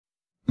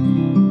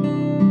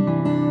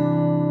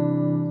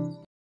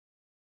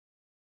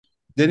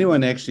Has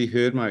anyone actually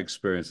heard my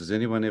experience? Has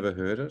anyone ever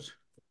heard it?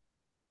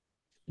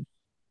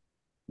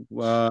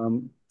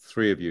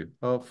 Three of you.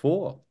 Oh,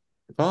 four.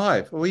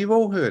 Five. Well, you've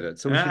all heard it,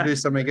 so we should do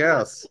something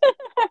else.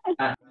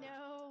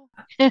 No.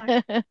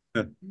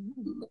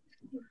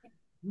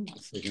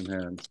 Second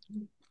hand.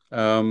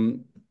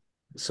 Um,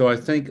 so I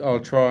think I'll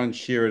try and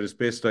share it as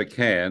best I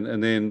can,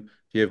 and then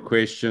if you have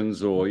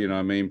questions or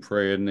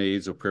prayer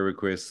needs or prayer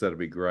requests, that'd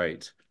be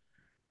great.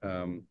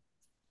 Um,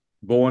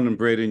 Born and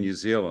bred in New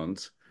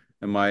Zealand,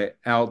 and my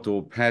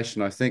outdoor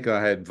passion, I think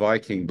I had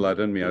Viking blood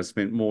in me. I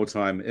spent more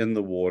time in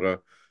the water,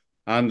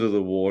 under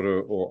the water,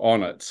 or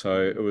on it.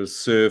 So it was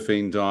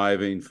surfing,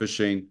 diving,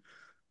 fishing.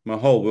 My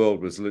whole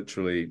world was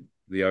literally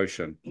the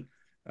ocean.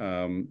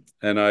 And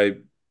I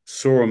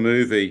saw a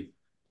movie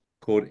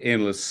called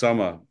Endless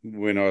Summer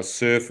when I was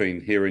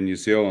surfing here in New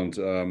Zealand.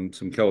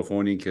 Some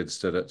Californian kids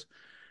did it,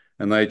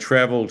 and they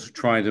traveled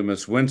trying to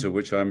miss winter,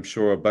 which I'm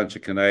sure a bunch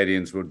of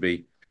Canadians would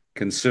be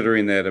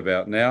considering that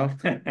about now.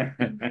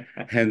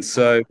 And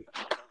so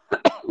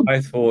I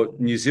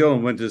thought New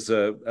Zealand winters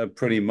are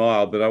pretty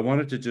mild, but I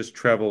wanted to just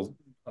travel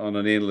on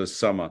an endless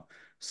summer.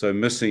 So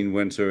missing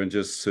winter and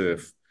just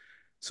surf.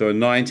 So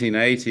in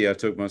 1980, I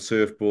took my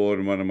surfboard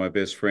and one of my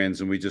best friends,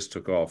 and we just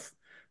took off.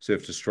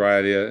 Surfed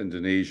Australia,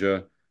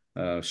 Indonesia,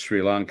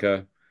 Sri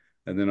Lanka,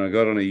 and then I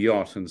got on a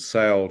yacht and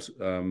sailed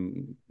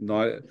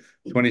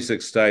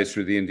 26 days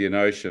through the Indian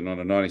Ocean on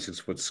a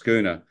 96-foot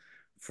schooner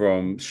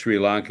from Sri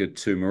Lanka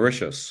to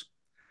Mauritius.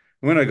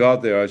 When I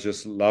got there, I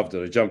just loved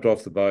it. I jumped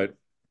off the boat,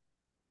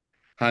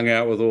 hung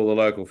out with all the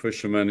local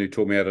fishermen who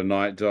taught me how to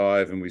night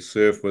dive, and we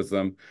surfed with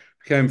them.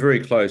 Became very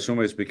close,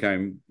 almost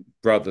became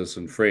brothers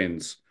and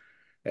friends,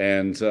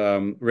 and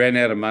ran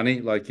out of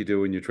money like you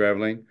do when you're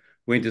traveling.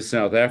 Went to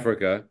South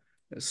Africa,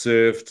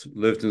 surfed,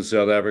 lived in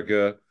South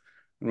Africa,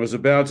 and was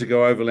about to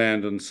go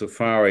overland on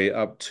safari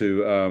up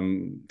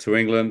to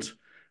England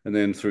and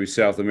then through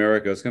South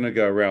America. I was going to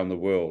go around the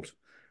world.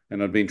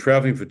 And I'd been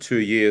traveling for 2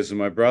 years, and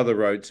my brother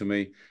wrote to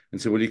me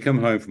and said, "Will you come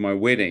home for my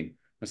wedding?"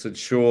 I said,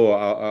 "Sure,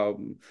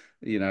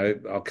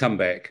 I'll come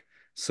back."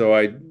 So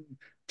I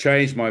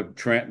changed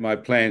my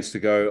plans to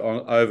go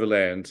on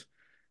overland,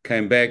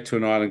 came back to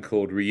an island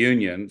called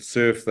Reunion,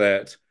 surfed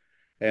that,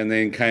 and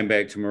then came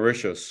back to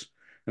Mauritius.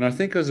 And I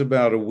think it was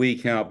about a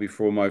week out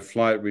before my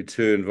flight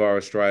returned via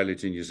Australia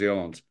to New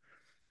Zealand.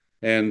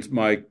 And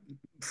my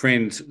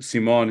friend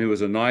Simon, who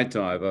was a night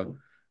diver,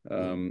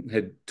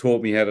 had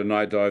taught me how to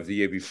night dive the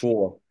year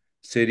before,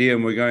 said,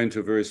 "Ian, we're going to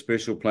a very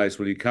special place.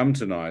 Will you come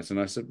tonight?" And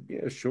I said,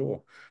 "Yeah,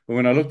 sure." But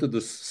when I looked at the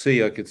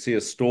sea, I could see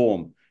a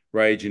storm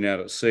raging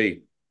out at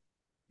sea.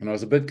 And I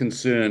was a bit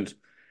concerned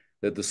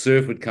that the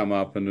surf would come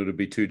up and it would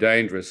be too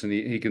dangerous. And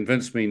he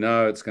convinced me,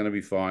 no, it's going to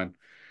be fine.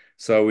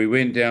 So we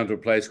went down to a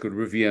place called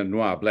Rivière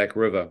Noire, Black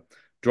River,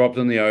 dropped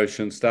in the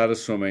ocean, started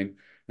swimming.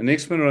 The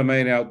next minute, I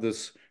made out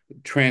this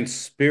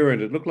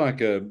transparent, it looked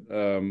like a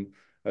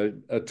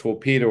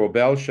torpedo or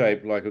bell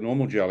shape, like a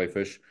normal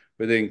jellyfish,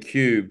 but then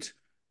cubed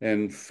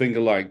and finger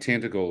like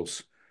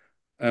tentacles.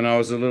 And I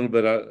was a little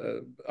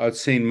bit, I'd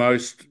seen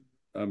most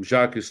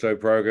Jacques Cousteau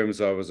programs.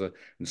 I was an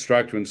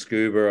instructor in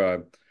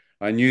scuba.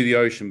 I knew the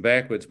ocean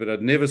backwards, but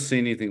I'd never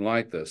seen anything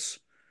like this.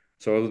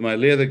 So with my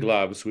leather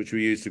gloves, which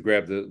we used to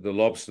grab the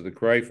lobster, the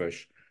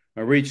crayfish,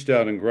 I reached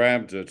out and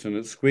grabbed it, and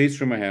it squeezed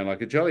from my hand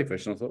like a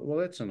jellyfish. And I thought, well,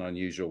 that's an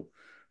unusual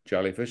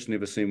jellyfish.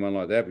 Never seen one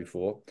like that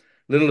before.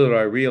 Little did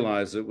I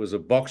realize it was a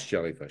box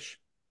jellyfish.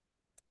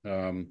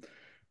 Um,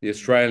 the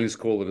Australians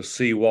call it a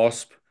sea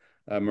wasp,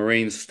 a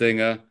marine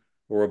stinger,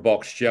 or a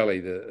box jelly.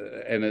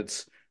 And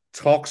its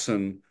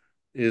toxin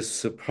is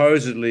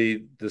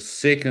supposedly the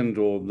second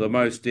or the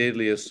most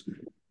deadliest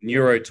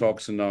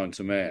neurotoxin known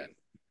to man.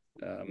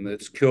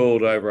 It's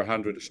killed over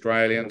 100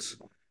 Australians.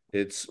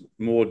 It's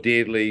more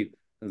deadly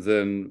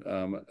than,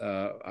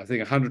 I think,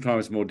 100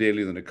 times more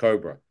deadly than a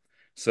cobra.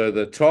 So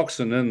the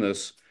toxin in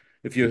this,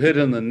 if you're hit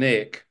in the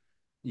neck,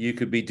 you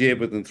could be dead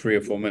within 3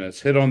 or 4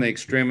 minutes. Hit on the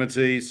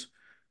extremities,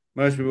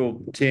 most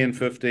people 10,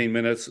 15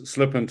 minutes,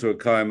 slip into a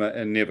coma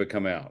and never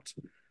come out.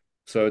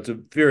 So it's a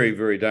very,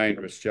 very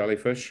dangerous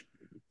jellyfish.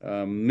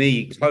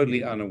 Me,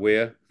 totally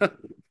unaware,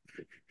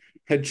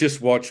 had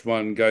just watched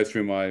one go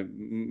through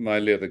my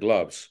leather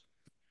gloves.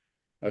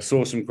 I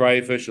saw some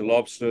crayfish, a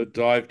lobster,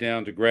 dived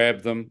down to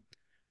grab them.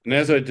 And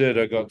as I did,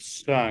 I got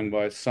stung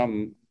by it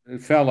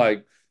felt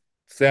like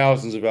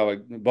thousands of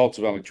bolts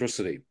of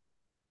electricity.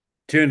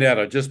 Turned out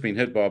I'd just been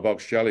hit by a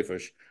box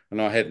jellyfish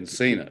and I hadn't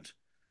seen it.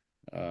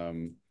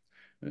 Um,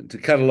 to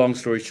cut a long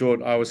story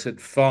short, I was hit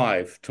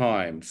 5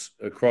 times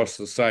across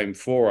the same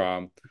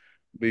forearm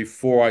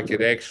before I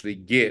could actually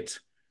get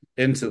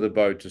into the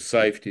boat to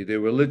safety.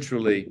 There were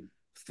literally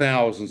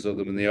thousands of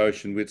them in the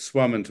ocean. We'd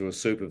swum into a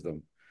soup of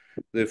them.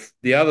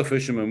 The other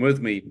fishermen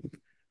with me,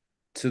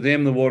 to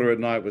them, the water at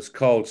night was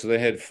cold, so they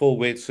had full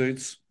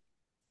wetsuits,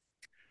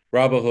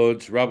 rubber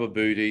hoods, rubber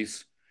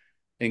booties,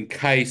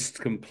 encased,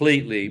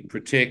 completely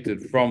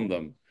protected from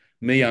them.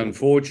 Me,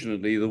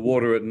 unfortunately, the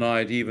water at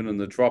night, even in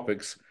the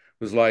tropics,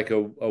 was like a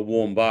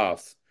warm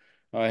bath.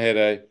 I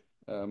had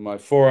my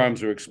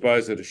forearms were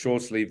exposed. I had a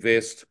short sleeve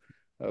vest.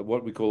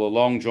 what we call a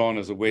long john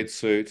as a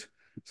wetsuit.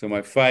 So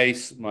my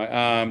face, my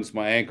arms,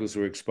 my ankles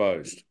were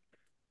exposed.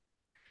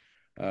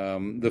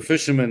 The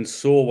fishermen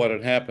saw what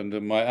had happened,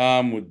 and my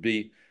arm would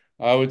be,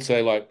 I would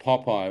say, like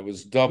Popeye, it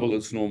was double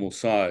its normal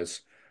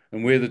size.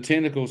 And where the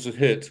tentacles had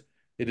hit,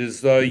 it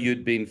is though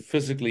you'd been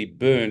physically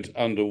burnt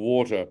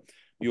underwater.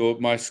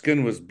 My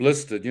skin was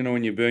blistered. You know,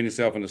 when you burn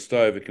yourself in a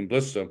stove, it can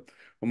blister.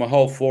 Well, my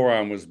whole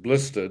forearm was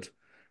blistered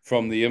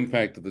from the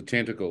impact of the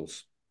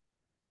tentacles.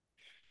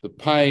 The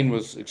pain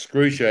was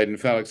excruciating. It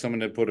felt like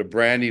someone had put a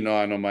branding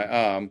iron on my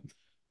arm.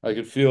 I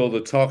could feel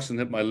the toxin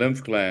hit my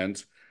lymph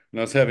glands,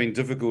 and I was having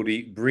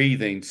difficulty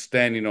breathing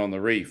standing on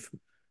the reef.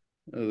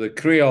 The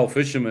Creole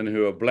fishermen,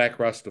 who are black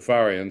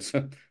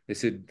Rastafarians,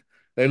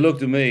 they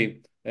looked at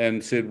me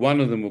and said,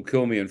 one of them will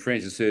kill me in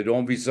French. They said,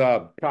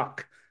 envisable,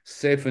 pak,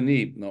 c'est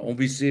fini. No,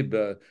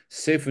 envisable,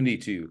 c'est fini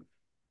to you.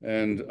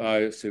 And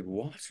I said,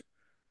 what?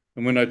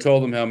 And when I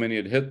told them how many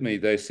had hit me,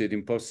 they said,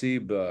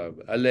 impossible,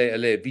 allez,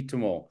 allez,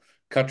 vitement,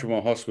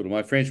 quatre hospital.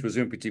 My French was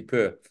un petit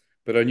peu,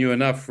 but I knew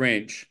enough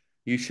French.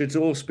 You should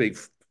all speak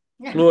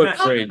fluent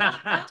French.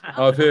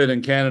 I've heard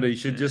in Canada, you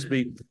should just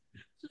be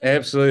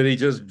absolutely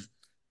just.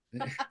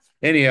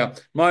 Anyhow,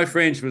 my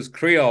French was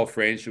Creole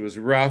French. It was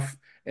rough,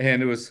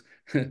 and it was,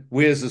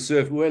 where's the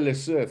surf? Where's the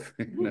surf?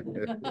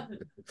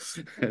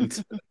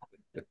 And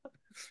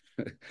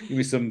give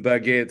me some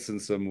baguettes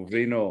and some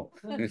vino.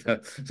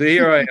 So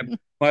here I am.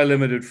 My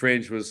limited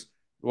French was,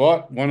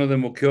 what? One of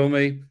them will kill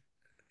me.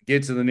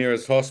 Get to the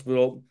nearest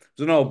hospital. It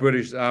was an old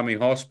British Army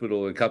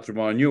hospital in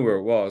Cuttermore. I knew where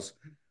it was.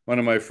 One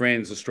of my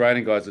friends,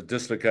 Australian guys, had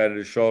dislocated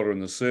his shoulder in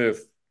the surf.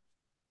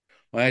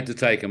 I had to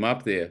take him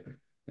up there.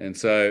 And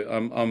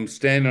so I'm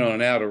standing on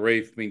an outer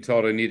reef being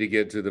told I need to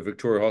get to the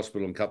Victoria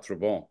Hospital in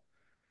Cuttermore.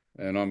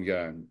 And I'm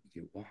going,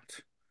 what?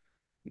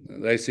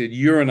 They said,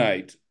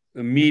 urinate,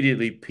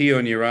 immediately pee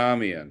on your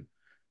arm, Ian.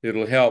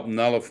 It'll help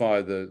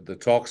nullify the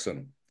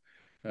toxin.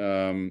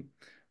 The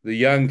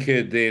young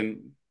kid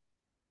then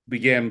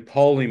began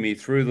poling me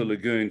through the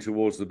lagoon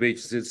towards the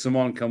beach. He said,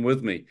 Simon, come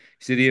with me. He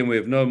said, Ian, we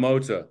have no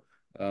motor.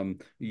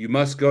 You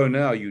must go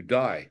now. You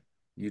die.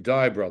 You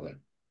die, brother.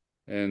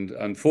 And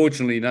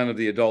unfortunately, none of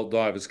the adult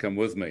divers come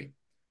with me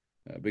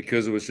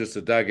because it was just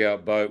a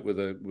dugout boat with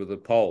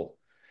a pole.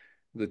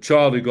 The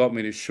child who got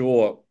me to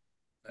shore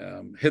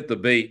hit the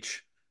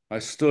beach. I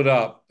stood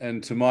up,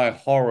 and to my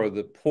horror,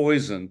 the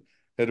poison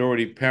had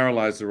already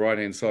paralyzed the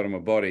right-hand side of my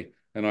body,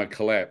 and I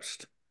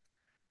collapsed.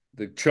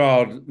 The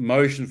child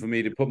motioned for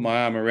me to put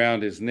my arm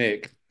around his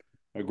neck.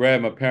 I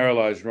grabbed my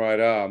paralyzed right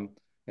arm,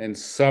 and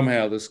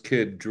somehow this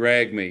kid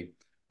dragged me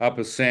up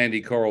a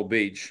sandy coral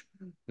beach.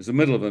 It was the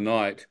middle of the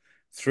night,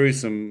 through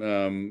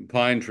some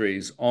pine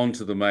trees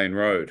onto the main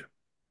road.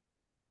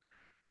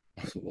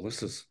 I thought, well,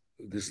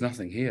 there's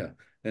nothing here.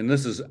 And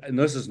this is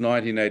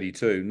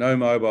 1982. No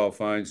mobile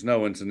phones,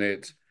 no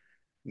internet.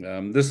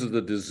 This is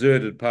the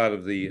deserted part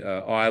of the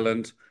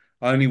island,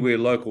 only where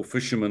local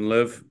fishermen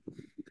live.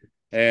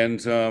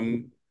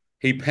 And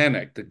he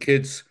panicked. The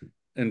kids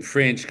in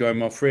French go,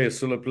 mon frère,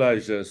 sur la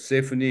plage,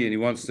 c'est fini, and he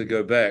wants to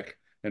go back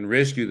and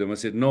rescue them. I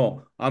said,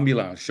 no,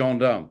 ambulance,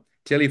 gendarme,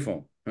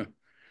 téléphone.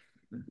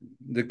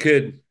 The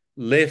kid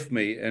left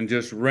me and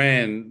just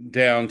ran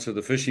down to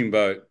the fishing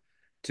boat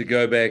to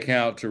go back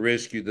out to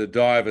rescue the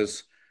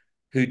divers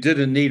who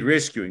didn't need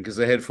rescuing because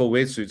they had full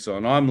wetsuits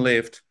on. I'm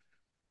left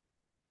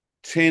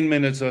 10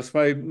 minutes, I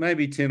suppose,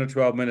 maybe 10 or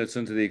 12 minutes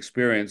into the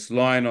experience,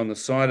 lying on the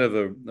side of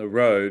a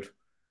road,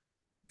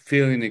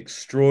 feeling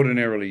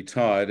extraordinarily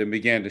tired, and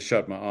began to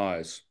shut my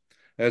eyes.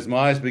 As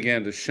my eyes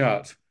began to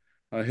shut,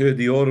 I heard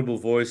the audible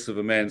voice of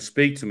a man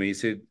speak to me. He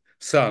said,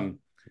 son,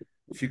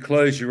 if you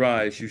close your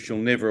eyes, you shall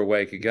never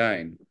awake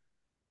again.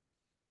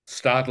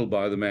 Startled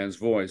by the man's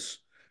voice,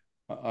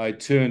 I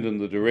turned in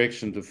the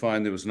direction to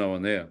find there was no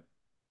one there.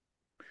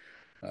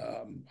 I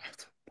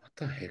thought, what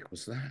the heck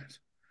was that?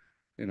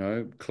 You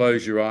know,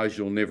 close your eyes,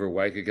 you'll never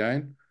awake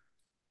again.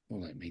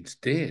 Well, that means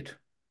dead.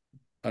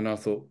 And I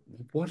thought,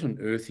 what on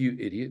earth are you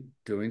idiot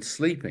doing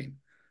sleeping?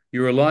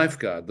 You're a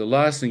lifeguard. The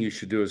last thing you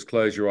should do is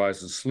close your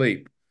eyes and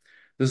sleep.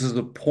 This is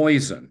the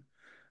poison.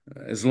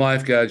 As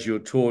lifeguards, you're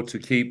taught to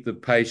keep the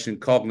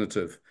patient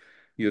cognitive.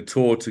 You're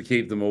taught to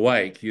keep them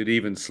awake. You'd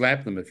even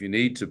slap them if you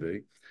need to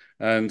be.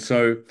 And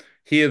so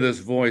here this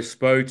voice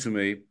spoke to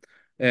me,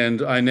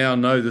 and I now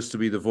know this to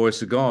be the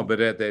voice of God,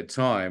 but at that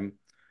time,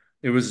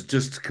 it was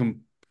just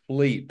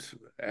complete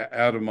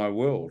out of my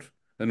world,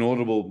 an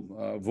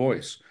audible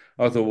voice.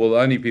 I thought, well, the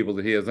only people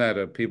that hear that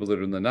are people that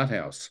are in the nut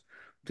house,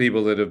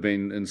 people that have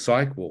been in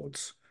psych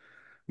wards.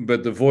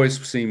 But the voice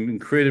seemed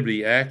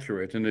incredibly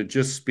accurate, and it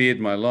just spared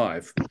my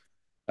life.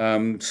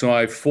 So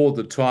I fought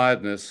the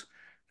tiredness,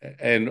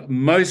 and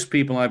most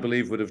people, I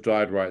believe, would have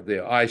died right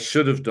there. I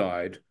should have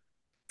died,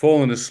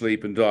 fallen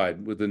asleep, and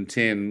died within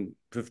 10,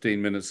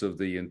 15 minutes of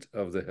the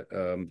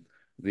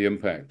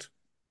impact.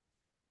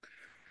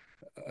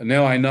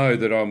 Now I know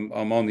that I'm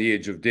on the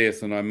edge of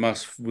death, and I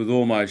must, with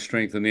all my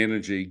strength and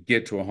energy,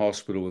 get to a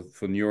hospital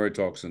for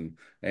neurotoxin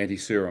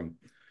anti-serum.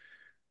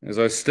 As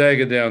I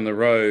staggered down the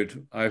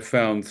road, I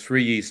found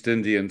 3 East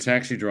Indian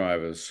taxi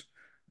drivers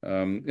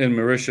In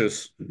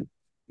Mauritius,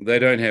 they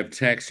don't have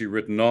taxi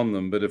written on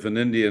them, but if an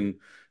Indian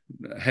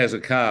has a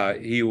car,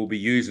 he will be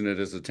using it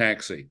as a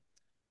taxi.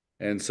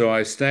 And so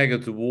I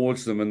staggered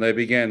towards them and they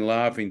began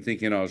laughing,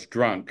 thinking I was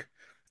drunk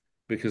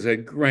because I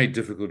had great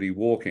difficulty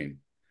walking.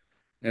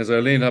 As I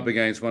leaned up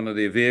against one of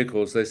their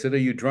vehicles, they said, "Are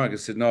you drunk?" I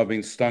said, "No, I've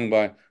been stung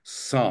by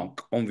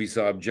cinq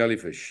envisable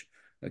jellyfish.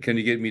 Can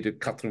you get me to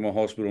Katrama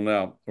Hospital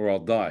now or I'll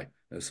die?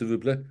 S'il vous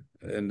plaît?"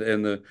 And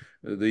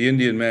the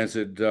Indian man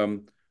said,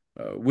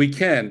 "We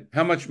can.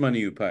 How much money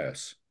you pay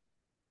us?"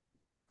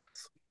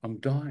 I'm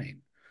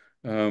dying.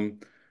 Um,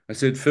 I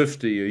said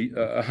 50,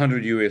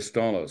 100 US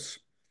dollars.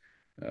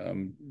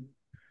 Um,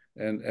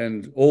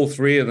 and all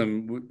three of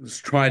them was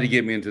trying to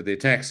get me into their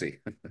taxi.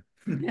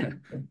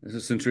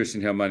 It's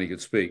interesting how money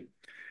could speak.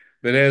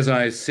 But as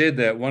I said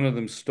that, one of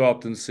them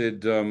stopped and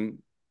said,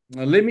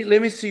 let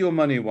me see your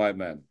money, white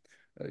man.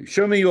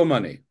 Show me your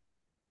money."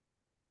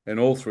 And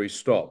all three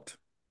stopped.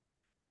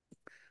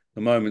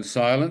 A moment's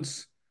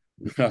silence.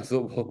 I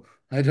thought, well,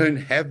 I don't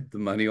have the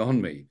money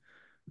on me.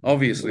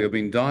 Obviously, I've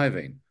been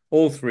diving.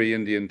 All three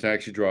Indian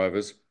taxi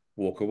drivers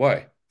walk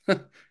away.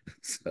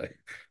 So I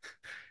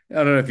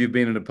don't know if you've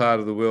been in a part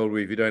of the world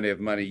where if you don't have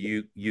money,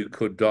 you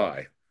could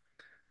die.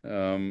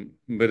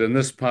 But in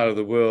this part of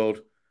the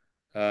world,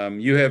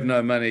 you have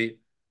no money,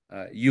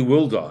 you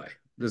will die.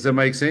 Does that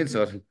make sense?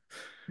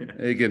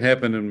 It can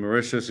happen in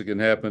Mauritius, it can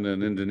happen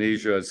in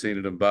Indonesia. I've seen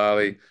it in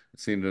Bali, I've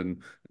seen it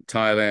in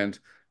Thailand.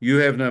 You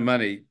have no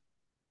money,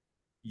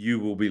 you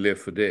will be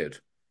left for dead.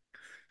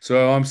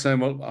 So I'm saying,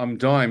 well, I'm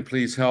dying,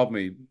 please help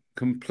me,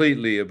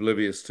 completely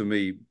oblivious to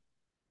me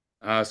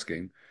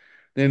asking.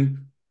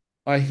 Then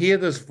I hear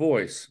this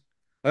voice.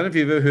 I don't know if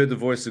you've ever heard the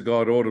voice of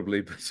God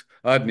audibly, but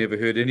I'd never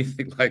heard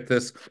anything like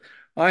this.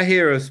 I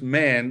hear a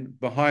man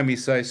behind me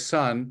say,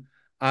 "Son,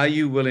 are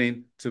you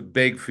willing to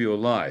beg for your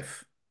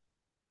life?"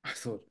 I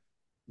thought,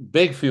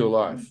 beg for your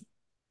life.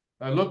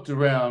 I looked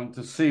around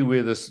to see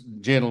where this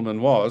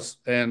gentleman was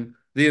and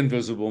the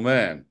invisible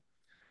man.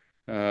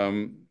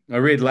 I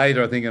read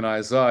later, I think in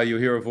Isaiah, you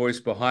hear a voice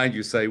behind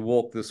you say,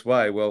 "Walk this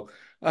way." Well,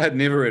 I had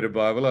never read a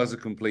Bible. I was a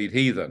complete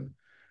heathen.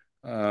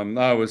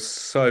 I was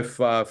so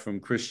far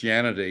from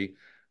Christianity.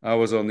 I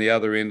was on the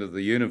other end of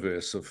the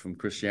universe from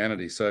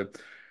Christianity. So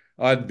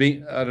I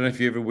don't know if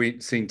you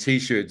ever seen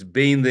T-shirts,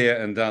 been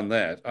there and done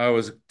that. I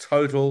was a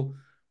total,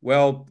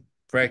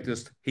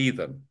 well-practiced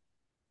heathen.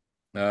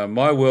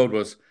 My world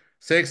was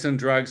sex and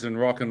drugs and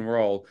rock and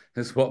roll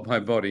is what my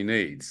body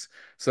needs.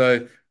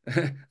 So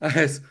it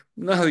has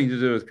nothing to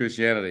do with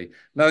Christianity,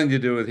 nothing to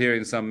do with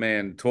hearing some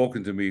man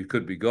talking to me who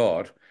could be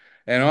God.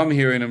 And I'm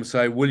hearing him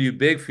say, "Will you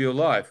beg for your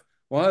life?"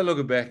 Well, I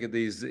look back at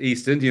these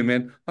East Indian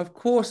men. Of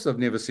course, I've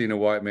never seen a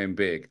white man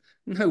beg.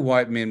 No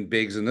white man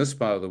begs in this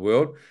part of the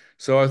world.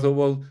 So I thought,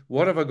 well,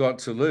 what have I got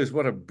to lose?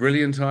 What a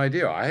brilliant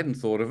idea. I hadn't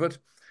thought of it.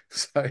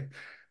 So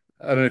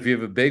I don't know if you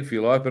ever beg for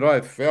your life, but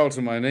I fell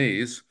to my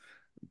knees,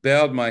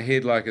 bowed my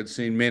head like I'd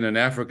seen men in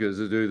Africa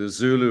to do the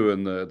Zulu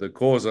and the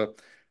Xhosa,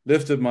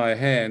 lifted my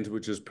hand,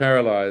 which is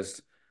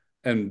paralyzed,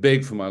 and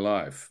begged for my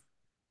life.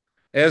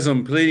 As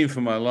I'm pleading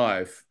for my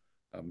life,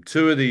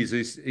 two of these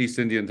East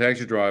Indian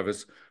taxi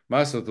drivers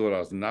must have thought I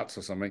was nuts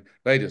or something.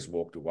 They just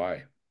walked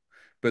away.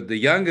 But the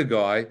younger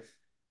guy,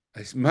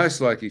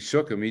 most likely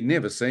shook him. He'd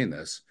never seen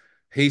this.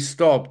 He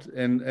stopped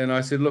and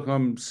I said, "Look,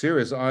 I'm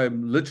serious.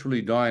 I'm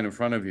literally dying in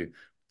front of you.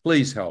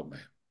 Please help me.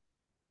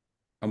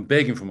 I'm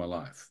begging for my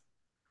life."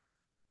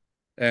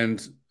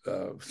 And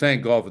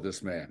thank God for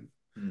this man.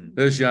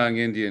 This young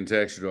Indian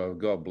taxi driver,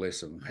 God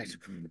bless him, mate.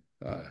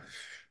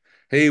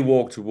 He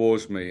walked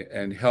towards me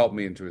and helped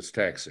me into his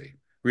taxi,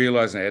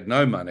 realizing I had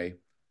no money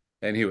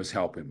and he was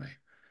helping me.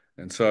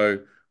 And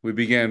so we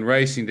began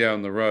racing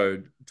down the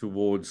road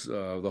towards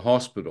the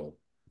hospital,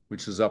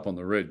 which is up on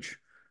the ridge,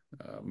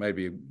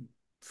 maybe a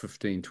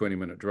 15,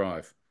 20-minute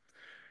drive.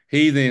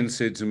 He then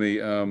said to me,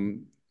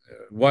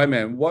 "White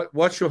man,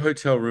 what's your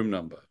hotel room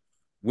number?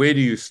 Where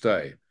do you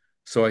stay?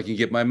 So I can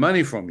get my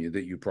money from you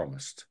that you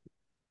promised."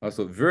 I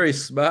thought, very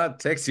smart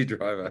taxi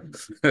driver.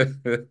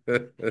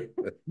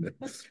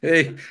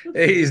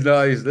 He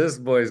knows this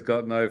boy's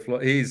got no flaw.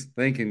 He's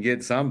thinking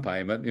get some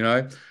payment, you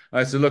know.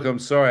 I said, "Look, I'm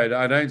sorry,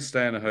 I don't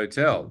stay in a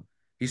hotel."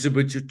 He said,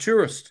 "But you're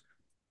tourist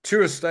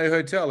stay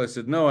hotel." I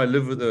said, "No, I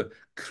live with a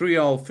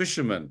Creole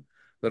fisherman,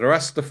 the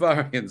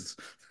Rastafarians."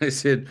 They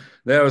said,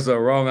 "That was a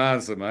wrong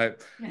answer, mate.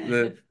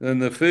 In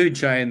the food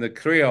chain, the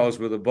Creoles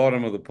were the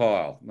bottom of the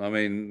pile. I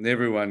mean,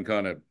 everyone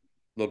kind of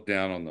looked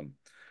down on them."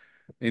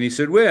 And he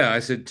said, "Where?" I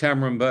said,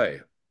 "Tamarin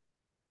Bay."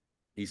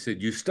 He said,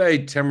 "You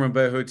stayed Tamarin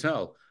Bay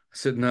Hotel?" I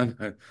said, "No,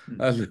 no,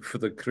 I live for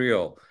the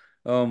Creole."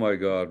 Oh my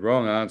God,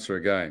 wrong answer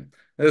again.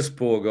 This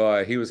poor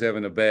guy, he was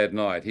having a bad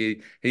night.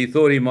 He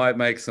thought he might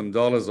make some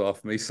dollars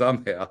off me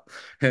somehow.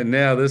 And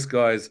now this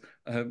guy's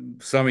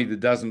something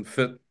that doesn't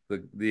fit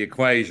the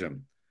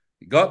equation.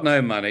 He got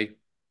no money.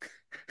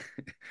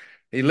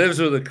 He lives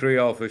with the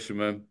Creole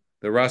fishermen,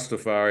 the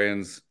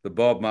Rastafarians, the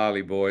Bob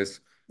Marley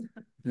boys,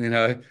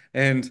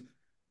 and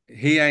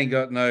he ain't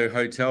got no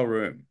hotel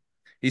room.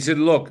 He said,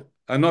 "Look,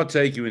 I'll not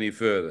take you any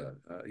further.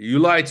 You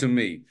lie to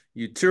me.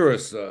 You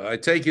tourists, I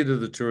take you to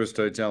the tourist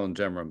hotel in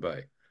Tamarin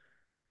Bay.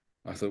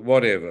 I thought,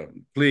 whatever,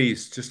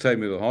 please just take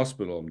me to the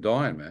hospital. I'm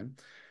dying, man.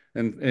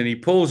 And he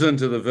pulls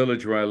into the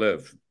village where I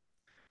live.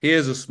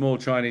 Here's a small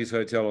Chinese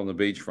hotel on the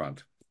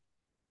beachfront.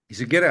 He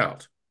said, get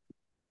out.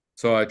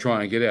 So I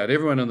try and get out.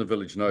 Everyone in the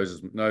village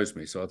knows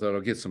me, so I thought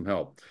I'll get some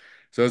help.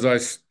 So as I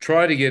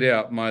try to get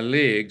out, my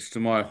legs, to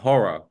my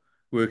horror,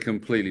 were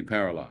completely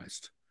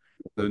paralyzed.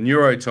 The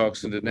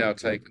neurotoxin had now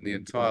taken the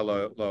entire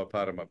lower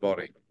part of my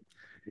body.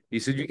 He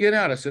said, you get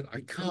out. I said,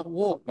 I can't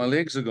walk. My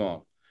legs are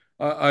gone.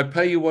 I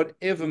pay you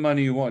whatever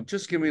money you want.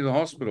 Just give me the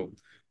hospital.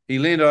 He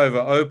leaned over,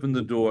 opened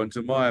the door, and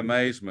to my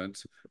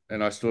amazement,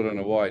 and I still don't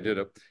know why he did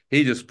it,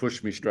 he just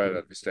pushed me straight out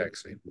of his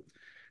taxi.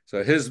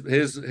 So his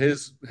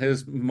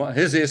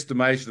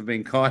estimation of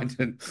being kind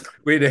and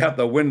went out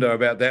the window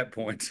about that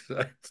point.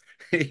 So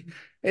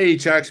he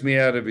chucks me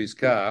out of his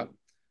car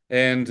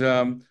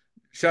and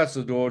shuts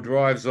the door,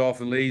 drives off,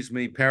 and leaves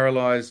me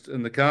paralyzed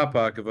in the car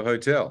park of a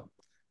hotel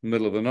in the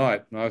middle of the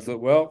night. And I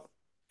thought, well,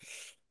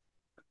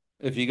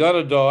 if you got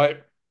to die,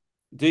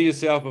 do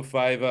yourself a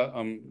favor.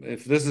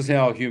 If this is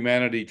how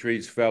humanity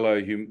treats fellow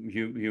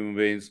human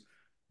beings,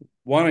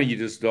 why don't you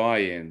just die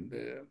and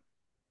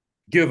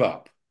give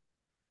up?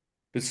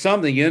 But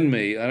something in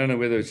me, I don't know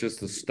whether it's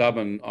just the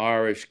stubborn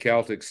Irish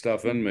Celtic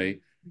stuff in me,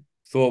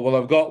 thought, well,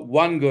 I've got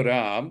one good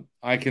arm.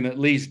 I can at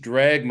least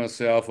drag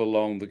myself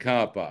along the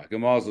car park. I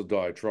might as well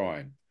die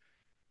trying.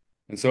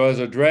 And so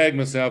as I dragged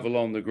myself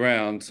along the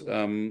ground,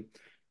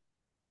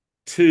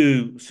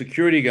 two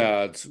security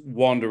guards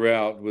wander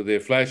out with their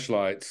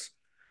flashlights,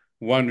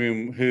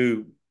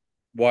 wondering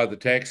why the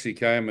taxi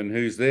came and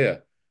who's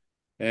there.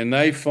 And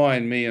they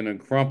find me in a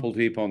crumpled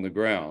heap on the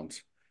ground.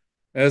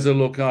 As I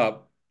look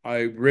up,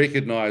 I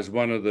recognize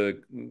one of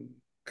the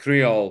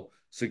Creole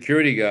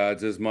security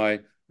guards as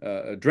my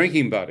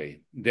drinking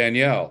buddy,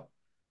 Danielle.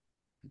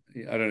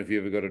 I don't know if you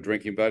ever got a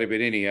drinking buddy, but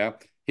anyhow,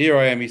 here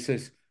I am. He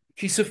says,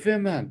 "She's a fair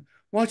man.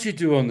 What you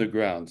do on the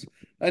grounds?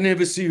 I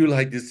never see you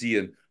like this,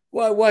 Ian.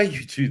 Why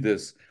you do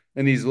this?"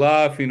 And he's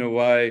laughing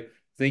away,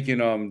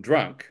 thinking I'm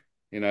drunk,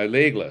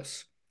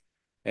 legless.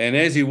 And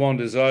as he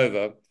wanders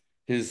over,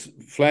 his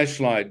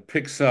flashlight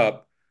picks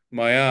up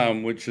my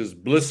arm, which is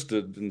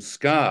blistered and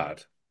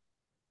scarred.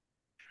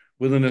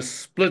 Within a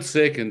split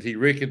second, he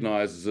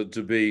recognizes it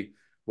to be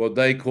what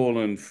they call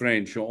in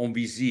French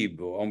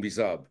invisible or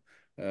invisible,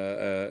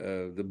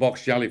 the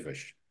box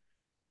jellyfish.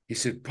 He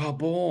said,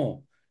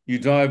 "Pardon, you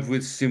dive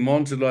with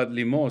Simon to la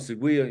Limon." I said,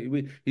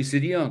 "Oui." He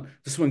said, "Ian,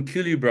 this one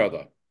kill you,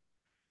 brother."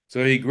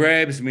 So he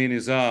grabs me in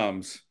his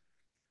arms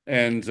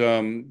and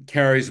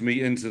carries me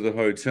into the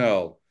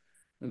hotel.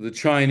 The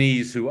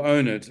Chinese who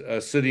own it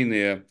are sitting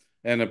there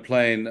and are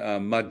playing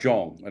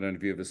mahjong. I don't know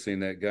if you've ever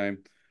seen that game,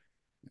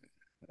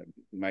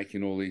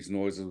 making all these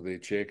noises with their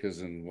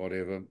checkers and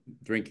whatever,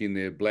 drinking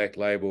their black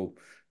label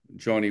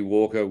Johnny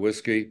Walker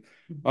whiskey.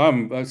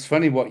 It's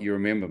funny what you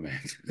remember,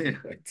 man.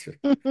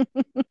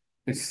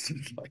 It's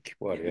like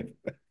whatever.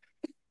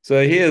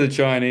 So here the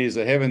Chinese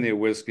are having their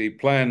whiskey,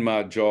 playing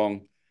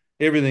mahjong.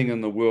 Everything in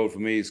the world for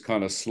me is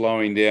kind of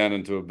slowing down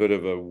into a bit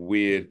of a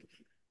weird,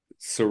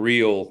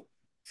 surreal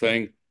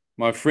thing.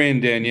 My friend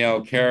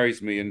Danielle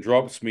carries me and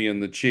drops me in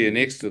the chair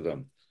next to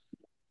them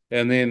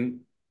and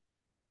then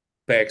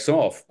backs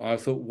off. I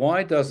thought,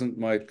 why doesn't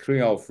my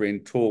Creole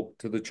friend talk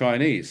to the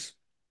Chinese?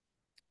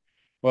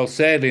 Well,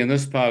 sadly, in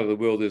this part of the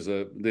world,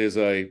 there's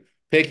a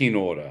pecking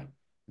order: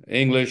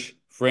 English,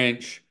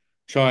 French,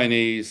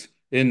 Chinese,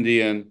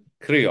 Indian,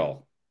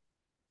 Creole.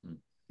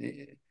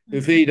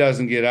 If he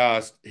doesn't get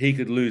asked, he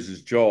could lose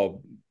his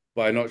job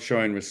by not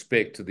showing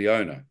respect to the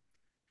owner.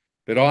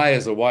 But I,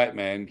 as a white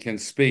man, can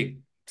speak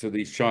to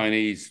these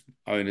Chinese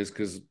owners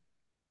because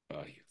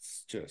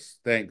it's just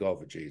thank God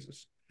for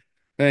Jesus.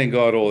 Thank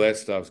God all that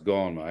stuff's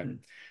gone, mate.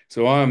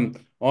 So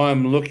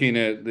I'm looking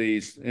at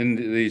these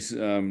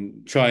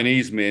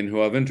Chinese men who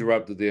have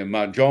interrupted their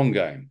mahjong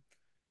game,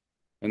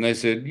 and they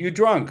said, "You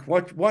drunk?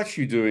 What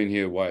you doing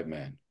here, white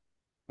man?"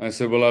 I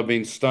said, "Well, I've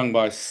been stung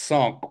by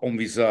cinq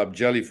envisable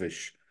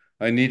jellyfish.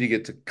 I need to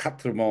get to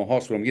Quatre-Mont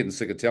Hospital." I'm getting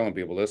sick of telling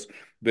people this,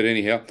 but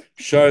anyhow,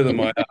 show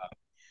them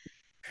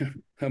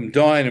I'm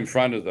dying in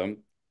front of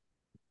them.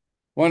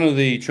 One of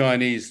the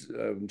Chinese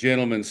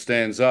gentlemen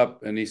stands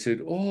up and he said,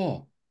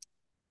 "Oh,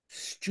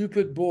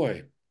 stupid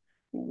boy.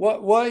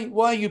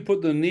 Why you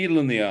put the needle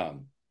in the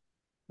arm?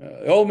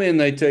 Old men,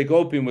 they take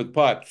opium with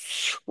pot.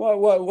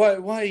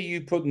 Why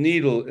you put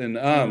needle in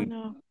Oh arm?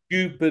 no.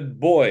 Stupid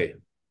boy."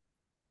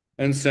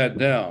 And sat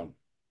down.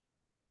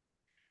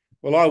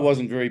 Well, I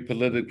wasn't very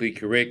politically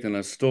correct, and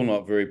I'm still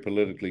not very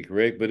politically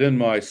correct. But in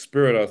my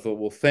spirit, I thought,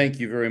 well, thank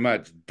you very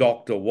much,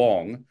 Dr.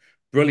 Wong.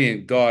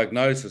 Brilliant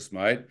diagnosis,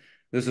 mate.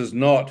 This is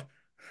not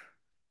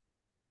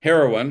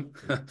heroin.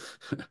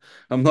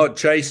 I'm not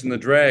chasing the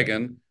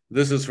dragon.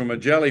 This is from a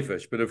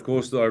jellyfish. But of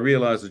course, I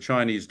realize the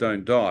Chinese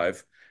don't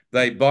dive.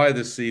 They buy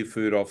the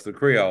seafood off the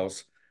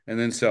Creoles and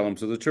then sell them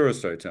to the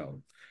tourist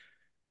hotel.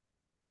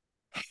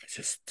 I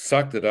just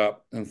sucked it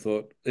up and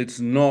thought, it's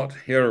not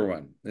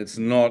heroin. It's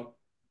not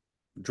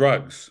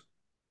drugs.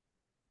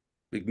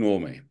 ignore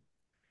me.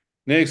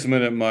 Next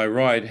minute, my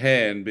right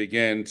hand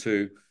began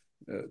to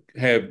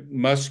have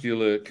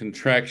muscular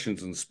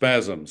contractions and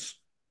spasms.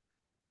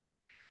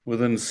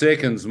 Within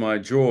seconds, my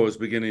jaw is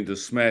beginning to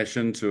smash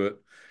into it.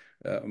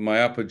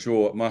 My upper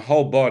jaw, my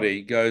whole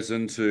body goes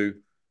into,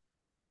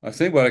 I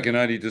think, what I can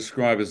only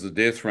describe as the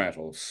death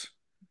rattles.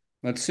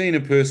 I'd seen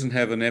a person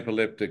have an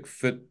epileptic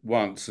fit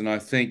once, and I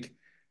think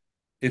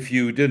if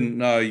you didn't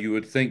know, you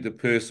would think the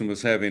person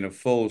was having a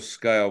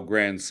full-scale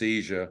grand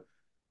seizure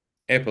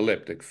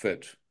epileptic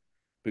fit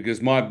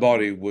because my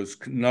body was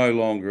no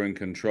longer in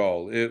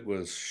control. It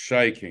was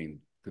shaking,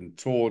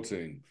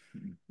 contorting,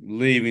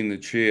 leaving the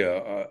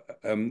chair.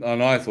 And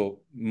I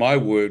thought my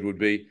word would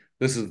be,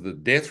 this is the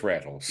death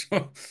rattles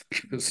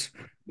because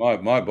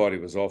my body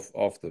was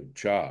off the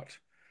chart.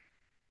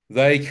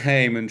 They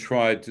came and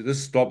tried to,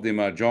 this stopped their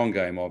mahjong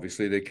game,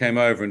 obviously. They came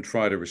over and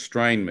tried to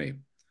restrain me.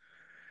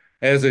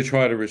 As they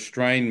tried to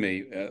restrain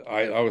me,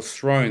 I was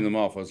throwing them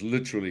off. I was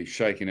literally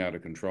shaking out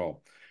of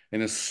control.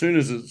 And as soon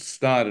as it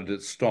started,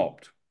 it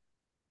stopped.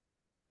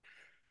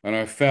 And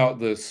I felt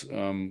this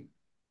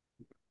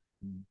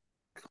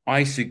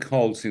icy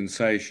cold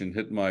sensation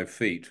hit my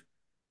feet.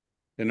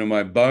 And in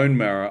my bone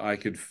marrow, I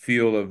could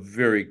feel a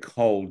very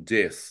cold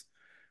death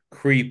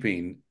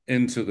creeping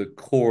into the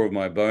core of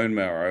my bone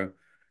marrow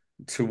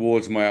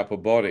towards my upper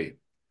body.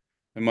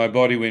 And my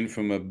body went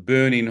from a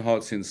burning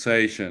hot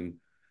sensation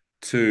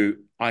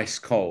to ice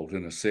cold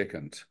in a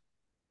second.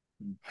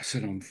 I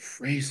said, I'm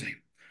freezing.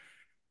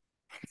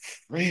 I'm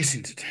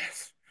freezing to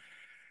death.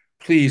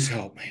 Please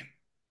help me.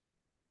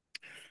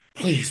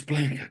 Please,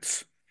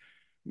 blankets.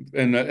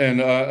 And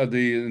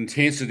the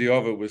intensity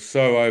of it was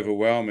so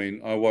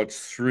overwhelming. I watched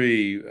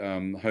three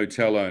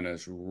hotel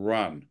owners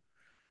run.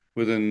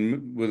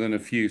 Within a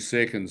few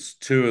seconds,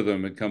 two of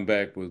them had come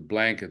back with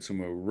blankets and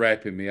were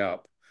wrapping me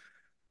up.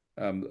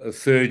 A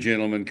third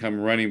gentleman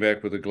come running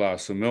back with a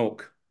glass of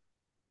milk.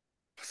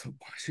 I thought,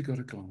 why has he got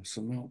a glass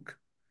of milk?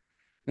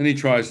 Then he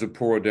tries to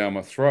pour it down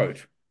my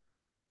throat.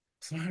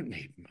 I don't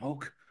need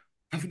milk.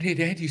 I need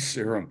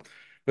anti-serum.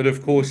 But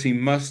of course, he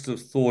must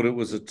have thought it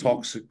was a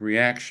toxic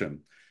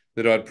reaction,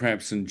 that I'd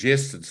perhaps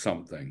ingested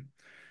something.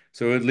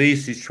 So at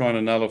least he's trying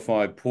to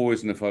nullify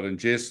poison if I'd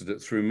ingested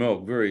it through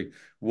milk. Very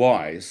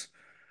wise.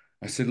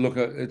 I said, look,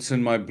 it's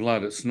in my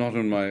blood. It's not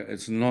in my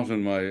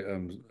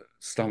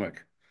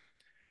stomach.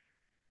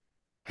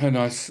 And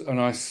I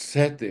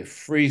sat there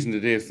freezing to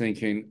death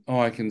thinking, oh,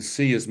 I can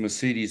see his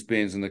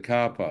Mercedes-Benz in the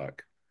car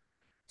park.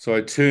 So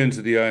I turned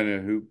to the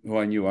owner who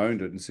I knew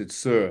owned it and said,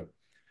 sir,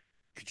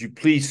 could you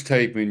please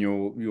take me in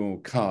your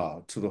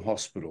car to the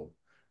hospital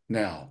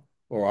now,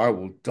 or I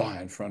will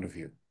die in front of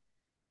you.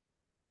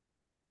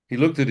 He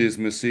looked at his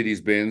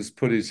Mercedes-Benz,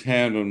 put his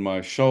hand on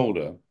my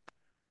shoulder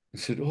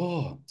and said,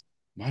 oh,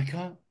 my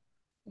car?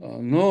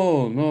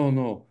 No, no,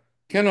 no.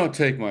 Cannot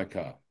take my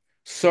car.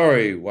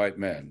 Sorry, white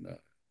man.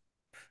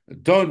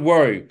 Don't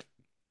worry.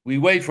 We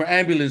wait for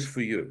ambulance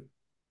for you.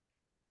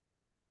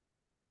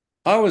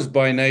 I was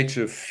by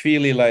nature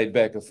fairly laid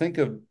back. I think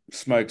I've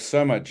smoked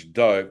so much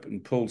dope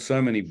and pulled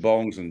so many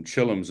bongs and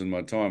chillums in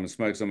my time and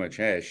smoked so much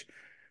hash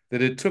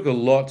that it took a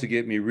lot to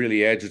get me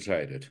really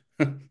agitated.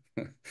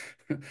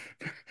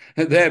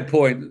 At that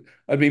point,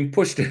 I'd been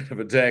pushed out of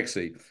a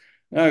taxi.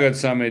 Now I got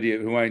some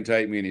idiot who won't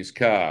take me in his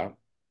car.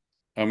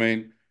 I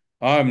mean,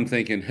 I'm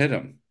thinking, hit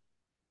him.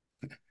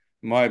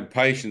 My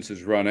patience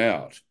has run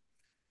out.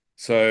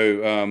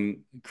 So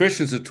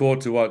Christians are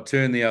taught to what?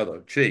 Turn the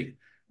other cheek.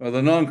 Well,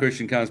 the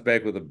non-Christian comes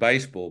back with a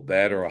baseball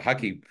bat or a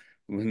hockey.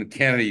 In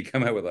Canada, you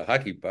come out with a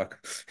hockey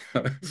puck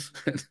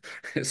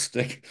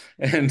stick.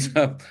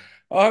 And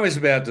I was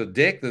about to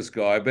deck this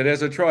guy, but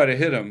as I try to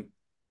hit him,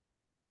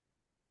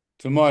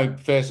 to my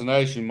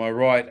fascination, my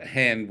right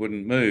hand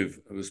wouldn't move.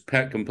 It was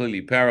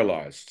completely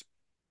paralyzed.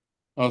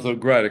 I thought,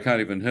 great, I can't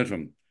even hit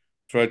him.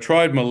 So I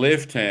tried my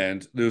left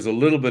hand. There was a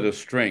little bit of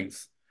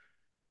strength.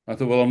 I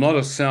thought, well, I'm not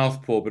a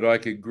southpaw, but I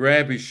could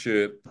grab his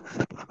shirt,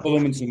 pull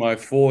him into my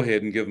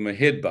forehead and give him a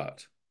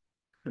headbutt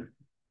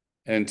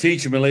and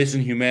teach him a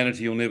lesson in humanity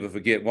he'll never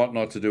forget, what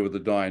not to do with a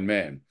dying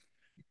man.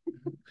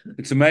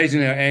 It's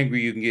amazing how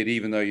angry you can get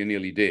even though you're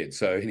nearly dead.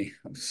 So anyway,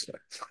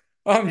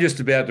 I'm just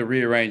about to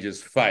rearrange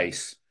his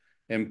face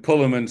and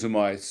pull him into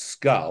my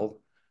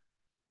skull.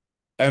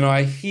 And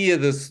I hear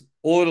this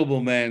audible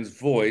man's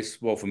voice.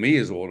 Well, for me,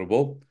 is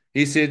audible.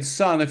 He said,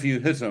 son, if you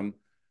hit him,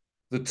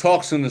 the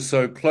toxin is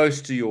so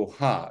close to your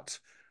heart,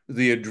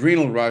 the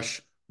adrenal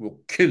rush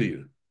will kill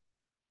you.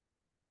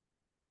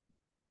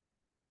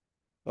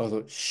 I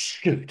thought,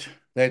 shoot,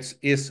 that's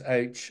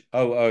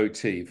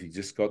S-H-O-O-T if you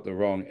just got the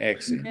wrong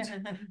accent.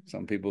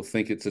 Some people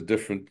think it's a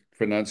different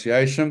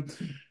pronunciation.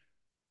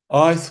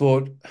 I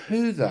thought,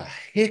 who the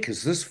heck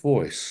is this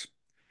voice?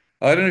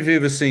 I don't know if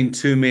you've ever seen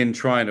two men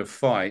trying to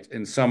fight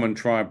and someone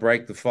try and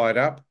break the fight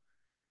up.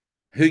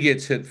 Who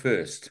gets hit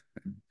first?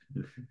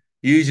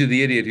 Usually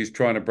the idiot who's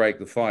trying to break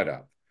the fight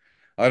up.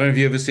 I don't know if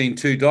you've ever seen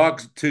two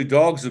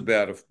dogs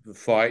about a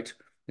fight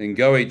and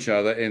go each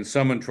other and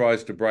someone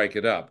tries to break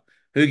it up.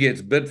 Who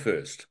gets bit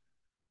first?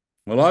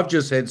 Well, I've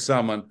just had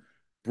someone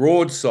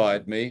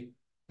broadside me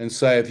and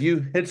say, if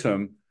you hit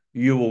him,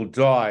 you will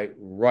die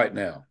right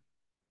now.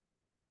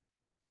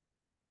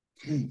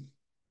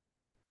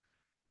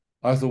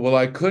 I thought, well,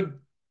 I could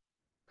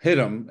hit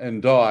him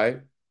and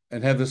die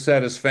and have the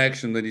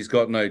satisfaction that he's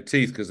got no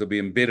teeth because they'll be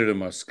embedded in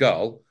my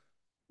skull,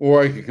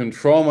 or I could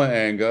control my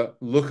anger,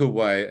 look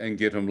away, and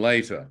get him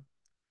later.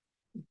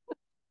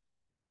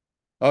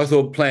 I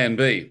thought plan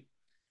B.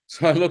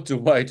 So I looked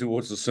away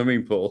towards the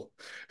swimming pool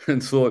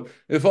and thought,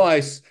 if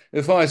I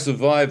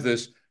survive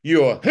this,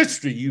 your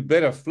history, you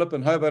better flip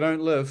and hope I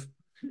don't live,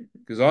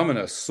 because I'm going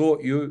to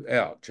sort you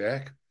out,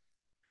 Jack.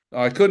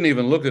 I couldn't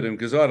even look at him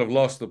because I'd have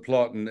lost the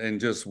plot and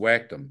just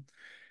whacked him.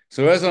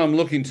 So as I'm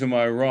looking to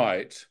my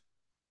right,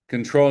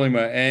 controlling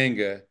my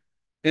anger,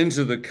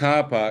 into the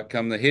car park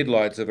come the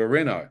headlights of a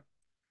Renault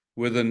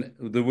with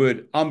the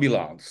word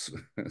ambulance.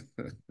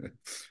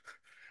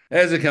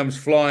 As it comes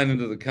flying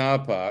into the car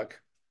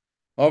park,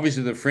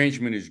 obviously the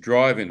Frenchman who's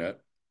driving it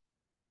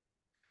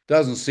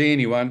doesn't see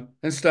anyone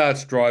and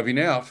starts driving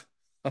out.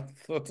 I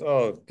thought,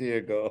 oh, dear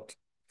God.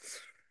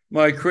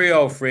 My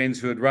Creole friends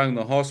who had rung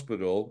the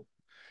hospital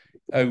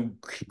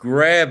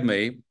grabbed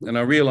me, and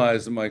I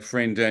realized that my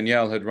friend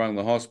Danielle had rung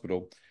the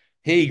hospital.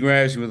 He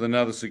grabs me with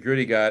another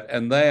security guard,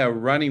 and they are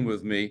running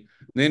with me.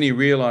 Then he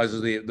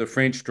realizes the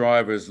French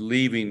driver is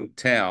leaving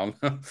town.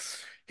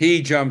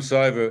 He jumps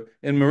over.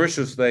 In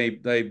Mauritius,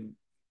 they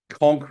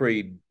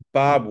concrete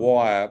barbed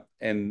wire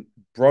and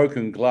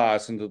broken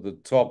glass into the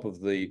top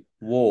of the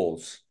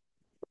walls.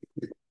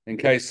 In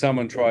case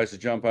someone tries to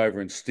jump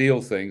over and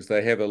steal things,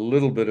 they have a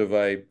little bit of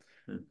a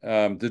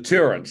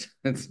deterrent.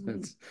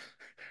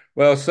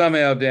 Well,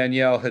 somehow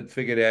Danielle had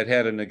figured out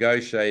how to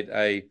negotiate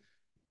a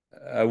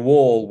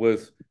wall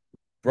with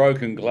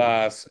broken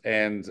glass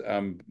and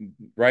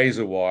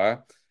razor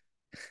wire.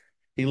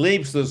 He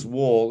leaps this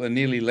wall and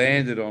nearly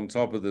landed on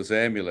top of this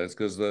ambulance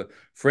because the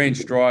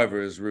French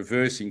driver is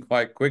reversing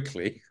quite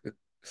quickly.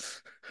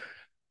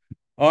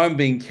 I'm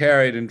being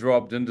carried and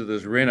dropped into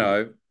this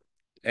Renault,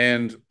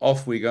 and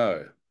off we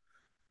go.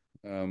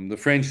 The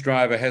French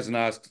driver hasn't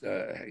asked,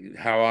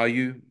 how are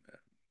you?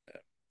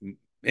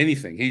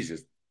 Anything. He's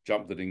just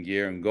jumped it in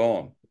gear and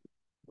gone.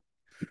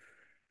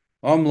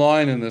 I'm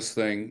lying in this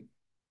thing,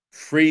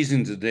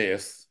 freezing to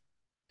death,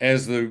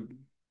 as the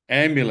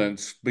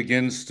ambulance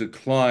begins to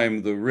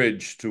climb the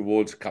ridge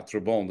towards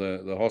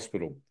Quatre-Bons, the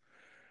hospital.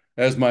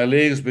 As my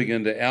legs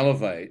begin to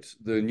elevate,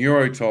 the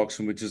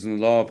neurotoxin, which is in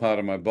the lower part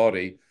of my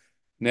body,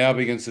 now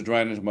begins to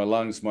drain into my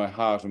lungs, my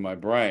heart, and my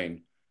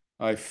brain.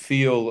 I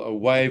feel a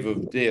wave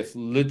of death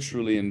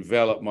literally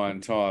envelop my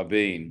entire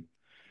being.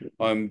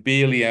 I'm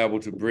barely able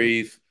to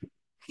breathe,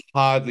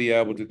 hardly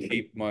able to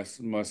keep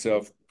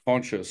myself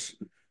conscious.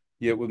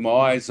 Yet with my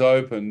eyes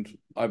opened,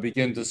 I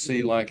begin to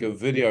see like a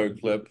video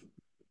clip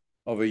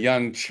of a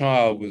young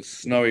child with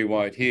snowy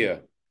white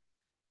hair.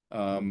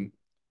 I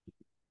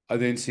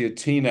then see a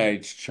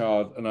teenage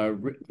child, and I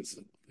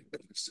said, for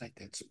goodness sake,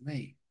 that's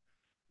me.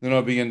 Then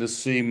I begin to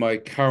see my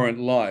current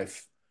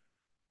life.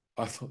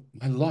 I thought,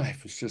 my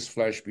life has just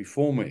flashed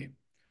before me.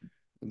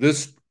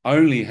 This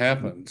only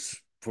happens,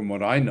 from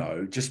what I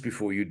know, just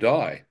before you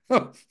die.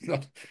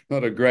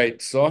 not a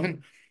great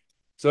sign.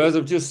 So as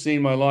I've just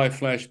seen my life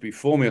flash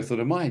before me, I thought,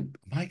 am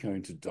I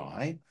going to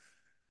die?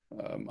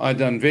 I'd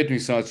done veterinary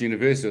science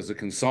university as a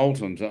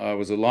consultant. I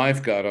was a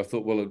lifeguard. I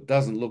thought, well, it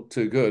doesn't look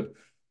too good.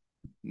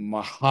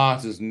 My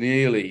heart is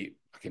nearly,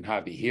 I can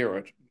hardly hear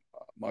it.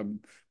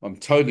 I'm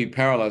totally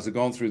paralyzed. I've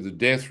gone through the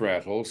death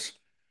rattles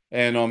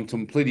and I'm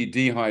completely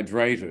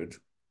dehydrated.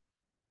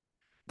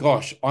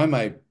 Gosh, I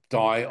may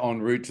die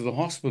en route to the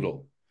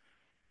hospital.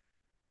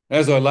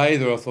 As I lay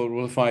there, I thought,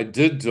 well, if I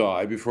did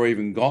die before I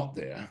even got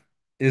there,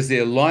 is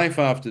there life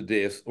after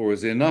death or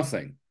is there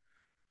nothing?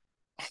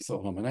 I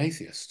thought, I'm an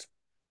atheist.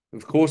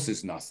 Of course,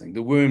 there's nothing.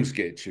 The worms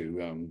get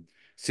you.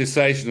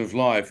 Cessation of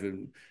life.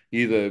 And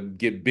either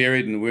get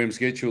buried and the worms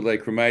get you, or they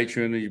cremate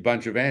you in a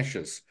bunch of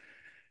ashes.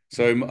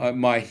 So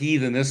my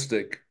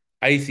heathenistic,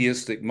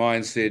 atheistic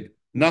mind said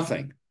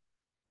nothing.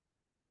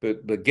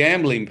 But the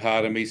gambling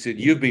part of me said,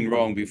 you've been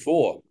wrong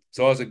before.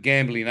 So I was a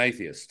gambling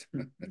atheist.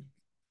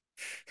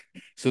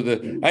 So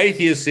the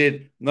atheist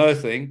said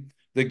nothing.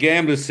 The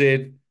gambler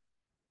said,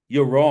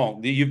 you're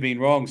wrong. You've been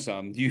wrong,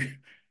 son.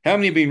 How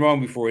many have been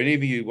wrong before? Any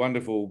of you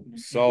wonderful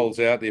souls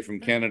out there from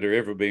Canada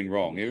ever been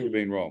wrong? Ever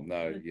been wrong?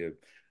 No,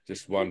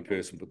 just one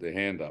person put their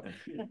hand up.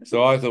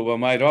 So I thought, well,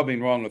 mate, I've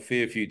been wrong a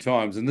fair few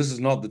times, and this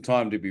is not the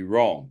time to be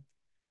wrong.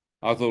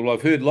 I thought, well,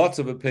 I've heard lots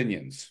of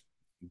opinions.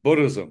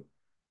 Buddhism,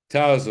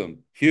 Taoism,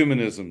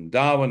 humanism,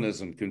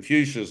 Darwinism,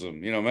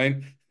 Confucianism, you know what I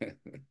mean?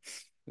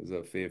 There's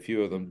a fair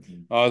few of them.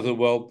 I thought,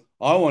 well,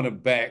 I want to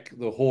back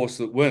the horse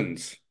that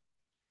wins.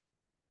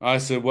 I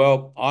said,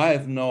 well, I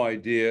have no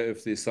idea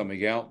if there's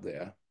something out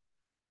there.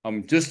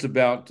 I'm just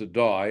about to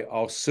die.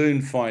 I'll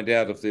soon find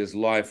out if there's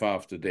life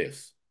after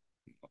death.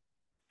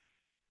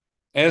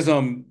 As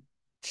I'm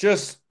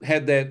just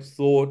had that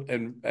thought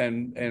and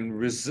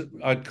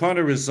I'd kind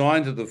of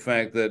resigned to the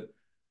fact that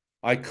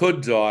I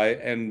could die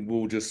and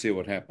we'll just see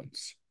what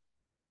happens.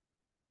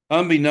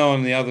 Unbeknown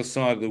on the other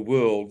side of the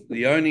world,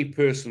 the only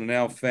person in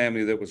our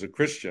family that was a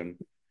Christian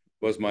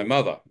was my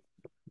mother.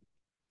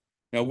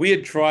 Now, we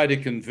had tried to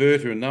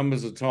convert her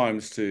numbers of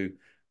times to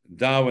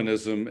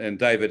Darwinism and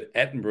David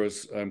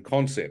Attenborough's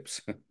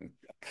concepts.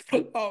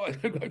 Oh,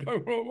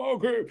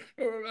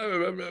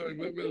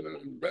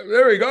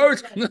 there he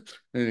goes.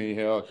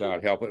 Anyhow, I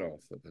can't help it.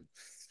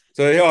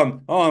 So here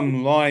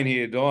I'm lying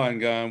here dying,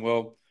 going,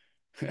 well,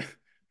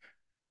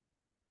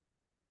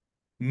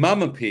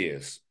 Mum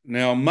appears.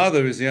 Now,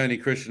 mother is the only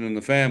Christian in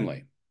the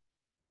family.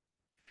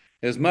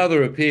 As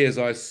mother appears,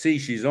 I see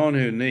she's on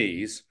her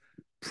knees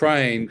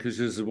praying because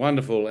she's a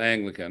wonderful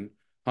Anglican,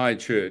 high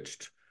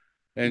churched,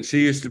 and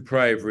she used to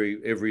pray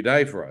every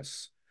day for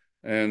us.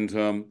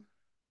 And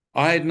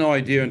I had no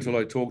idea until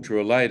I talked to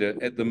her later.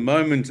 At the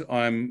moment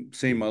I'm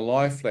seeing my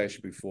life flash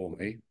before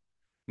me,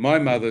 my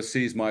mother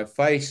sees my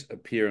face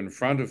appear in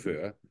front of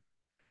her,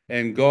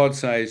 and God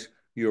says,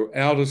 your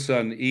eldest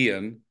son,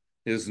 Ian,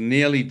 is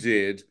nearly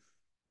dead.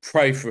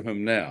 Pray for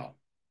him now.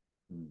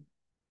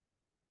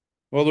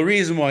 Well, the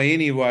reason why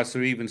any of us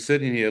are even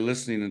sitting here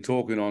listening and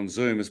talking on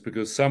Zoom is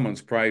because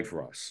someone's prayed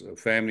for us, a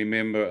family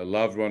member, a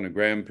loved one, a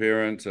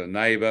grandparent, a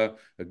neighbor,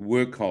 a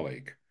work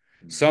colleague.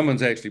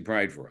 Someone's actually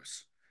prayed for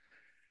us.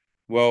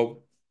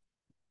 Well,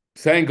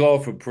 thank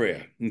God for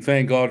prayer, and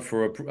thank God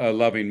for a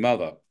loving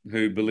mother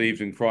who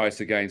believed in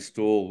Christ against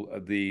all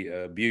the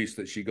abuse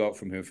that she got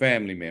from her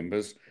family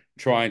members,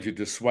 trying to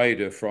dissuade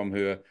her from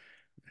her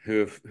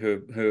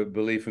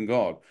belief in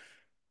God.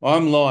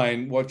 I'm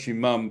lying watching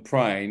Mum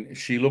praying.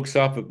 She looks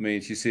up at me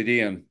and she said,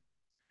 Ian,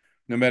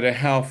 no matter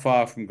how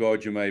far from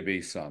God you may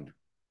be, son,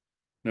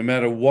 no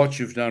matter what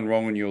you've done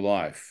wrong in your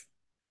life,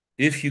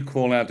 if you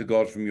call out to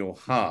God from your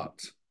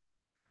heart,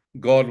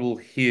 God will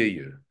hear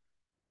you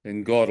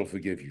and God will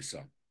forgive you,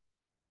 son.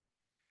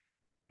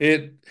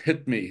 It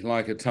hit me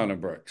like a ton of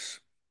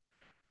bricks.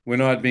 When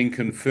I'd been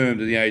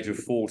confirmed at the age of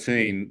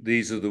 14,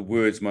 these are the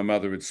words my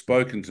mother had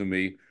spoken to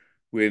me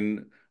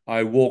when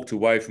I walked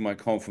away from my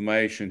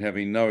confirmation,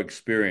 having no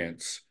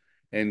experience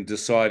and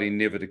deciding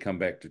never to come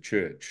back to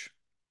church.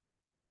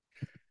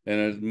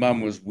 And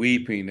Mum was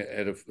weeping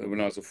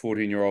when I was a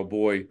 14-year-old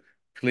boy,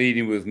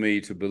 pleading with me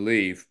to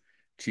believe.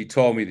 She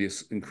told me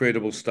this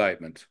incredible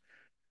statement: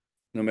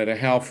 no matter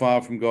how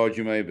far from God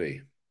you may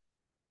be,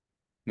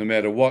 no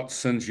matter what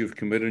sins you've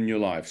committed in your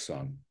life,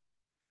 son,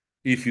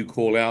 if you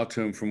call out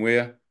to him from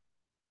where?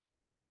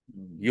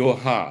 Your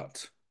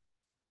heart,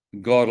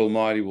 God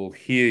Almighty will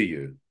hear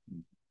you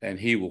and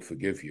he will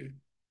forgive you.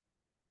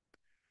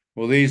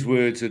 Well, these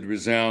words had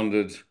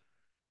resounded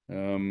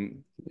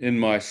in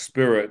my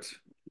spirit.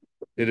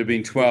 It had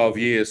been 12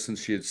 years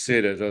since she had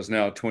said it. I was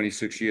now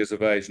 26 years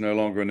of age, no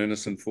longer an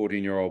innocent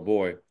 14-year-old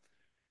boy.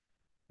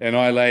 And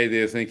I lay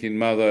there thinking,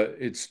 Mother,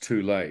 it's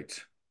too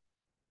late.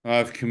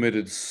 I've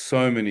committed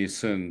so many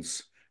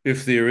sins.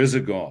 If there is a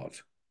God,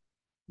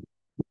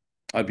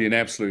 I'd be an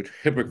absolute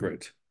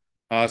hypocrite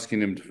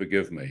asking him to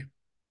forgive me.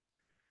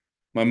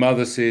 My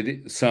mother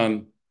said,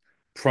 son,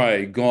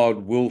 pray,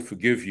 God will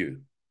forgive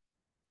you.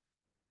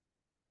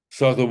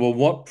 So I thought, well,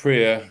 what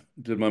prayer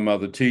did my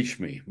mother teach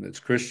me? It's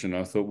Christian.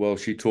 I thought, well,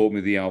 she taught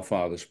me the Our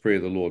Father's Prayer,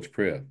 the Lord's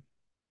Prayer.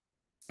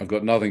 I've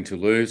got nothing to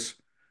lose.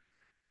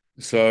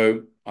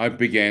 So I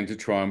began to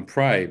try and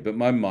pray, but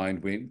my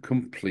mind went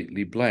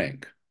completely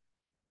blank.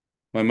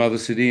 My mother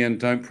said, Ian,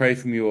 don't pray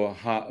from your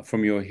heart,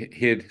 from your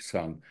head,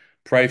 son.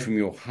 Pray from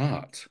your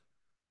heart.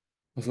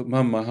 I thought,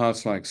 Mum, my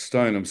heart's like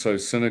stone. I'm so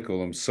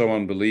cynical. I'm so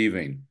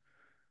unbelieving.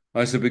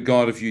 I said, but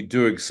God, if you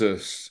do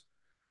exist,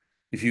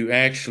 if you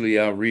actually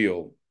are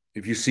real,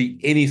 if you see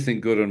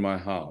anything good in my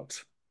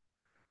heart,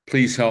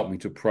 please help me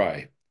to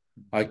pray.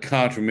 I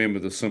can't remember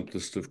the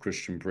simplest of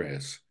Christian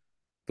prayers,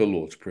 the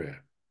Lord's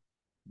Prayer.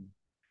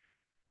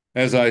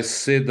 As I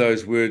said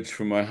those words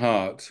from my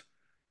heart,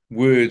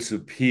 words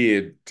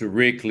appeared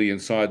directly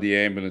inside the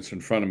ambulance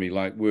in front of me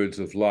like words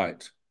of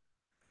light.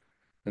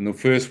 And the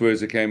first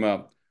words that came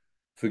up,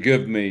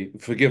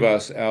 forgive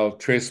us our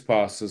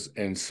trespasses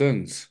and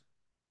sins.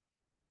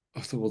 I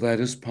thought, well, that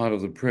is part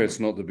of the prayer. It's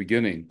not the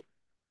beginning.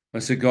 I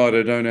said, God,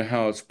 I don't know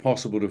how it's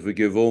possible to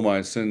forgive all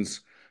my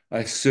sins.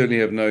 I certainly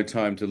have no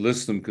time to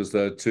list them because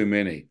there are too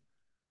many.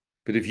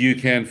 But if you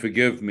can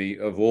forgive me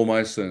of all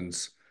my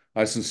sins,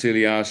 I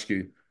sincerely ask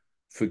you,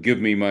 forgive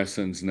me my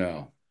sins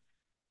now.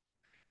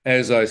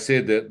 As I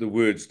said that, the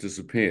words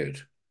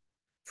disappeared.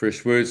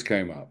 Fresh words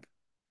came up.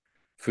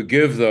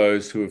 Forgive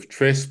those who have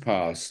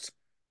trespassed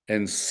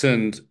and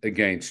sinned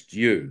against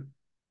you.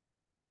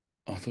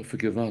 I thought,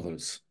 forgive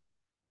others.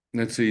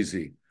 That's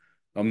easy.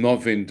 I'm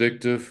not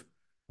vindictive.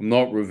 I'm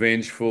not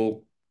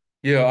revengeful.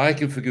 Yeah, I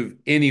can forgive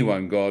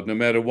anyone, God, no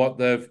matter what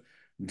they've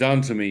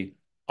done to me.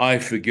 I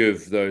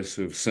forgive those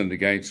who have sinned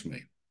against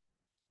me.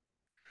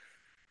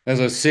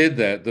 As I said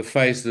that, the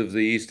face of the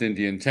East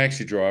Indian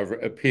taxi driver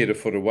appeared a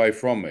foot away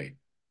from me.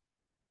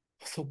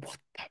 I thought, what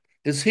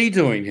is he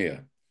doing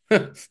here?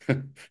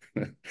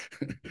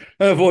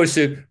 A voice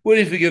said, will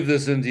you forgive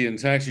this Indian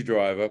taxi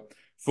driver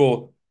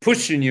for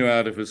pushing you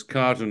out of his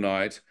car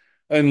tonight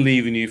and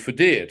leaving you for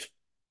dead?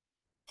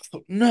 I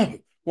thought, no,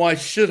 why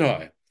should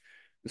I?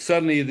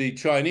 Suddenly, the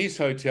Chinese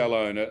hotel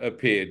owner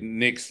appeared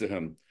next to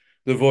him.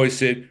 The voice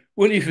said,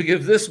 will you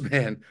forgive this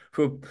man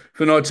for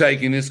not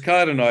taking his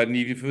car tonight? And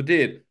if you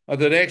did, I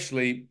thought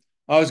actually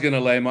I was going to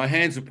lay my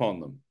hands upon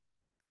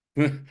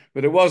them.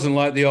 But it wasn't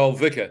like the old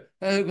vicar.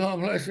 Oh, God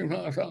bless him.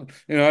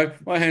 You know,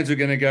 my hands are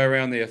going to go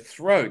around their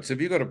throats.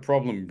 Have you got a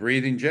problem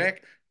breathing,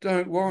 Jack?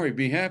 Don't worry,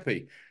 be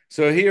happy.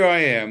 So here I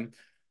am.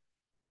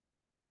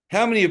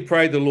 How many have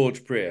prayed the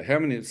Lord's Prayer? How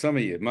many? Some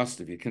of you must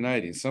have. You're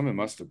Canadian. Some of you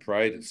must have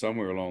prayed it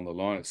somewhere along the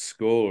line at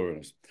school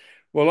or.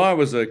 Well, I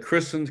was a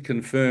christened,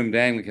 confirmed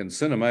Anglican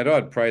sinner, mate.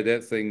 I'd prayed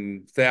that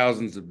thing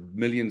thousands of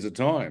millions of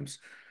times.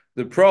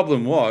 The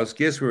problem was,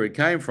 guess where it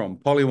came from?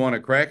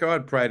 Polywana cracker.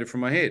 I'd prayed it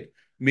from my head,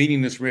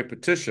 meaningless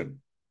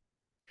repetition.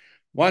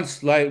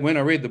 Once late, when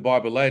I read the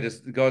Bible later,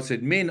 God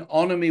said, "Men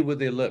honor me with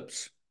their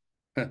lips."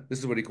 This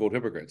is what He called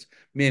hypocrites.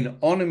 Men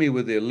honor me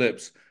with their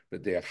lips,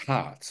 but their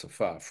hearts are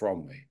far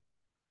from me.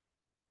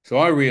 So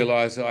I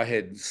realized I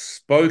had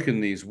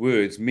spoken these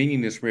words,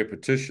 meaningless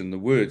repetition, the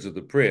words of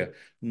the prayer,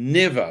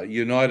 never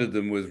united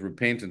them with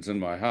repentance in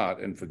my heart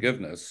and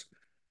forgiveness.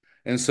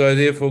 And so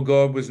therefore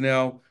God was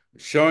now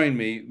showing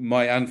me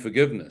my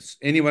unforgiveness.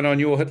 Anyone on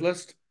your hit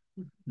list?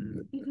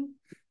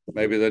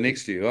 Maybe they're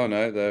next to you. Oh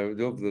no,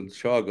 the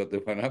child got the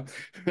one up.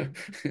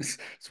 It's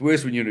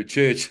worse when you're in a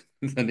church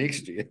than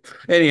next to you.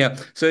 Anyhow,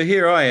 so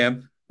here I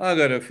am. I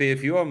got a fair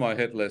few on my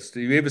hit list.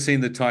 Have you ever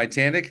seen the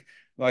Titanic?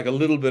 Like a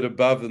little bit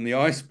above than the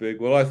iceberg.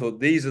 Well, I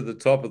thought these are the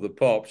top of the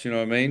pops, you know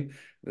what I mean?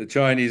 The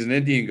Chinese and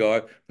Indian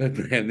guy. But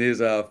man,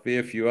 there's a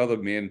fair few other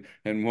men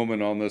and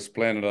women on this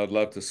planet I'd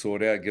love to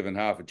sort out given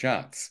half a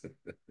chance.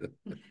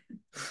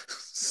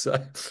 So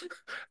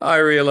I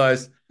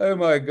realized, oh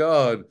my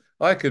God,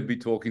 I could be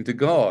talking to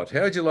God.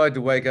 How would you like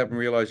to wake up and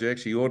realize you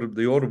actually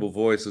the audible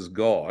voice is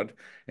God,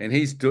 and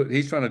he's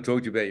trying to talk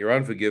to you about your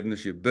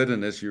unforgiveness, your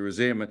bitterness, your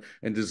resentment,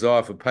 and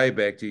desire for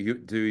payback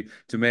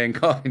to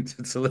mankind?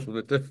 It's a little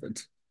bit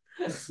different.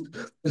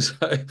 So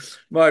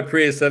my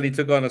prayer suddenly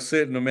took on a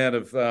certain amount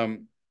of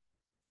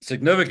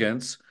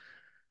significance.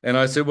 And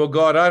I said, well,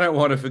 God, I don't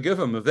want to forgive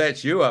him. If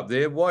that's you up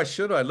there, why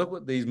should I? Look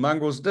what these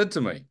mongrels did to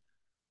me.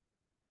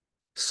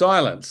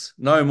 Silence,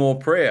 no more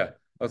prayer.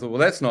 I thought, well,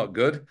 that's not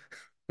good.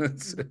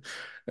 The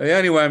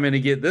only way I'm going to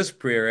get this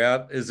prayer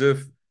out is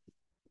if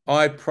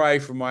I pray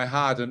from my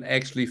heart and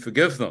actually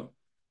forgive them.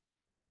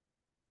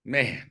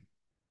 Man,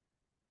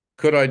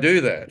 could I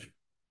do that?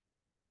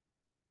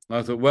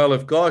 I thought, well,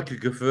 if God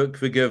could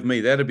forgive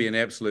me, that'd be an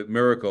absolute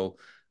miracle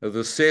of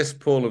the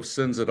cesspool of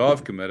sins that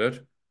I've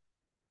committed.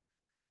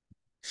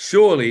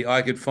 Surely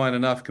I could find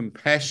enough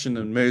compassion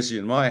and mercy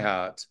in my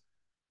heart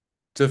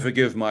to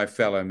forgive my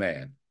fellow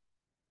man.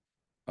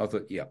 I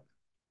thought, yeah,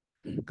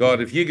 God,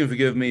 if you can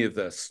forgive me of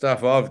the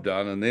stuff I've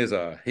done, and there's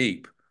a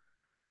heap,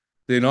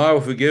 then I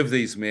will forgive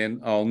these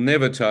men. I'll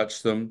never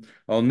touch them.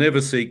 I'll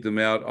never seek them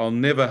out. I'll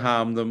never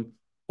harm them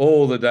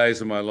all the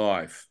days of my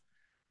life.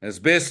 As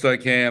best I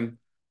can,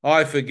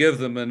 I forgive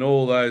them and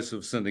all those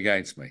who've sinned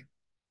against me.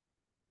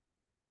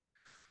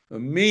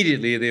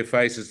 Immediately their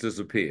faces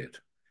disappeared.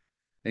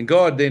 And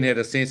God then had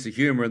a sense of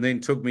humor and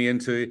then took me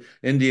into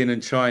Indian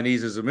and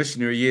Chinese as a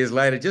missionary years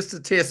later just to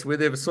test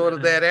whether they've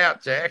sorted that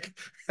out, Jack.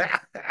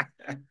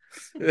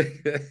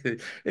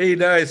 He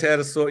knows how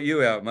to sort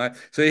you out, mate.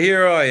 So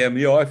here I am.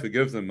 Yeah, I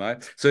forgive them,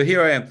 mate. So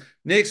here I am.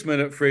 Next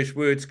minute, fresh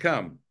words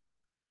come.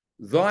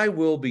 Thy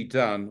will be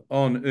done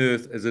on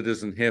earth as it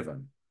is in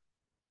heaven.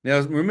 Now,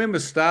 remember,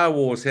 Star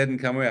Wars hadn't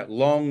come out.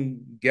 Long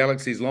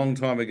galaxies, long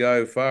time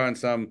ago, far and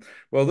some.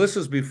 Well, this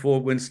was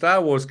before when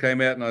Star Wars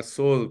came out and I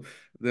saw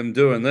them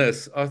doing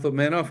this. I thought,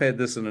 man, I've had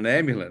this in an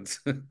ambulance.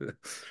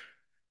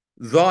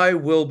 Thy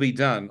will be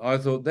done. I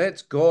thought,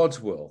 that's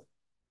God's will.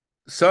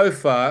 So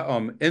far,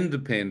 I'm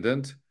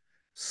independent,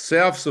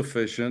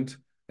 self-sufficient,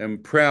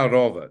 and proud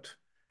of it.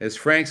 As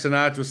Frank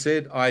Sinatra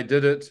said, I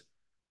did it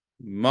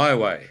my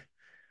way.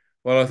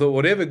 Well, I thought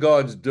whatever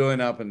God's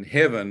doing up in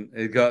heaven,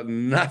 it got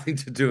nothing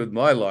to do with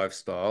my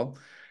lifestyle.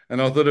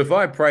 And I thought if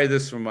I pray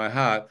this from my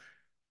heart,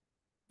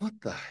 what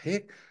the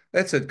heck?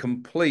 That's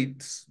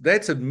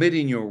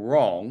admitting you're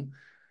wrong.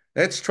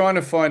 That's trying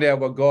to find out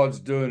what God's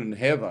doing in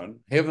heaven,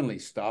 heavenly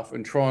stuff,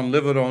 and try and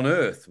live it on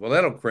earth. Well,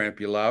 that'll cramp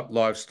your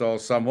lifestyle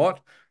somewhat.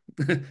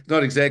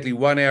 Not exactly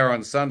 1 hour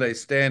on Sunday,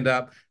 stand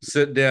up,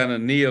 sit down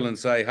and kneel and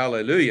say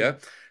hallelujah.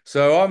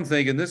 So I'm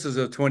thinking this is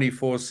a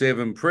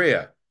 24/7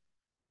 prayer.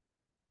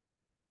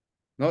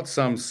 Not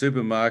some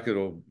supermarket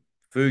or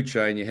food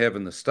chain you have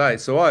in the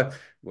States.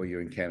 Well,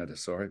 you're in Canada,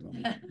 sorry.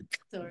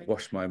 Sorry.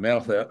 Washed my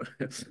mouth out.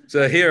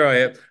 So here I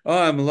am.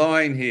 I'm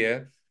lying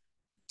here,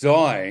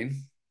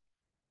 dying,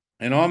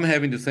 and I'm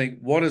having to think,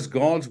 what is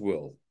God's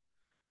will?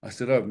 I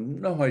said, I have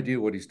no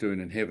idea what he's doing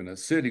in heaven.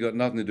 It's certainly got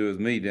nothing to do with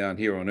me down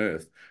here on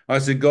earth. I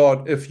said,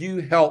 God, if you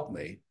help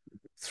me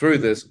through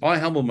this, I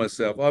humble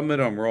myself. I admit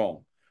I'm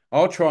wrong.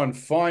 I'll try and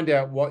find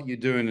out what you're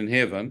doing in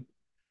heaven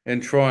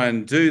and try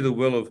and do the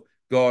will of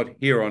God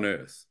here on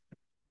earth.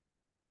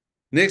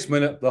 Next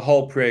minute, the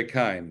whole prayer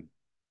came,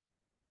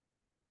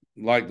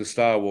 like the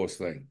Star Wars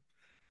thing.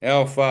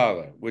 Our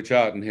Father, which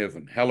art in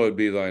heaven, hallowed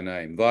be thy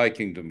name. Thy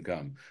kingdom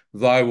come.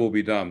 Thy will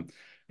be done.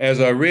 As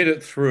I read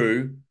it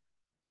through,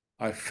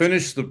 I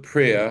finished the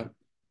prayer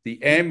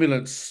The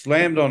ambulance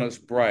slammed on its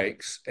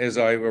brakes as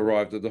I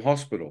arrived at the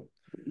hospital.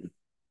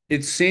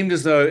 It seemed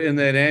as though in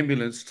that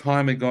ambulance,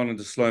 time had gone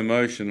into slow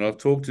motion. I've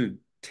talked to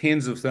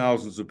tens of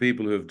thousands of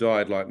people who have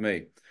died like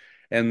me,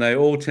 and they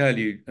all tell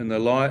you in the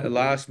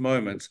last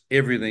moments,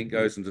 everything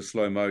goes into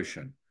slow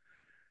motion.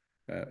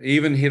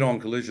 Even head-on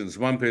collisions.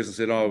 One person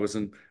said, "Oh,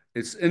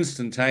 it's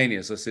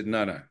instantaneous." I said,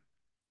 "No, no.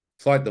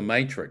 It's like the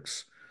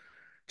Matrix.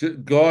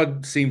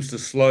 God seems to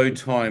slow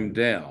time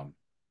down."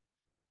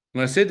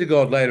 And I said to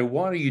God later,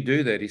 "Why do you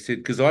do that?" He said,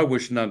 "Because I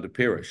wish none to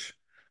perish.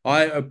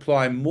 I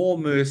apply more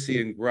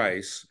mercy and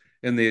grace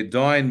in their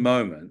dying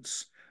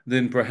moments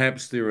than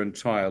perhaps their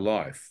entire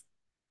life."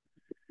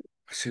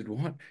 I said,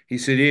 "What?" He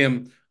said,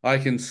 "Ian, I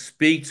can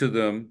speak to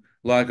them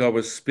like I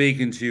was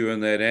speaking to you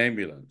in that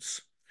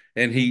ambulance."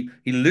 And he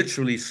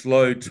literally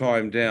slowed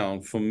time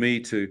down for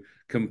me to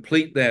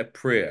complete that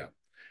prayer.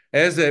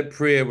 As that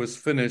prayer was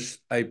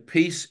finished, a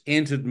peace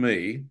entered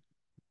me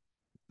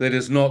that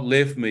has not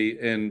left me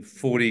in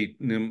 40,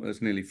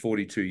 it's nearly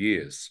 42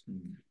 years.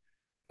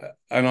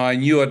 And I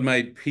knew I'd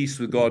made peace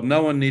with God.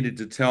 No one needed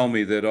to tell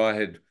me that I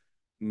had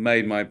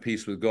made my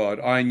peace with God.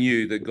 I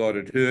knew that God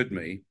had heard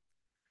me,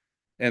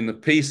 and the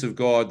peace of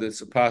God that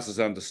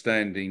surpasses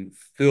understanding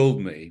filled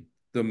me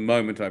the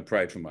moment I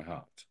prayed from my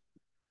heart.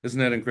 Isn't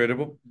that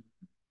incredible?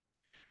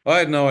 I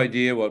had no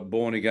idea what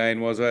born again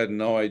was. I had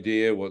no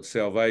idea what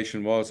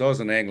salvation was. I was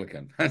an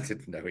Anglican. I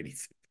didn't know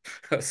anything.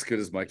 As good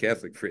as my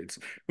Catholic friends.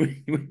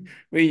 We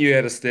knew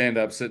how to stand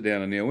up, sit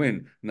down, and kneel. We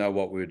didn't know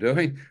what we were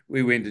doing.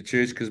 We went to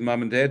church because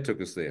mum and dad took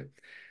us there.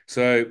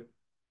 So,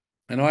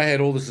 and I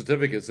had all the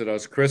certificates that I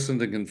was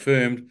christened and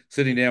confirmed,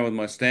 sitting down with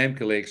my stamp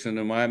collection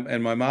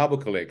and my marble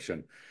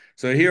collection.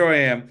 So here I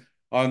am.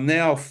 I've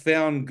now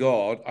found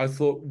God. I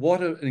thought, what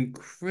an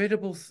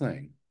incredible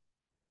thing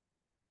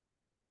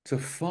to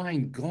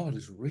find God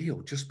is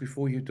real just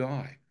before you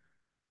die.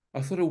 I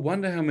thought, I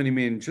wonder how many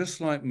men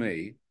just like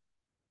me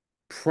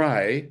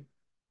pray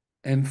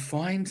and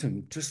find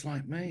him just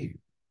like me.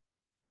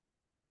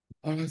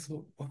 And I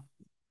thought,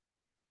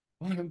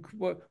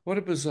 what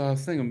a bizarre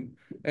thing.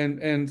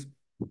 And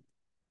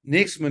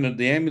next minute,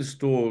 the ambulance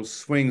door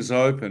swings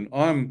open.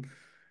 I'm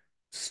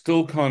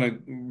still kind of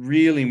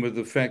reeling with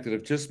the fact that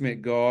I've just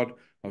met God.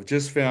 I've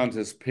just found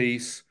his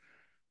peace.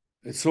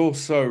 It's all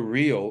so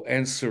real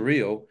and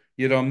surreal,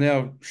 yet I'm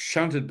now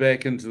shunted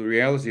back into the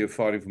reality of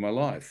fighting for my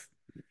life.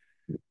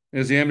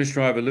 As the ambulance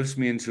driver lifts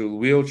me into a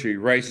wheelchair, he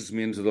races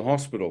me into the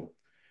hospital.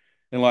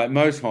 And like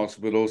most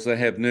hospitals, they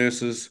have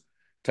nurses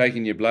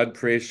taking your blood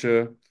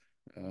pressure,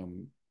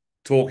 um,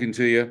 talking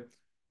to you.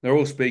 They're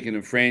all speaking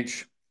in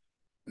French.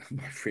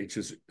 My French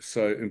is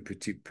so un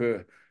petit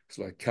peu. It's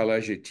like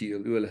 "Calage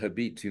est-il où elle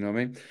habite," you know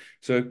what I mean?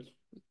 So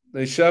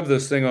they shove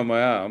this thing on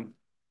my arm.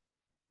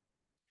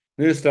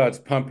 Nurse starts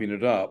pumping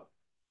it up.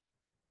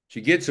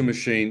 She gets a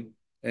machine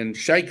and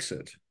shakes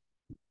it.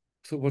 I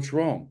thought, what's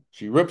wrong?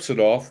 She rips it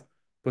off,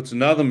 puts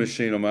another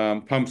machine on my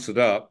arm, pumps it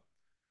up,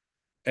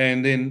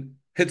 and then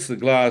hits the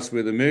glass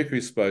where the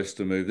mercury's supposed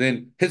to move,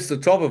 then hits the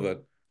top of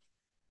it.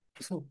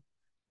 I thought,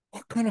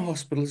 what kind of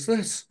hospital is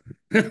this?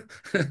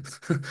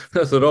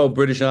 That's an old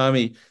British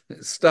Army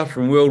stuff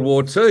from World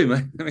War II,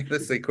 man. I mean,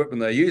 that's the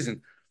equipment they're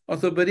using. I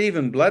thought, but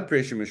even blood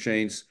pressure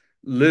machines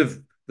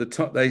live the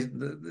top.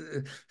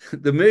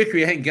 The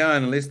mercury ain't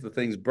going unless the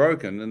thing's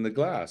broken in the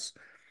glass.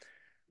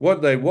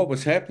 What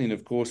was happening,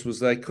 of course, was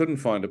they couldn't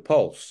find a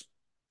pulse.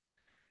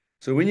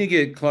 So when you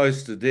get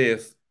close to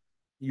death,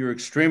 your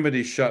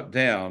extremities shut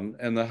down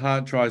and the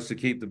heart tries to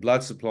keep the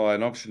blood supply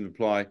and oxygen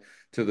supply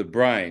to the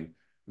brain.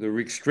 The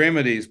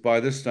extremities by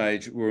this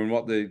stage were in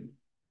what the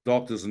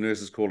doctors and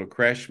nurses call a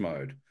crash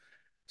mode.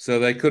 So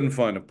they couldn't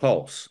find a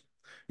pulse.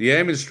 The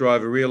ambulance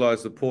driver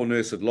realized the poor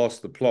nurse had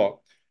lost the plot,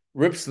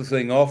 rips the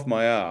thing off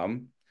my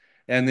arm,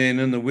 and then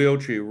in the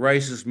wheelchair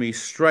races me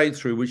straight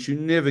through, which you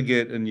never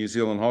get in New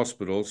Zealand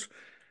hospitals.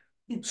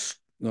 I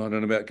don't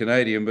know about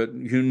Canadian, but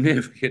you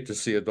never get to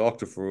see a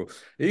doctor for.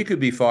 You could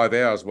be 5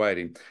 hours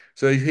waiting.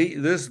 So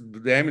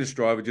the ambulance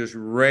driver just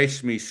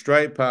raced me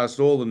straight past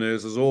all the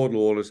nurses, all the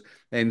orders,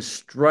 and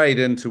straight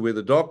into where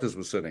the doctors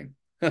were sitting.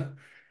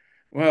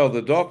 Well,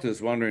 the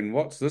doctor's wondering,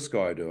 what's this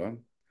guy doing?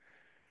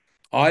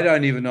 I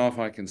don't even know if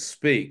I can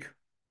speak.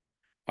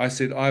 I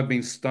said, I've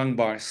been stung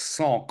by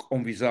cinq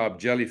envisable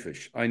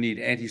jellyfish. I need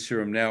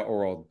anti-serum now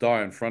or I'll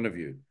die in front of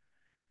you.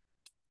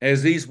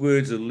 As these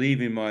words are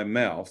leaving my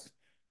mouth,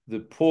 the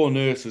poor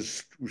nurse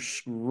is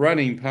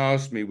running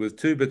past me with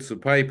two bits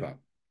of paper,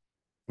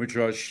 which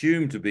I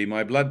assumed to be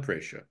my blood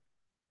pressure.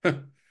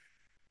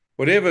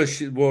 whatever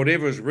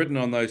is written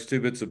on those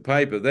two bits of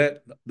paper,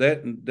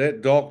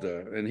 that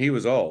doctor, and he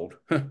was old,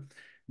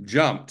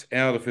 jumped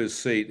out of his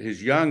seat.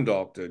 His young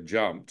doctor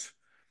jumped,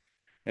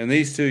 and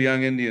these two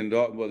young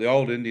the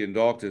old Indian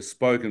doctors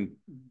spoke in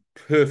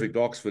perfect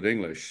Oxford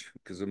English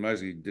because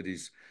mostly did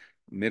his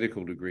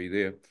medical degree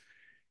there.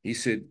 He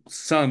said,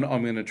 "Son,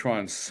 I'm going to try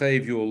and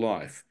save your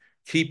life.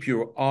 Keep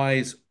your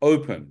eyes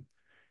open."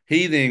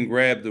 He then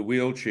grabbed the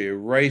wheelchair,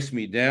 raced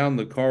me down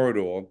the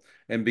corridor,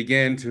 and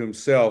began to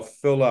himself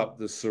fill up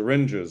the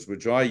syringes,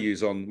 which we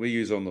use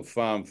on the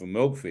farm for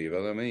milk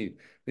fever. I mean,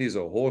 these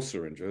are horse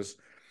syringes,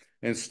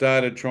 and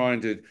started trying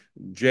to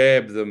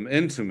jab them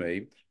into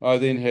me. I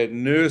then had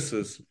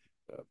nurses,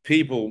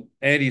 people,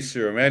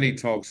 anti-serum,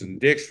 antitoxin,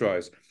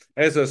 dextrose.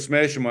 As I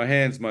smash in my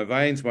hands, my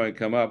veins won't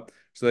come up.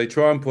 So they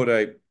try and put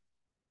a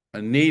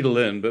needle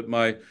in, but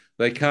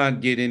they can't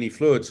get any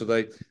fluid. So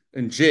they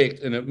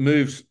inject and it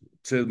moves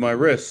to my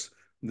wrists.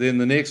 Then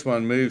the next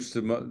one moves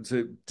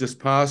to just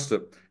past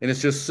it. And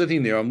it's just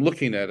sitting there. I'm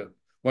looking at it,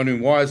 wondering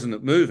why isn't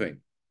it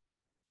moving?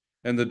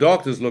 And the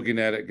doctor's looking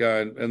at it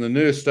going, and the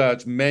nurse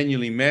starts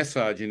manually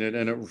massaging it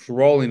and it's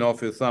rolling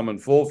off her thumb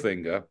and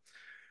forefinger.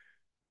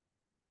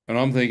 And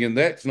I'm thinking,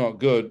 that's not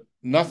good.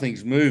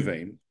 Nothing's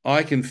moving.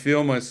 I can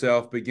feel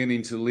myself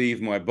beginning to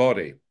leave my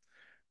body.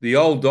 The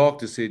old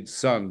doctor said,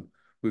 son,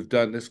 we've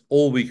done this,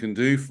 all we can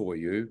do for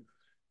you.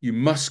 You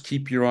must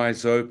keep your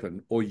eyes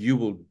open or you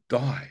will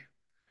die.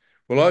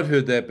 Well, I'd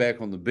heard that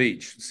back on the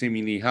beach,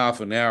 seemingly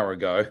half an hour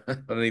ago. I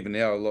don't even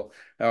know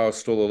how I was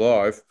still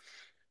alive.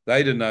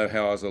 They didn't know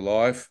how I was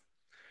alive.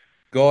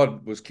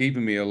 God was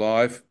keeping me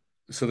alive.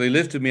 So they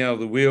lifted me out of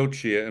the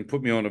wheelchair and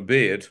put me on a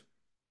bed.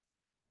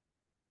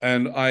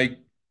 And I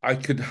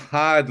could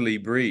hardly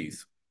breathe.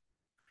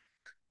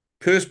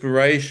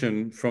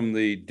 Perspiration from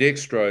the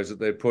dextrose that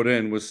they put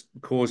in was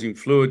causing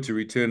fluid to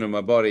return to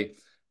my body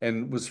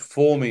and was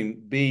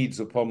forming beads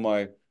upon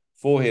my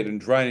forehead and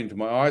draining to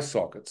my eye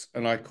sockets,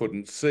 and I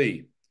couldn't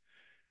see.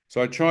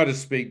 So I tried to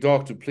speak,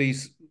 doctor,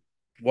 please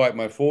wipe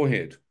my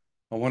forehead.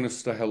 I want to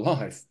stay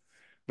alive,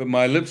 but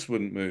my lips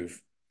wouldn't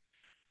move.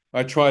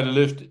 I tried to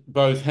lift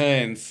both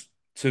hands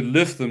to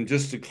lift them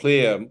just to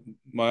clear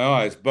my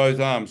eyes. Both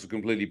arms were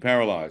completely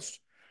paralyzed.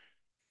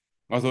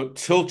 I thought,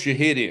 tilt your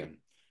head in.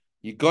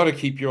 You got to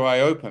keep your eye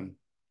open.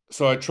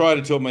 So I tried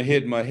to tilt my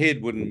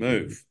head wouldn't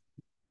move.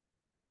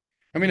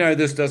 I mean, no,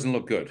 this doesn't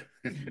look good.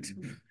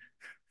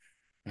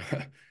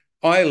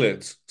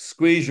 Eyelids,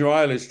 squeeze your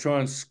eyelids, try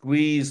and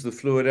squeeze the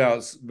fluid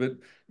out. But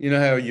you know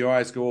how your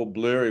eyes go all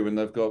blurry when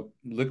they've got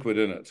liquid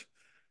in it.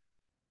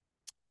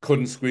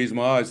 Couldn't squeeze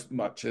my eyes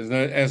much.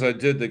 As I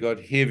did, they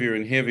got heavier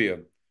and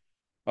heavier.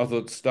 I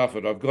thought, stuff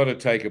it, I've got to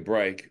take a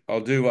break.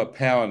 I'll do a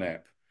power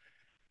nap.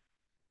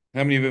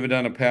 How many of you have ever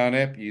done a power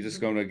nap? You're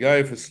just going to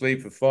go for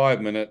sleep for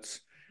 5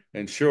 minutes,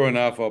 and sure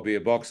enough, I'll be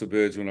a box of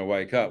birds when I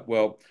wake up.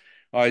 Well,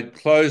 I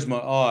closed my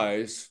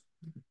eyes,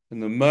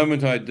 and the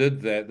moment I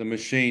did that, the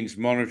machines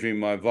monitoring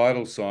my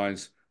vital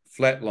signs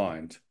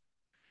flatlined,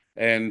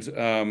 and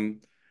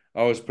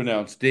I was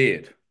pronounced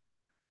dead.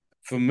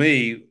 For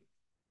me,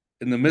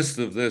 in the midst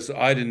of this,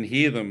 I didn't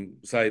hear them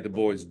say the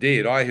boy's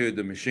dead. I heard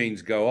the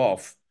machines go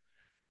off,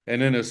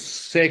 and in a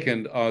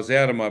second, I was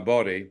out of my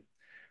body.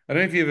 I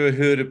don't know if you've ever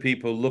heard of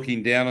people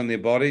looking down on their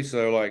body,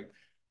 so like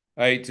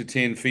 8 to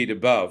 10 feet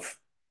above,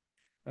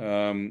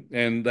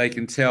 and they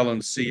can tell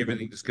and see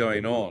everything that's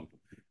going on.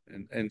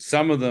 And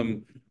some of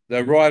them,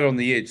 they're right on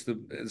the edge. The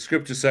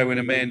scriptures say when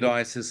a man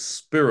dies, his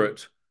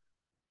spirit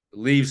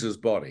leaves his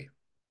body.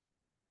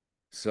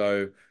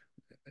 So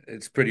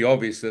it's pretty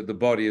obvious that the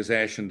body is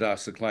ash and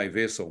dust, a clay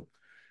vessel.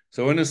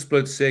 So in a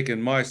split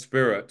second, my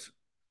spirit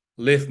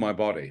left my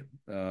body,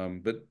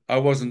 but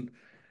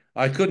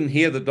I couldn't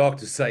hear the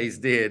doctor say he's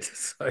dead.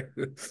 So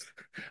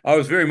I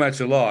was very much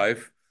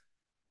alive.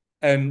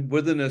 And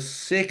within a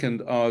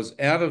second, I was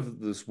out of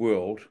this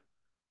world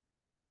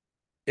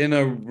in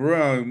a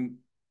realm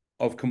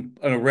of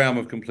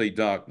complete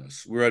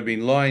darkness. Where I'd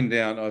been lying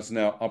down, I was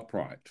now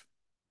upright.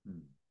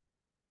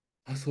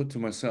 I thought to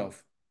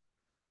myself,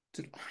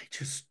 did I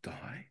just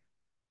die?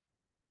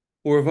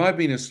 Or have I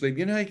been asleep?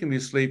 You know, you can be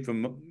asleep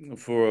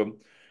for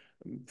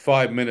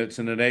 5 minutes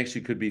and it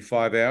actually could be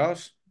 5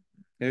 hours.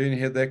 Have you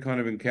had that kind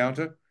of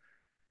encounter?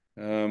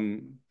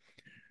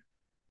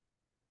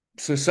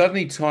 So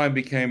suddenly time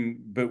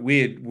became a bit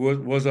weird.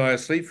 Was I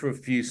asleep for a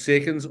few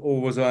seconds,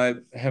 or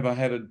have I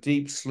had a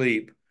deep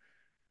sleep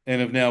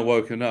and have now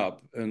woken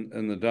up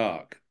in the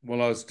dark?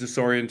 Well, I was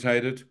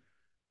disorientated.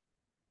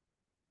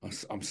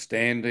 I'm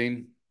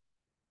standing.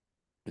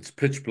 It's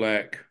pitch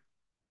black.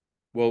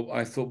 Well,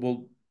 I thought,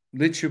 well,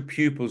 let your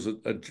pupils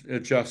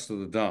adjust to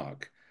the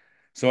dark.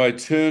 So I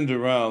turned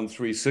around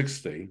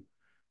 360,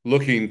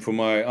 looking for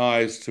my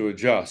eyes to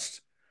adjust.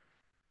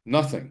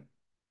 Nothing.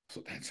 I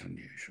thought, that's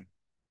unusual.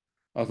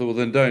 I thought, well,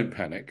 then don't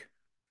panic.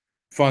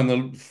 Find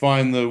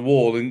the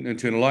wall and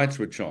turn a light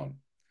switch on.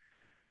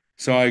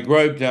 So I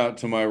groped out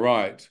to my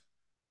right.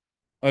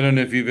 I don't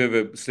know if you've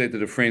ever slept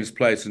at a friend's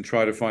place and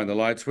tried to find the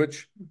light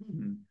switch.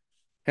 Mm-hmm.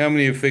 How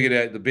many have figured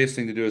out the best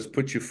thing to do is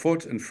put your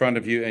foot in front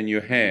of you and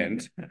your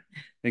hand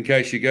in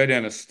case you go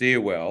down a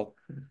stairwell,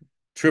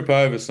 trip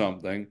over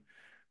something.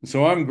 And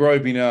so I'm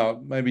groping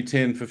out maybe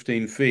 10,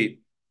 15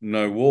 feet,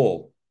 no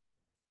wall.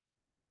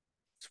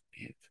 It's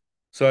weird.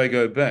 So I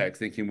go back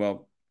thinking,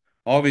 well,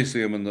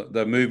 obviously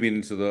they're moving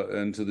into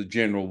the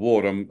general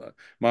ward.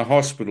 My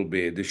hospital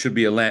bed. There should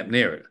be a lamp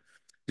near it.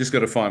 Just got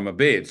to find my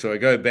bed. So I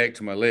go back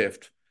to my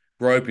left,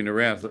 groping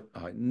around.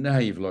 Oh, now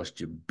you've lost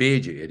your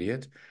bed, you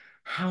idiot.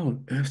 How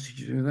on earth did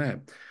you do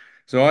that?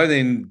 So I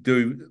then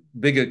do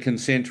bigger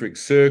concentric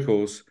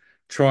circles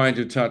trying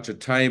to touch a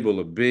table,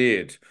 a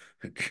bed,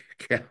 a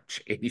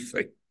couch,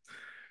 anything.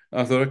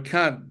 I thought, I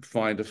can't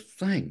find a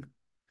thing.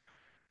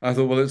 I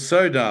thought, well, it's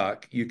so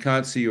dark, you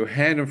can't see your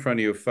hand in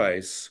front of your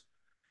face.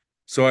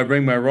 So I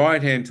bring my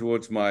right hand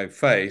towards my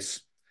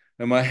face,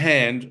 and my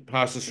hand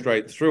passes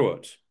straight through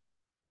it.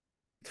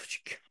 I thought,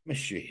 you can't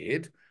miss your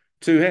head.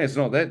 Two hands,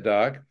 not that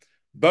dark.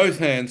 Both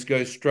hands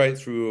go straight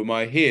through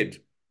my head.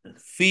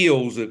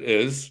 Feels it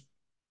is,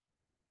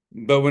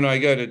 but when I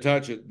go to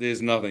touch it,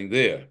 there's nothing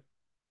there.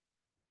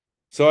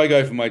 So I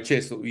go for my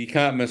chest. You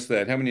can't miss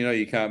that. How many know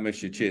you can't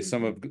miss your chest?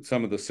 Some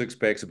of the six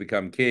packs have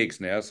become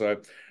kegs now.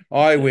 So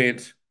I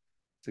went.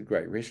 It's a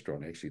great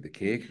restaurant, actually, the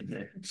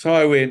keg. So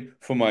I went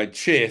for my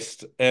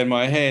chest, and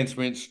my hands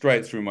went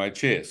straight through my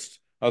chest.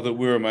 I thought,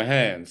 where are my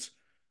hands?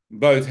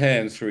 Both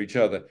hands through each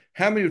other.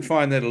 How many would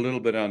find that a little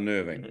bit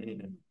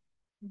unnerving?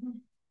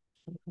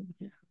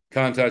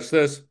 Can't touch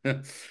this.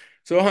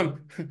 So I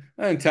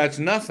don't touch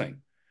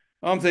nothing.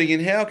 I'm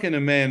thinking, how can a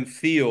man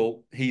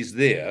feel he's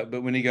there,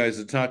 but when he goes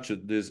to touch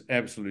it, there's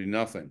absolutely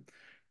nothing?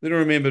 Then I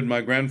remembered my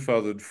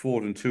grandfather had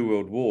fought in 2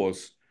 world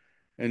wars,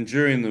 and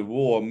during the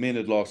war, men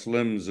had lost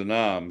limbs and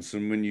arms.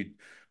 And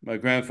my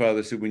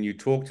grandfather said, when you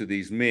talk to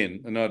these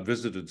men, and I'd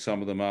visited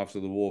some of them after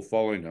the war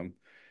following him,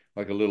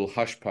 like a little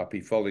hush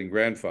puppy following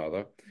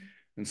grandfather,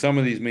 and some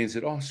of these men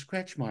said, oh,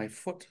 scratch my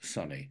foot,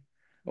 sonny.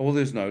 Oh, well,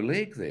 there's no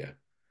leg there.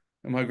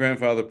 And my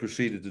grandfather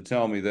proceeded to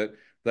tell me that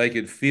they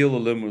could feel the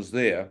limb was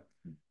there,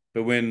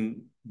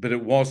 but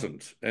it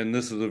wasn't. And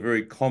this is a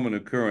very common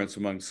occurrence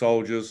among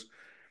soldiers.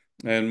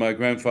 And my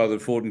grandfather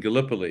fought in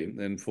Gallipoli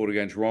and fought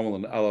against Rommel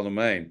and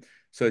Alamein.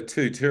 So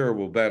two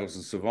terrible battles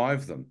and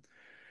survived them.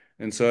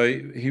 And so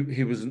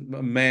he was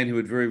a man who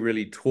would very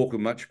rarely talk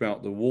much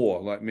about the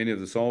war, like many of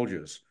the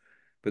soldiers.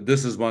 But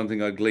this is one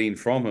thing I gleaned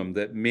from him,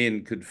 that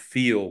men could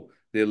feel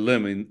their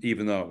limb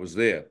even though it was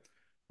there.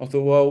 I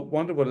thought, well,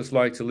 wonder what it's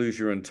like to lose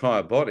your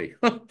entire body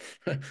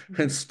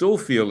and still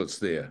feel it's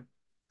there.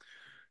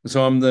 And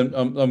so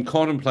I'm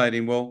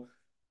contemplating, well,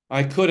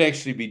 I could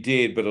actually be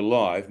dead but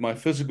alive. My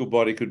physical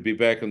body could be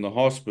back in the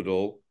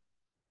hospital.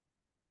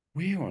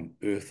 Where on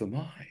earth am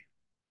I?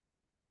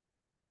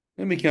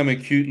 Then become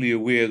acutely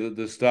aware that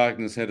this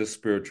darkness had a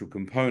spiritual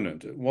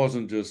component. It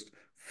wasn't just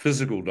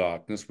physical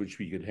darkness, which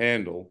we could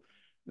handle.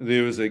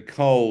 There was a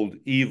cold,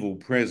 evil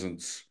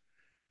presence,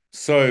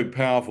 so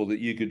powerful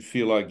that you could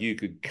feel like you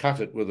could cut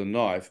it with a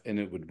knife and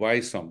it would weigh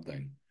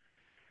something.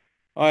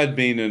 I had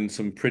been in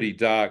some pretty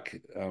dark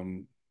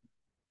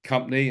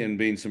company and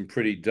been some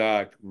pretty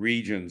dark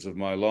regions of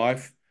my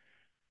life,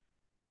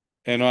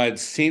 and I had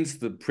sensed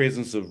the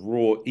presence of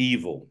raw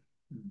evil.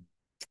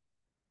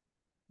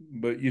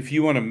 But if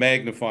you want to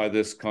magnify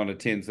this kind of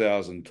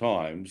 10,000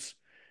 times,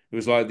 it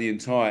was like the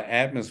entire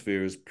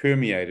atmosphere is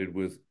permeated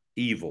with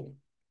evil.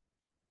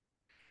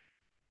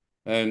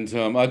 And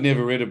I'd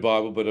never read a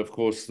Bible, but of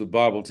course the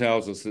Bible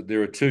tells us that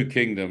there are two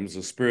kingdoms,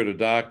 a spirit of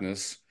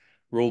darkness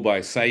ruled by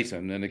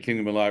Satan and a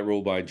kingdom of light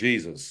ruled by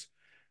Jesus.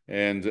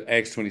 And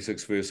Acts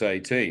 26, verse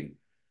 18.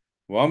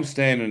 Well, I'm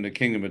standing in the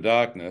kingdom of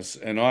darkness,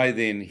 and I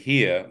then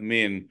hear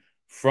men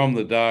from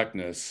the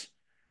darkness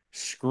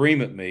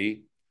scream at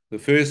me. The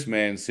first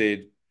man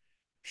said,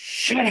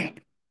 shut up.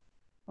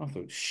 I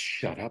thought,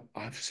 shut up.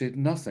 I've said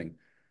nothing.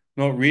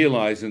 Not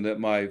realizing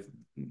that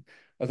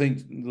I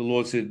think the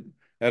Lord said,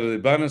 out of the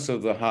abundance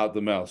of the heart,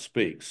 the mouth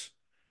speaks.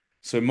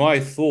 So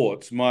my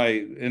thoughts, my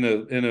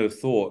inner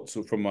thoughts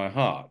from my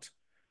heart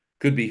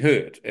could be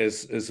heard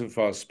as if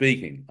I was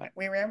speaking. Like,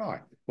 where am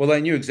I? Well,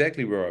 they knew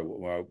exactly where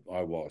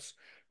I was.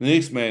 The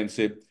next man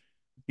said,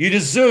 you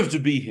deserve to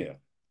be here.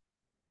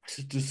 I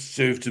said,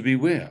 deserve to be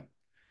where?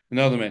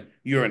 Another man,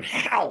 you're in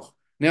hell.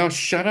 Now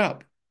shut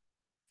up.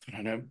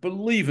 I don't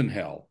believe in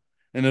hell.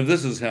 And if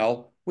this is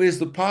hell, where's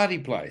the party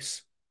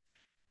place?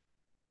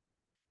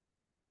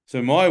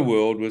 So my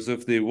world was,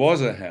 if there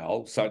was a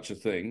hell, such a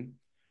thing,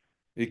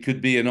 it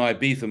could be an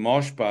Ibiza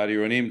mosh party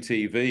or an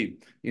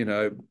MTV,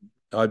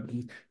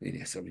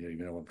 some of you don't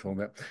even know what I'm talking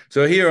about.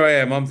 So here I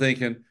am, I'm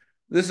thinking,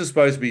 this is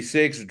supposed to be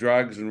sex,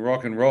 drugs, and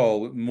rock and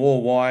roll.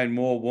 More wine,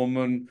 more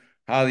woman,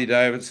 Harley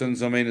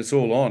Davidsons. I mean, it's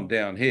all on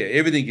down here.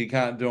 Everything you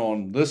can't do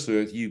on this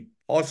earth, you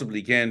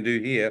possibly can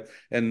do here,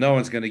 and no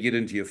one's going to get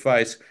into your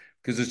face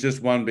because it's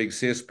just one big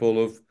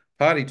cesspool of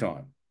party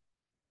time.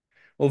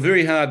 Well,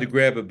 very hard to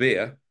grab a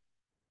beer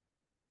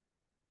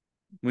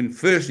when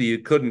firstly you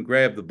couldn't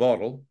grab the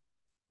bottle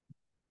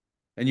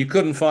and you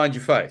couldn't find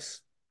your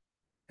face.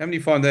 How many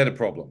find that a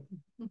problem?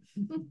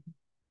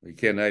 You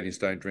Canadians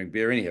don't drink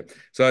beer anyhow.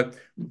 So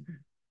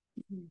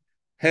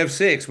have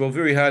sex. Well,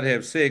 very hard to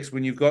have sex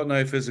when you've got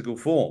no physical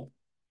form.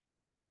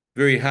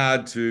 Very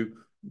hard to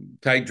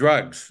take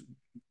drugs.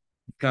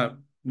 Can't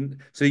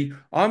see.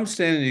 I'm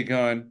standing here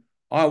going,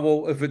 oh,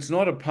 well, if it's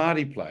not a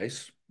party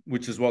place,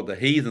 which is what the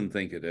heathen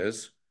think it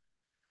is,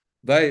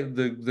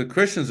 the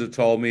Christians have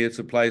told me it's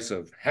a place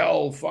of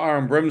hell, fire,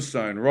 and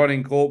brimstone,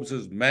 rotting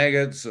corpses,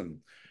 maggots,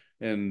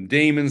 and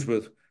demons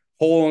with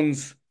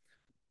horns,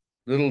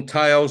 little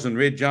tails, and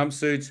red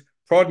jumpsuits,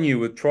 prodding you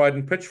with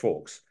trident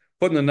pitchforks.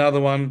 putting another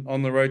one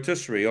on the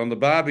rotisserie, on the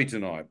barbie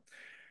tonight.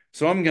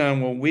 So I'm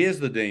going, well, where's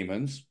the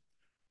demons?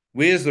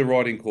 Where's the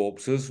rotting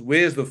corpses?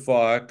 Where's the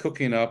fire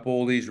cooking up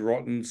all these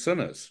rotten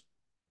sinners?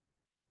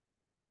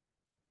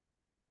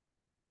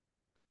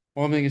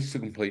 Well, I think it's the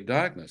complete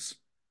darkness.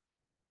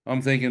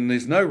 I'm thinking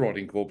there's no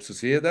rotting corpses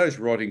here. Those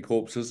rotting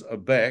corpses are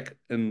back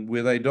in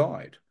where they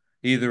died,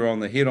 either on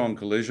the head-on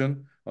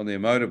collision on their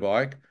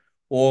motorbike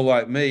or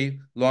like me,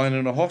 lying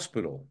in a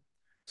hospital.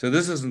 So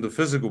this isn't the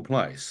physical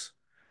place.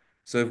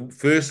 So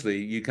firstly,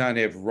 you can't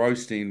have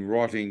roasting,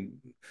 rotting,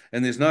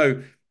 and there's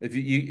no if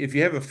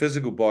you have a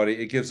physical body,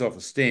 it gives off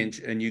a stench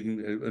and you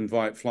can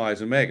invite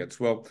flies and maggots.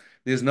 Well,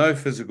 there's no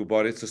physical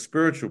body, it's a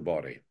spiritual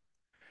body.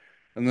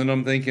 And then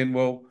I'm thinking,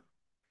 well,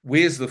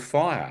 where's the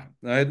fire?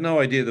 I had no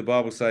idea the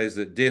Bible says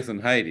that death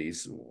and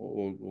Hades,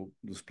 or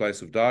this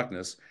place of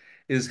darkness,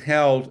 is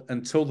held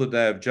until the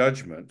day of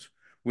judgment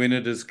when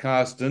it is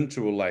cast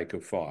into a lake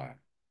of fire.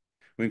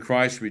 When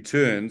Christ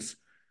returns,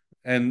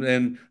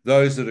 and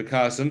those that are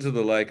cast into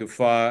the lake of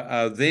fire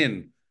are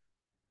then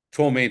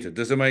tormented.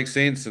 Does it make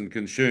sense? And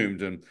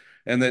consumed,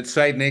 and that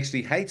Satan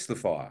actually hates the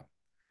fire.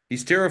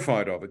 He's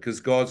terrified of it because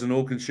God's an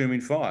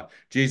all-consuming fire.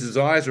 Jesus'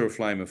 eyes are a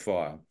flame of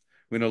fire.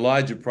 When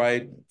Elijah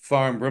prayed,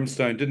 fire and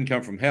brimstone didn't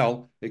come from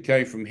hell, it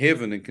came from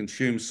heaven and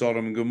consumed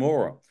Sodom and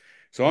Gomorrah.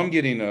 So I'm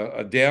getting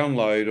a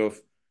download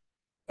of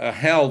a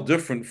hell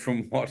different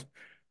from what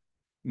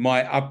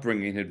my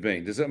upbringing had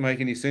been. Does that make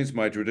any sense?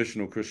 My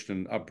traditional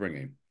Christian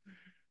upbringing.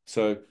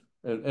 So,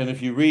 and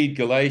if you read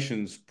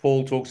Galatians,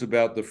 Paul talks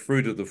about the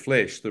fruit of the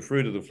flesh. The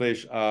fruit of the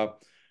flesh are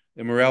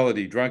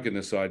immorality,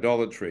 drunkenness,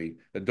 idolatry,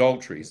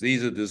 adulteries.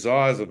 These are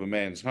desires of a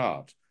man's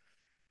heart.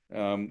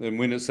 And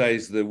when it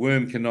says the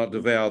worm cannot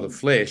devour the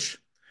flesh,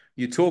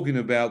 you're talking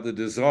about the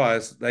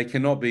desires, they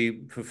cannot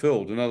be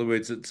fulfilled. In other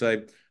words, it's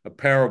a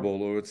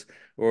parable,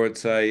 or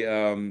it's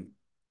a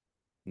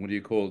what do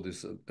you call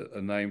this?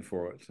 A name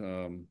for it.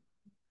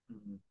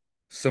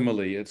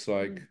 Simile. It's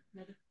like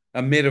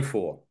a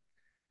metaphor.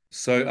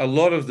 So a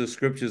lot of the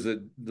scriptures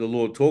that the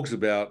Lord talks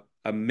about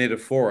are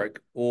metaphoric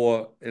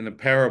or in a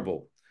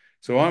parable.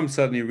 So I'm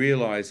suddenly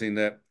realizing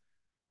that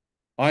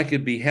I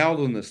could be held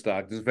in this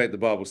darkness. In fact, the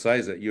Bible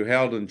says that you're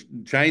held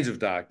in chains of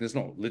darkness,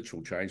 not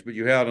literal chains, but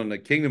you're held in the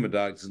kingdom of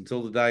darkness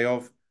until the day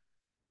of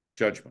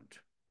judgment.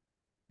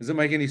 Does it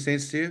make any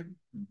sense to you?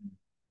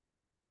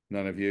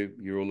 None of you.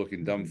 You're all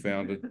looking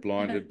dumbfounded,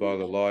 blinded by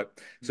the light.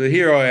 So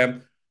here I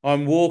am.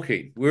 I'm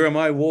walking. Where am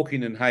I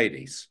walking in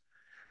Hades?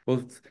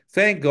 Well,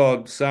 thank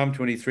God, Psalm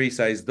 23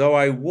 says, though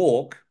I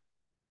walk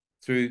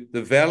through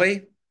the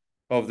valley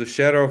of the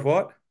shadow of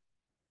what?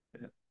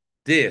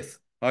 Death,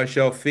 I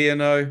shall fear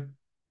no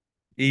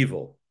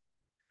evil.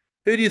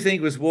 Who do you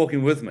think was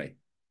walking with me?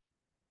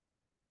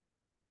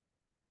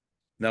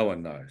 No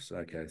one knows.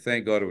 Okay,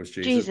 thank God it was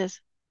Jesus.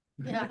 Jesus.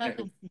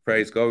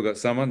 Praise God, we got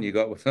someone. You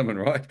got someone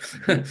right.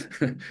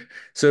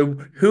 So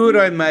who had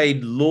I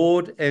made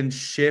Lord and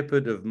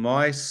Shepherd of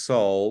my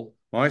soul,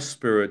 my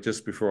spirit,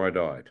 just before I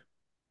died?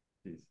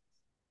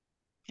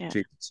 Yeah.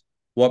 Jesus.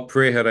 What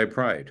prayer had I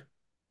prayed?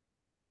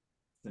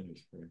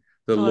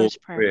 The Lord's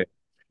Prayer.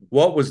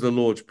 What was the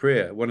Lord's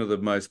Prayer? One of the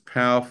most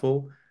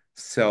powerful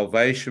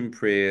salvation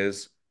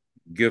prayers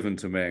given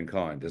to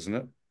mankind, isn't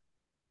it?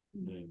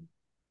 Mm-hmm.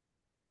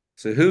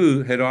 So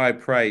who had I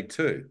prayed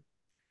to?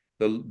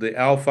 The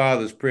Our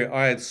Father's prayer.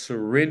 I had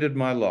surrendered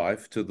my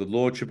life to the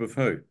Lordship of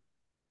who?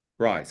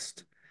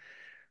 Christ.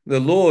 The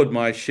Lord,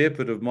 my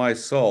shepherd of my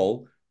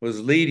soul, was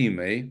leading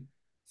me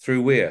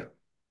through where?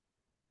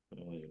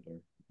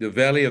 The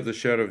valley of the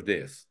shadow of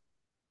death.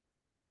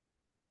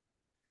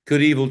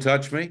 Could evil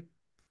touch me?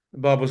 The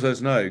Bible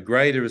says no.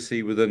 Greater is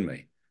he within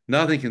me.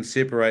 Nothing can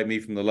separate me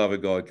from the love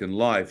of God. Can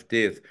life,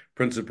 death,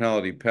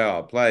 principality,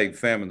 power, plague,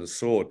 famine, the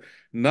sword.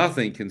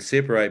 Nothing can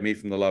separate me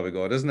from the love of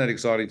God. Isn't that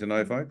exciting to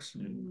know, folks?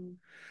 Mm-hmm.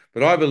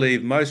 But I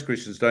believe most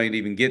Christians don't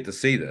even get to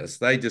see this.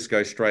 They just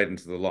go straight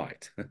into the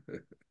light.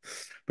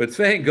 But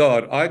thank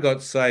God I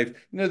got saved.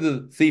 You know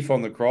the thief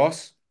on the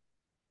cross?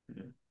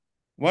 Yeah.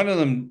 One of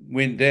them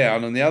went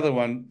down and the other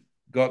one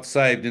got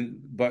saved,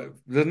 but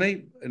didn't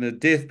he? In a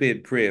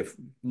deathbed prayer,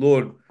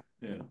 Lord,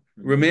 yeah,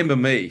 remember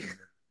me.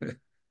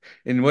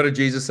 And what did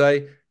Jesus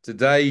say?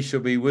 Today you shall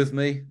be with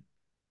me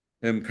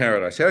in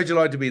paradise. How would you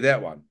like to be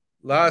that one?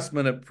 Last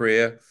minute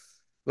prayer,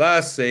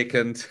 last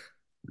second.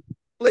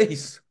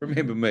 Please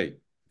remember me.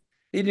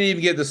 He didn't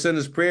even get the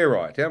sinner's prayer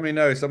right. How many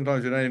know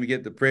sometimes we don't even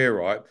get the prayer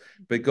right,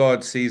 but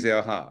God sees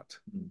our heart?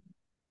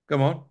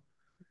 Come on.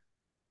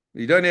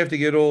 You don't have to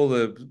get all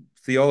the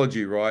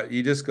theology right.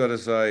 You just got to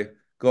say,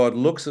 God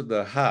looks at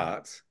the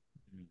heart,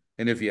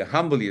 and if you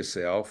humble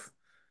yourself,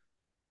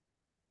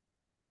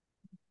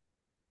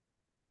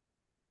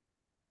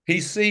 he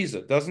sees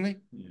it, doesn't he?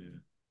 Yeah.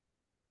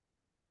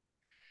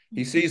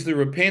 He sees the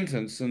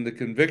repentance and the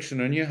conviction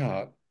in your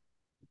heart.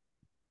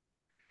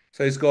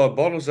 Says God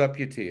bottles up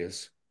your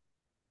tears,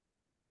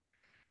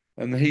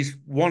 and he's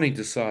wanting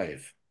to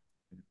save.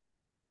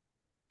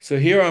 So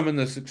here I'm in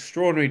this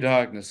extraordinary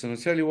darkness, and I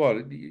tell you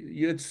what,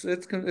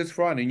 it's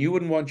frightening. You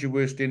wouldn't want your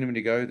worst enemy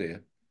to go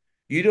there.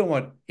 You don't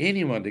want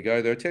anyone to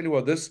go there. I tell you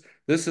what, this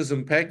has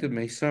impacted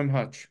me so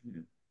much.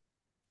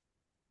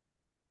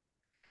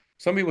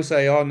 Some people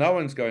say, oh, no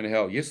one's going to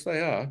hell. Yes, they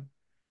are.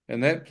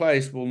 And that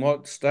place will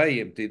not stay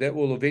empty. That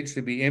will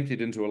eventually be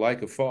emptied into a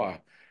lake of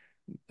fire.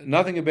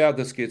 Nothing about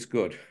this gets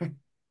good.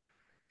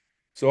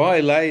 So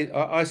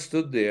I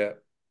stood there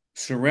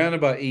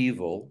surrounded by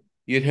evil,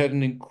 yet had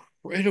an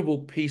incredible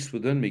peace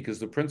within me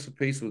because the Prince of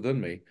Peace within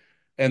me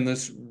and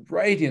this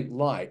radiant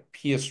light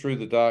pierced through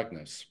the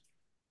darkness.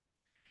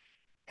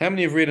 How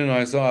many have read in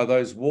Isaiah,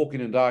 those walking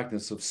in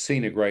darkness have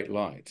seen a great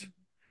light?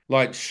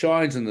 Light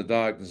shines in the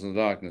darkness and the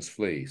darkness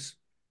flees.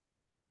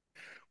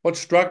 What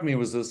struck me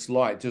was this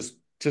light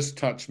just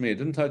touched me. It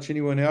didn't touch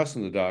anyone else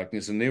in the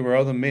darkness. And there were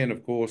other men,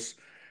 of course.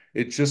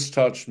 It just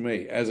touched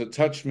me. As it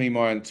touched me,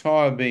 my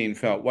entire being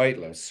felt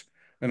weightless.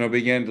 And I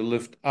began to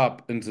lift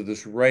up into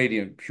this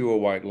radiant, pure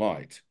white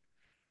light.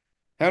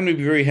 How many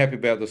be very happy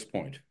about this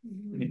point?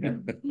 Yeah.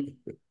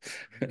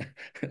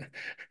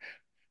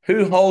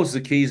 Who holds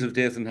the keys of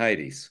death and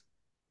Hades?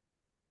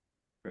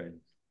 Right.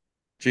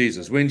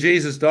 Jesus. When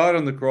Jesus died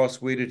on the cross,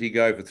 where did he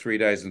go for 3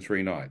 days and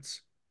 3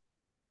 nights?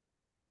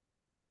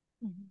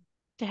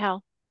 To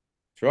hell.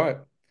 That's right.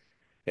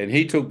 And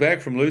he took back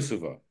from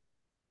Lucifer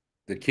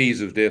the keys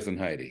of death and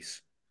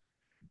Hades.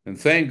 And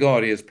thank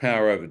God he has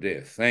power over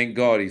death. Thank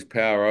God he's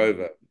power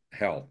over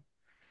hell.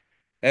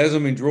 As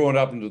I'm being drawn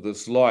up into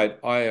this light,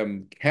 I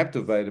am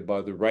captivated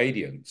by the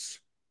radiance.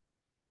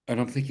 And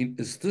I'm thinking,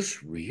 is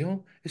this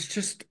real? It's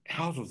just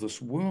out of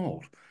this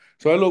world.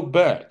 So I look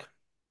back.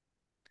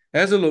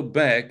 As I look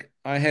back,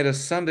 I had a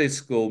Sunday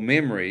school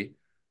memory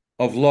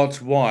of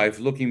Lot's wife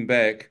looking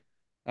back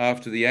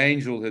after the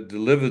angel had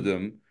delivered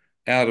them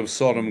out of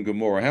Sodom and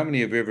Gomorrah. How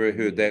many have ever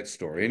heard that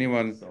story?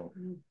 Anyone?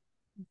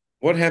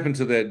 What happened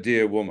to that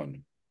dear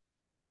woman?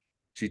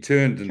 She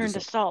turned into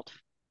salt.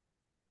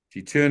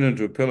 She turned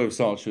into a pillar of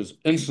salt. She was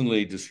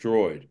instantly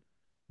destroyed.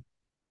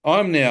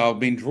 I'm now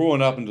been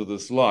drawn up into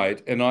this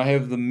light, and I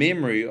have the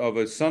memory of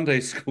a Sunday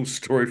school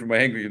story from my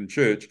Anglican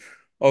church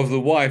of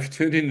the wife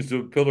turned into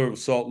a pillar of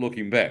salt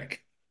looking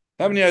back.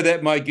 How many know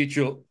that might get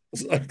you?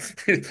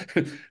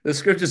 The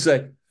scriptures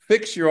say,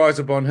 fix your eyes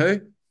upon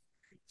who?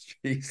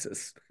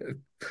 Jesus.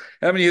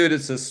 How many heard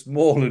it's a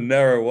small and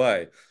narrow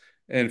way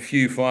and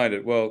few find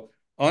it? Well,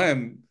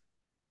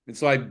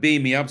 it's like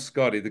beam me up,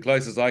 Scotty. The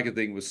closest I could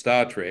think was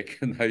Star Trek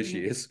in those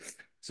years.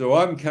 So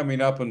I'm coming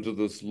up into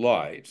this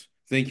light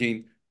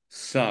thinking,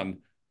 son,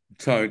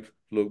 don't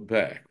look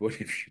back.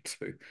 Whatever you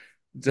do,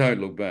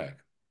 don't look back.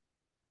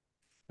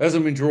 As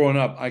I'm being drawn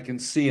up, I can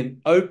see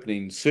an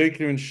opening,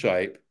 circular in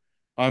shape.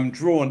 I'm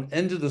drawn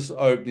into this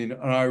opening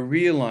and I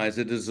realize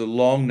it is a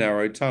long,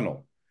 narrow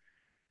tunnel.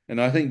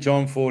 And I think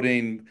John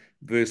 14,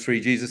 verse 3,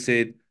 Jesus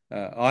said,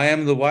 I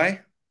am the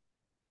way,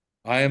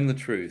 I am the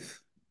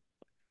truth,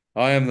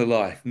 I am the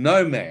life.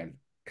 No man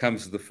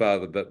comes to the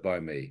Father but by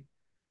me.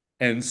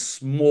 And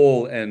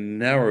small and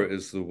narrow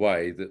is the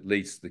way that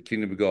leads to the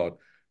kingdom of God.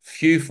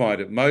 Few find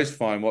it. Most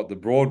find what? The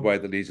broad way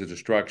that leads to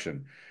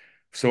destruction.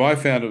 So I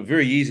found it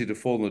very easy to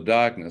fall in the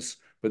darkness,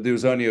 but there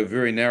was only a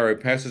very narrow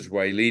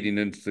passageway leading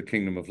into the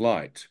kingdom of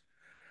light.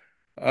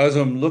 As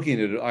I'm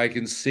looking at it, I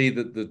can see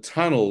that the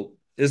tunnel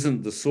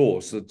isn't the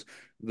source. That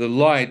the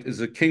light is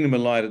a kingdom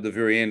of light at the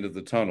very end of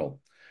the tunnel.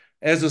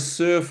 As a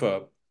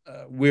surfer,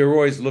 we're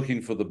always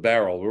looking for the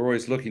barrel. We're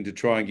always looking to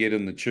try and get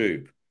in the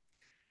tube.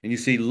 And you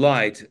see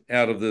light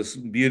out of this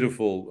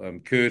beautiful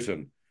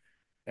curtain,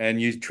 and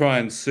you try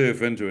and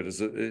surf into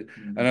it.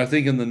 And I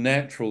think in the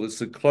natural, it's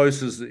the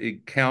closest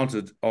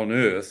encountered on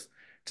earth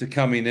to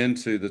coming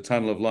into the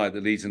tunnel of light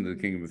that leads into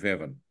the kingdom of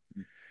heaven.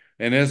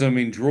 And as I'm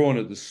being drawn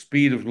at the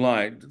speed of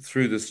light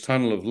through this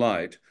tunnel of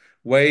light,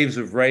 waves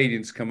of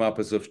radiance come up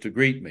as if to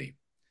greet me.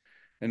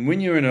 And when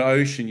you're in an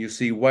ocean, you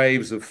see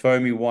waves of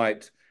foamy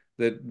white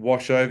that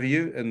wash over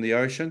you in the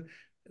ocean.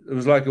 It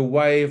was like a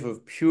wave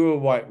of pure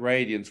white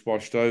radiance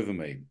washed over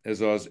me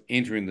as I was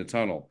entering the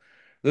tunnel.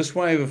 This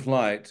wave of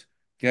light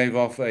gave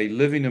off a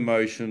living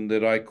emotion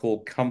that I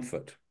call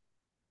comfort.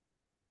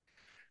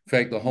 In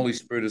fact, the Holy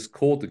Spirit is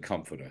called the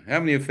Comforter. How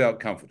many have felt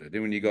comforted?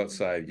 And when you got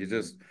saved,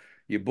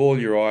 you bawl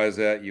your eyes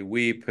out, you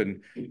weep,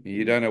 and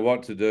you don't know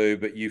what to do,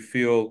 but you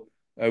feel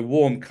a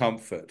warm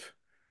comfort.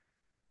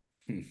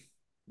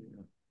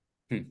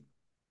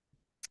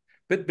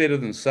 Bit better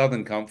than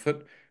Southern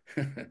comfort.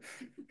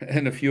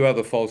 And a few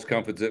other false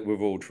comforts that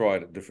we've all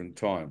tried at different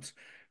times.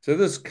 So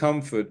this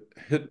comfort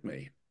hit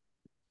me.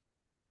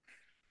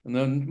 And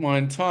then my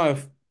entire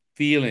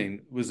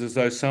feeling was as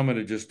though someone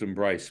had just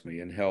embraced me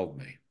and held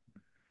me.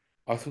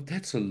 I thought,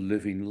 that's a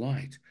living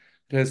light.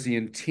 It has the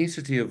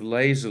intensity of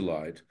laser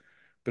light,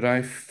 but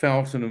I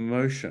felt an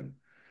emotion.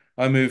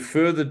 I move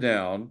further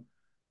down,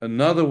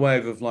 another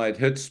wave of light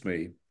hits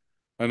me,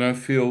 and I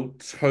feel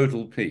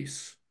total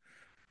peace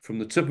from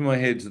the tip of my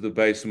head to the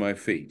base of my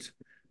feet.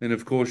 And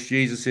of course,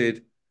 Jesus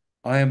said,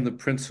 I am the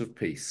Prince of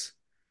Peace.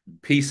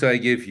 Peace I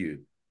give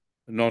you,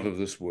 not of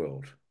this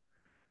world.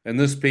 And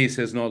this peace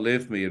has not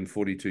left me in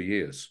 42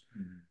 years.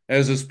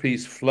 As this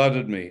peace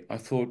flooded me, I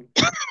thought,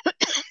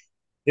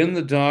 In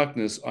the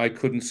darkness, I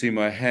couldn't see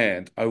my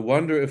hand. I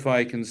wonder if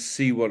I can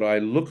see what I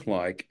look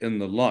like in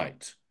the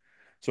light.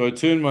 So I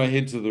turned my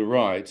head to the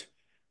right,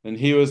 and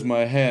here was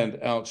my hand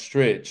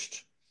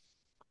outstretched.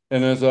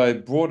 And as I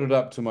brought it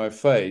up to my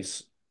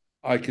face,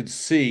 I could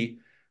see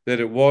that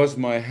it was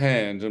my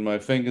hand and my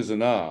fingers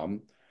and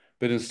arm,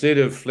 but instead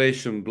of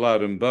flesh and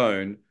blood and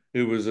bone,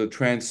 it was a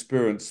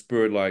transparent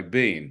spirit-like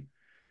being.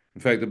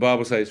 In fact, the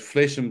Bible says,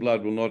 flesh and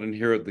blood will not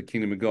inherit the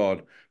kingdom of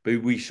God,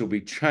 but we shall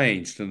be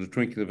changed in the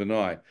twinkling of an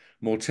eye.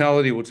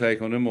 Mortality will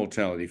take on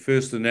immortality.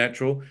 First the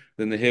natural,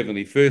 then the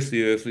heavenly, first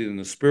the earthly, then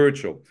the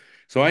spiritual.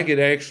 So I could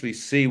actually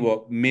see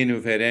what men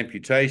who've had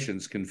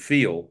amputations can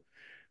feel.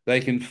 They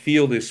can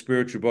feel their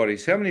spiritual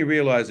bodies. How many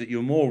realize that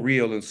you're more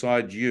real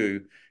inside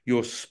you?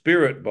 Your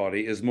spirit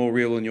body is more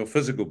real than your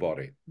physical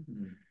body.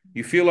 Mm-hmm.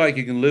 You feel like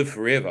you can live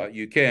forever.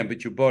 You can,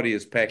 but your body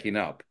is packing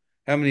up.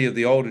 How many of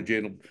the older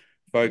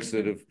folks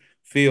that have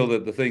feel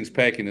that the thing's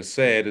packing is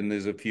sad and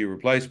there's a few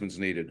replacements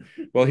needed?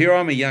 Well, here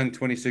I'm a young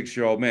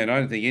 26-year-old man. I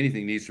don't think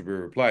anything needs to be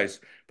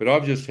replaced, but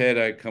I've just had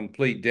a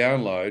complete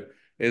download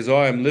as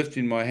I am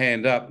lifting my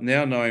hand up,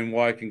 now knowing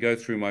why I can go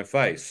through my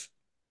face.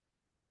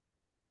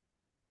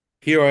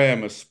 Here I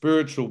am, a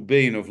spiritual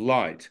being of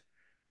light.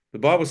 The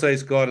Bible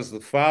says God is the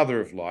Father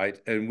of light,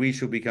 and we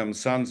shall become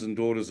sons and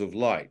daughters of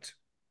light.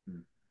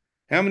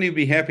 How many would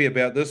be happy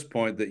about this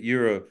point that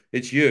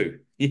it's you?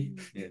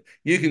 Yeah.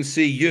 You can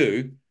see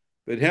you,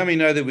 but how many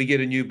know that we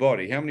get a new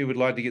body? How many would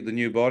like to get the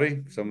new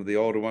body? Some of the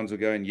older ones are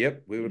going,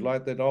 yep, we would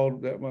like that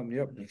one,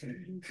 yep.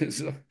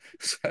 so,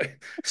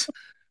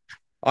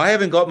 I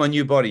haven't got my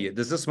new body yet.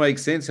 Does this make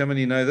sense? How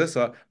many know this?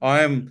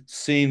 I am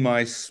seeing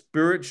my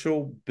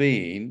spiritual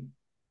being,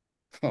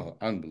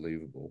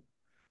 unbelievable,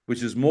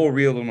 which is more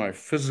real than my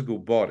physical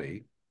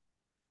body,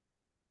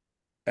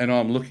 and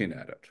I'm looking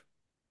at it.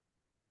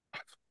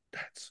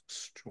 That's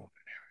extraordinary.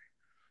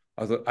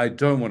 I thought, I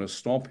don't want to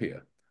stop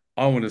here.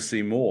 I want to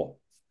see more.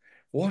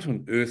 What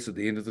on earth's at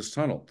the end of this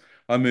tunnel?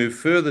 I move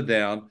further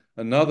down.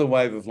 Another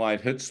wave of light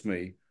hits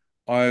me.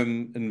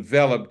 I'm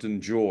enveloped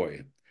in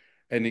joy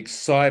and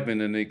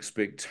excitement and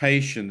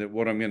expectation that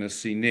what I'm going to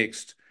see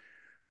next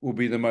will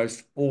be the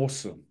most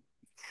awesome,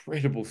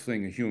 incredible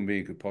thing a human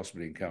being could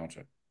possibly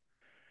encounter.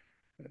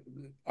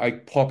 I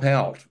pop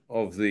out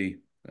of the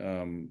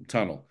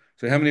tunnel.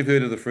 So how many have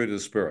heard of the fruit of the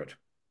Spirit?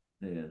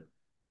 Yeah.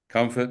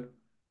 Comfort,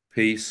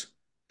 peace,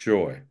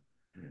 joy.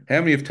 How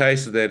many have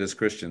tasted that as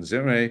Christians?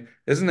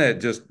 Isn't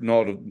that just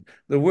not?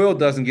 The world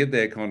doesn't get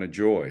that kind of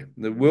joy.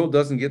 The world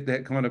doesn't get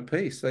that kind of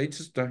peace. They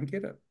just don't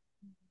get it.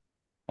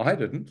 I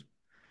didn't.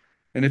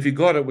 And if you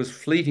got it, it was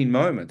fleeting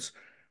moments.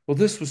 Well,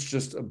 this was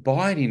just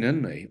abiding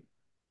in me.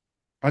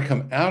 I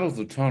come out of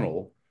the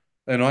tunnel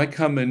and I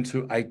come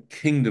into a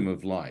kingdom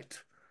of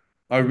light.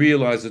 I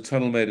realize the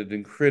tunnel made it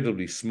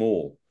incredibly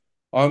small.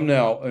 I'm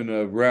now in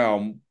a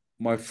realm,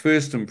 my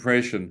first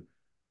impression,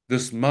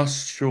 this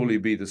must surely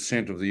be the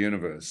center of the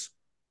universe.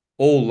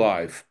 All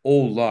life,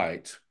 all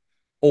light,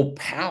 all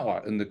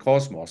power in the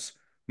cosmos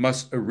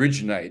must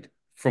originate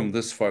from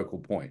this focal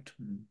point.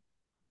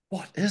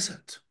 What is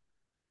it?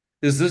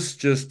 Is this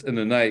just an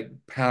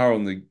innate power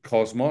in the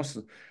cosmos?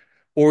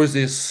 Or is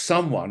there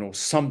someone or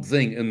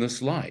something in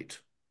this light?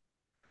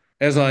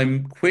 As I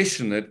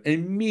questioned it,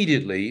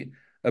 immediately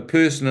a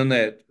person in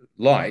that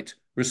light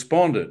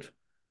responded,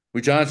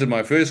 which answered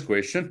my first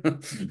question.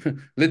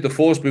 Let the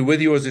force be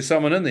with you, or is there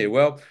someone in there?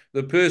 Well,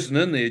 the person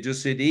in there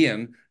just said,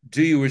 Ian,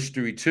 do you wish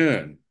to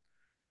return?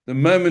 The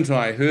moment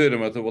I heard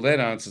him, I thought, well, that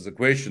answers the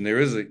question.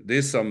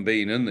 There's some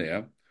being in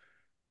there.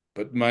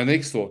 But my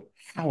next thought,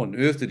 how on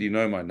earth did he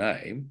know my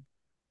name?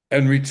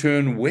 And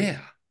return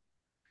where?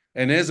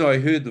 And as I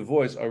heard the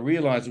voice, I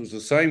realized it was the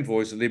same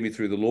voice that led me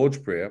through the Lord's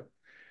Prayer.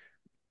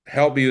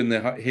 Help you in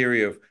the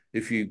area of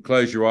if you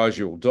close your eyes,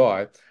 you'll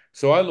die.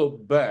 So I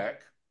look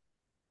back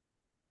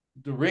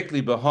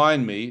directly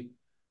behind me,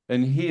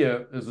 and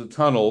here is a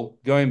tunnel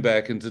going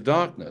back into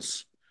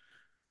darkness.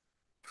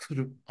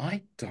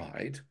 I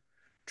died,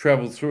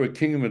 traveled through a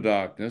kingdom of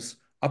darkness,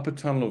 up a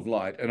tunnel of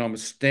light, and I'm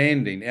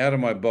standing out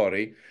of my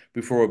body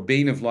before a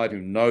being of light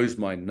who knows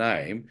my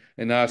name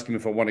and asking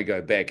if I want to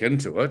go back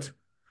into it.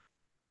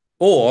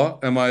 Or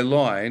am I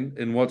lying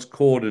in what's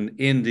called an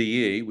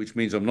NDE, which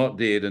means I'm not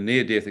dead, a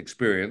near-death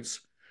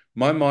experience?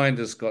 My mind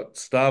has got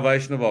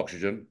starvation of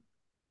oxygen.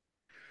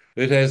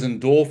 It has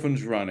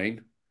endorphins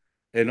running,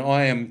 and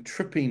I am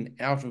tripping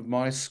out of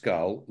my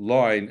skull,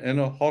 lying in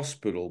a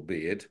hospital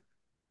bed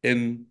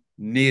in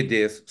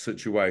near-death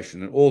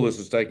situation. And all this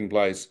is taking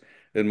place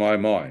in my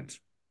mind.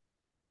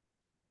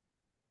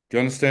 Do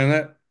you understand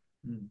that?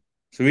 Mm.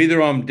 So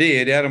either I'm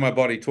dead, out of my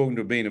body, talking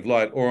to a being of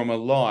light, or I'm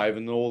alive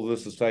and all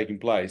this is taking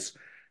place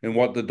in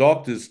what the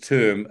doctors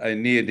term a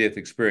near-death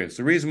experience.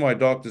 The reason why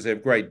doctors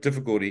have great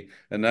difficulty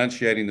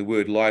enunciating the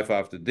word life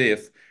after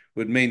death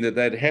would mean that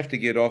they'd have to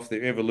get off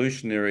their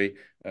evolutionary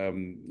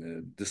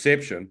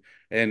deception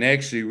and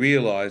actually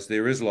realize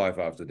there is life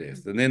after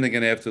death. And then they're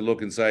going to have to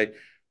look and say,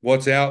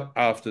 what's out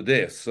after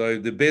death. So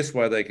the best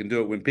way they can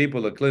do it when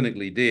people are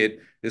clinically dead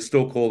is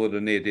still call it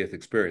a near-death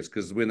experience,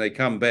 because when they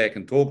come back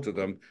and talk to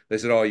them, they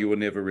said, oh, you were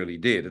never really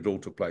dead. It all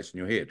took place in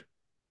your head.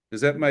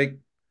 Does that make...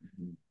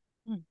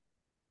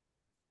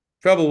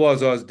 Trouble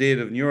was, I was dead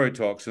of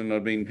neurotoxin.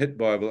 I'd been hit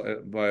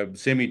by a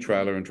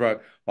semi-trailer and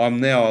I'm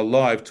now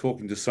alive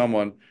talking to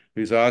someone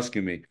who's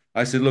asking me.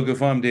 I said, look,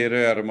 if I'm dead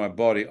out of my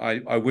body,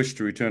 I wish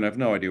to return. I have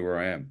no idea where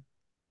I am.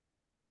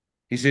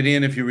 He said,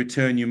 Ian, if you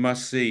return, you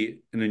must see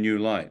in a new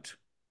light.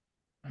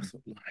 I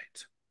thought,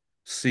 light.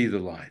 See the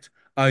light.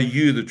 Are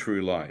you the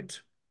true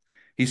light?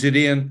 He said,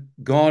 Ian,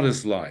 God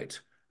is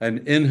light,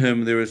 and in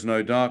him there is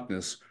no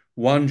darkness.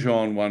 1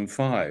 John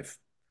 1:5.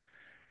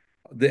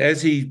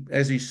 As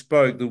he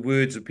spoke, the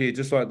words appeared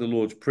just like the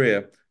Lord's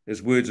Prayer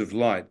as words of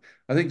light.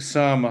 I think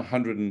Psalm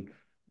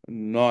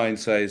 109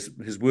 says,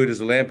 his word is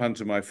a lamp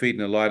unto my feet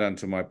and a light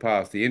unto my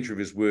path. The entry of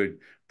his word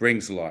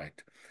brings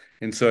light.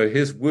 And so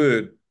his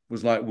word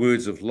was like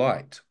words of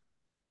light.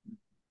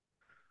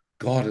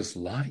 God is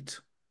light,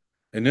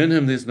 and in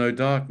him there's no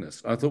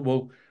darkness. I thought,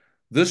 well,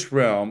 this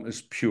realm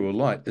is pure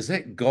light. Is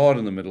that God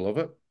in the middle of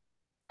it?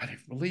 I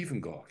didn't believe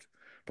in God,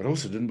 but I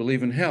also didn't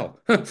believe in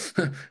hell.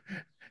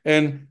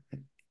 And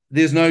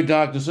there's no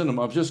darkness in them.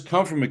 I've just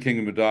come from a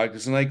kingdom of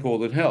darkness, and they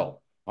called it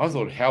hell. I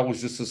thought hell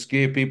was just to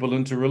scare people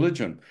into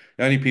religion.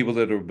 The only people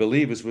that are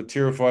believers were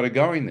terrified of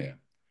going there.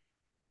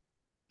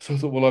 So I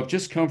thought, well, I've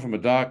just come from a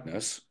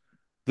darkness.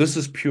 This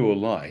is pure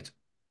light.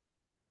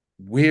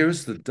 Where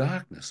is the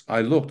darkness? I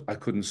looked, I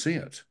couldn't see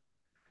it.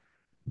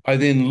 I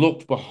then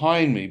looked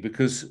behind me,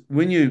 because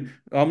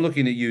I'm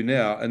looking at you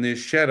now, and there's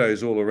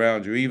shadows all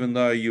around you. Even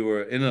though you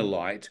were in a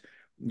light,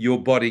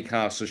 your body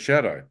casts a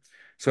shadow.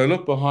 So I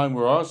looked behind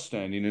where I was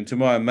standing, and to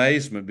my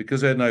amazement,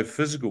 because I had no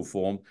physical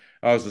form,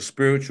 I was a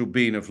spiritual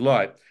being of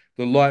light.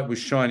 The light was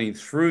shining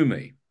through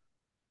me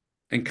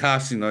and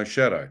casting no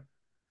shadow.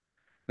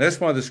 That's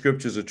why the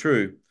scriptures are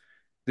true.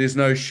 There's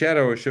no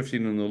shadow or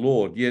shifting in the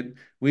Lord. Yet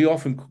we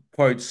often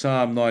quote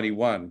Psalm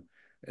 91,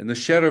 in the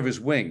shadow of his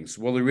wings.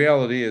 Well, the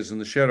reality is, in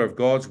the shadow of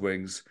God's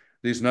wings,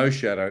 there's no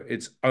shadow.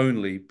 It's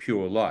only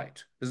pure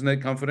light. Isn't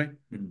that comforting?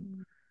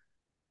 Mm-hmm.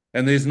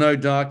 And there's no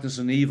darkness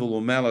and evil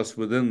or malice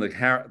within the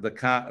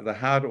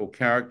heart or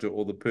character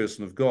or the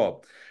person of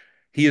God.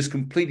 He is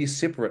completely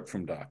separate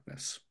from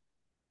darkness.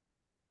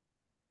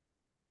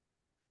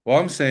 Well,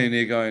 I'm standing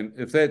there going,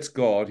 if that's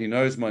God, he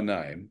knows my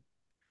name.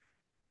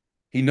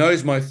 He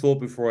knows my thought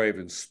before I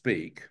even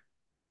speak.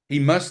 He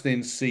must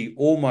then see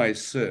all my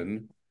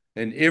sin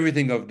and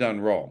everything I've done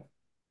wrong.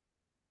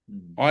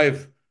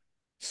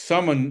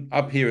 Someone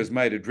up here has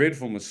made a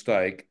dreadful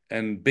mistake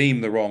and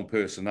beamed the wrong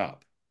person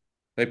up.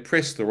 They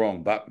pressed the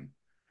wrong button.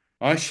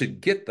 I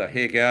should get the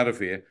heck out of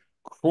here,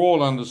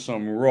 crawl under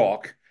some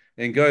rock,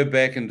 and go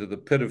back into the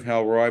pit of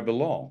hell where I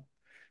belong.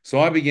 So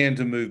I began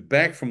to move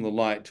back from the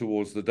light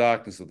towards the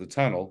darkness of the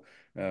tunnel,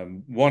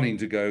 wanting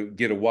to go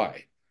get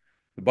away.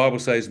 The Bible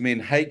says men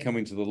hate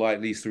coming to the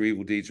light lest their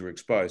evil deeds are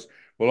exposed.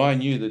 Well, I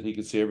knew that he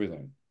could see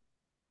everything.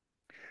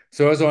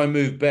 So as I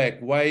moved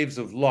back, waves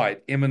of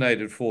light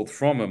emanated forth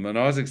from him, and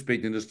I was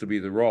expecting this to be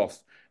the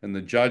wrath and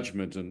the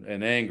judgment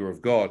and anger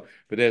of God.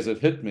 But as it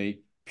hit me,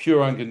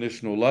 pure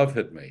unconditional love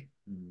hit me.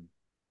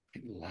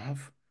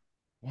 Love?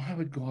 Why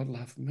would God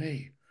love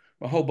me?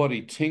 My whole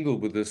body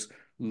tingled with this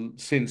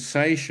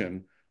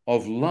sensation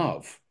of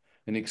love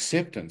and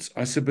acceptance.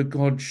 I said, but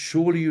God,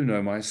 surely you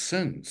know my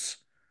sins.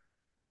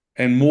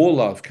 And more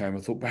love came.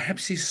 I thought,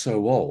 perhaps he's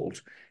so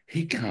old,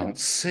 he can't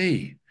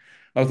see.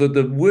 I thought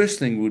the worst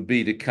thing would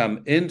be to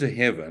come into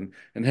heaven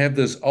and have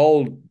this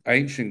old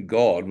ancient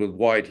God with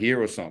white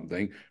hair or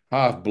something,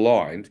 half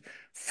blind,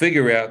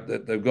 figure out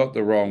that they've got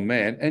the wrong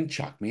man and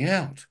chuck me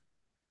out.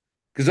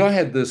 Because I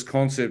had this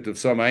concept of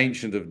some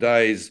ancient of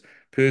days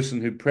person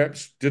who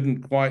perhaps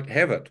didn't quite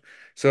have it.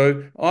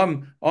 So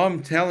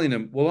I'm telling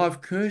him, well,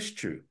 I've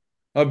cursed you.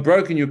 I've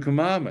broken your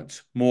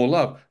commandments. More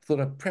love. I thought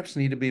I perhaps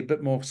need to be a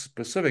bit more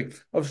specific.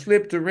 I've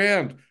slept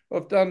around.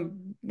 I've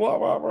done blah,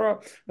 blah, blah.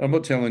 I'm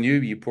not telling you,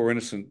 you poor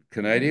innocent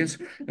Canadians.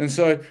 And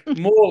so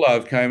more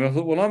love came. I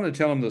thought, well, I'm going to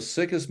tell him the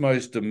sickest,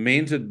 most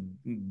demented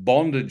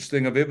bondage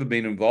thing I've ever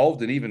been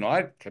involved in. Even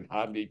I can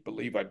hardly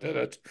believe I did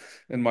it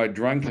in my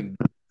drunken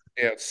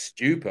out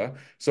stupor.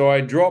 So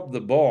I dropped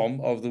the bomb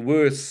of the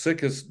worst,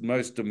 sickest,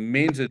 most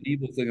demented,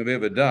 evil thing I've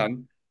ever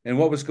done. And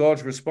what was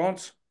God's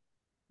response?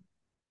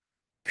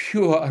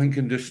 Pure,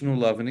 unconditional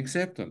love and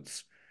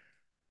acceptance.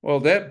 Well,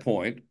 at that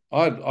point,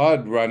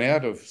 I'd run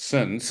out of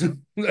sins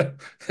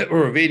that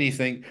were of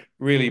anything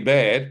really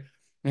bad,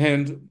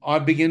 and I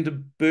began to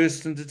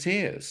burst into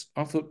tears.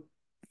 I thought,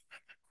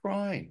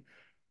 crying.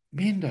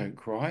 Men don't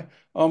cry.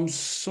 I'm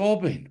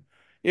sobbing.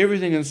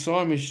 Everything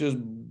inside me is just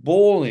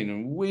bawling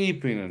and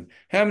weeping. And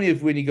how many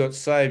of when you got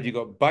saved, you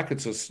got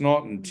buckets of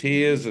snot and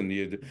tears, and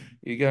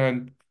you're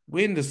going,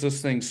 when does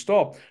this thing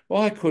stop?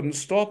 Well, I couldn't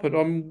stop it.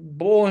 I'm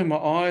bawling my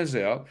eyes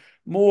out.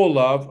 More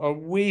love.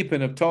 I'm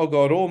weeping. I've told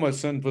God all my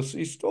sins, but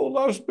he still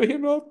loves me,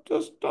 and I've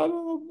just done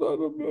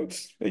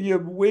it. And you're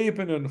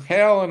weeping and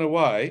howling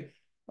away.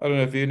 I don't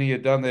know if any of you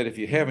have done that. If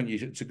you haven't,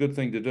 it's a good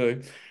thing to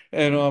do.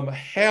 And I'm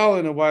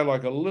howling away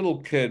like a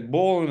little kid,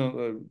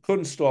 bawling,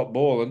 couldn't stop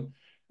bawling.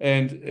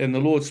 And the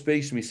Lord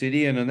speaks to me, said,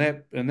 Ian,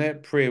 in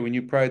that prayer, when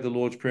you prayed the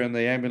Lord's Prayer in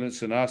the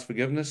ambulance and asked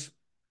forgiveness,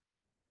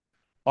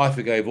 I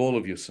forgave all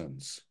of your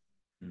sins.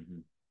 Mm-hmm.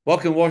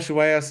 What can wash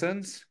away our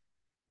sins?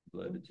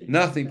 Blood of Jesus.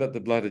 Nothing but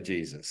the blood of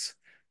Jesus.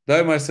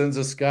 Though my sins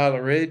are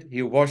scarlet red,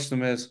 he'll wash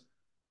them as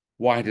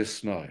white as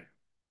snow.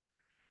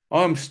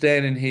 I'm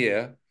standing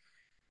here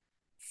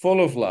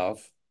full of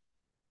love,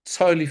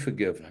 totally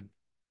forgiven,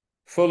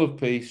 full of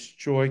peace,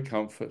 joy,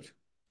 comfort,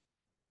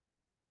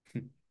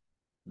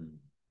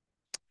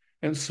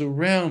 and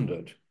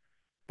surrounded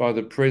by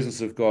the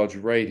presence of God's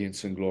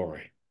radiance and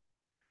glory.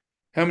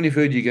 How many have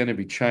heard you're going to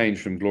be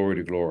changed from glory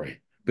to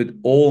glory? But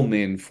all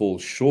men fall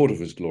short of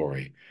his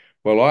glory.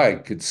 Well, I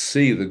could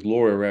see the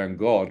glory around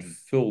God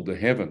filled the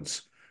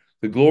heavens.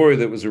 The glory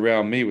that was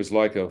around me was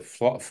like a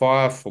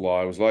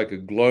firefly, it was like a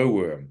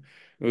glowworm.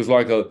 It was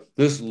like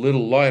this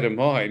little light of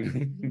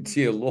mine,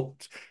 dear Lord.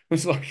 It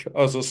was like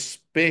I was a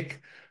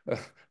speck,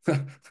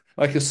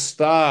 like a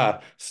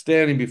star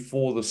standing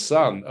before the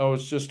sun. I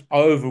was just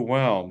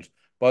overwhelmed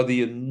by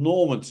the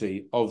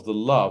enormity of the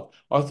love.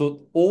 I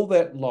thought all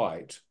that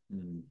light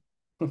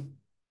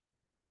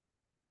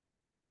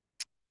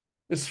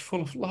is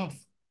full of love.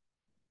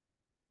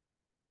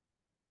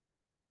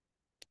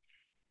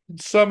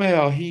 And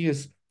somehow he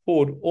has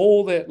poured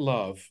all that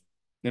love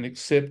and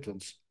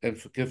acceptance and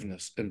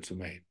forgiveness into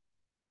me.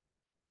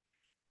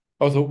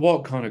 I thought,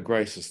 what kind of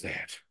grace is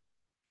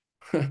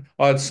that?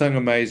 I'd sung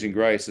Amazing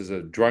Grace as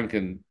a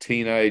drunken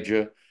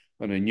teenager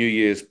on a New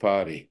Year's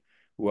party.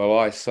 Well,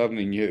 I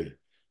suddenly knew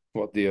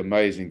what the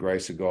amazing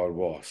grace of God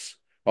was.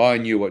 I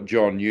knew what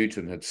John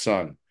Newton had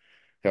sung,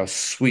 how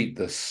sweet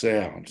the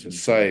sound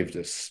has saved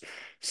us,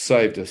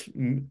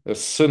 a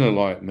sinner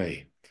like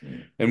me.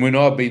 And when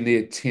I've been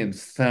there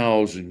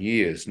 10,000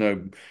 years,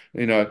 and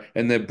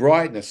the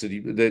brightness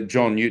that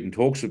John Newton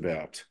talks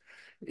about,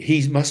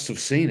 he must have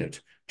seen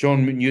it.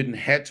 John Newton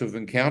had to have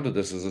encountered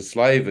this as a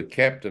slave, a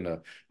captain,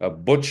 a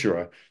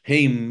butcher.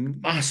 He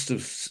must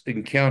have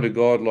encountered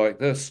God like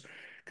this,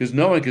 because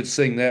no one could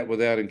sing that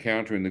without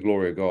encountering the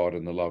glory of God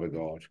and the love of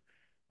God.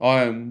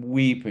 I am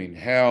weeping,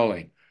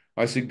 howling.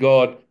 I said,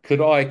 God,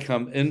 could I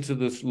come into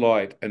this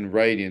light and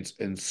radiance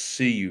and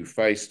see you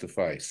face to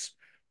face?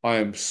 I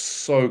am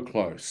so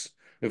close.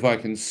 If I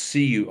can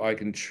see you, I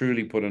can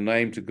truly put a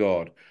name to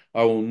God.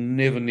 I will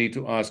never need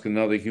to ask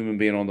another human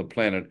being on the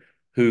planet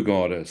who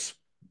God is.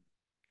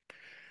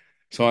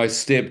 So I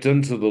stepped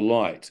into the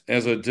light.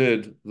 As I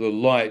did, the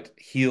light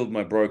healed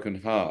my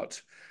broken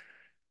heart.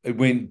 It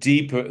went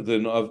deeper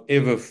than I've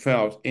ever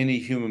felt any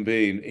human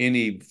being,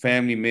 any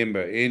family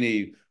member,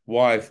 any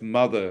wife,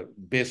 mother,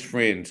 best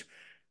friend.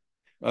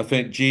 I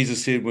think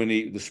Jesus said when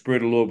the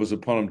Spirit of the Lord was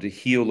upon him to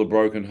heal the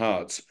broken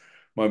hearts.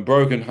 My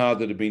broken heart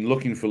that had been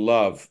looking for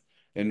love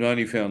and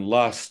only found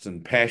lust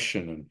and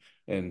passion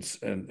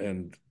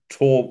and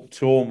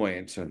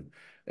torment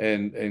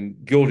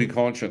and guilty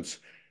conscience.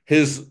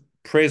 His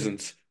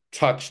presence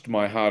touched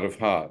my heart of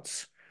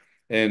hearts,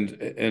 and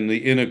the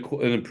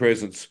inner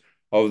presence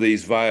of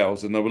these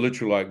veils, and they were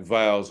literally like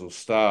veils or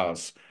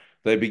stars.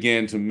 They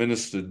began to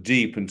minister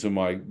deep into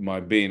my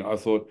being. I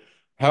thought,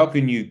 how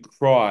can you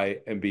cry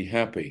and be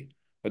happy?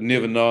 I'd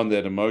never known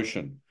that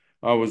emotion.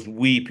 I was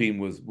weeping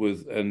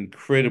with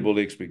incredible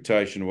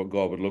expectation of what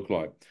God would look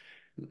like.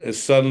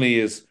 As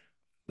suddenly as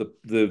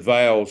the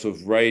veils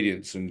of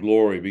radiance and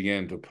glory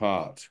began to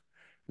part,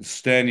 and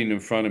standing in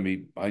front of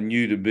me, I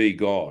knew to be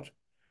God.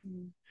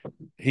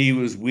 He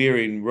was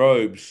wearing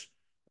robes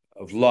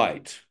of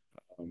light,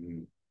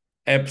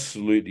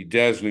 absolutely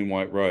dazzling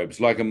white robes,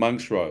 like a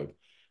monk's robe,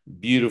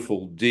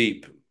 beautiful,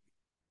 deep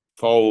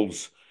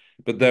folds,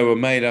 but they were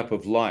made up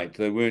of light.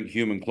 They weren't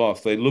human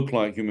cloth. They looked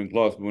like human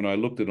cloth, but when I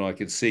looked at them, I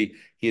could see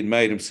he had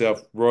made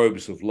himself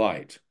robes of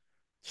light.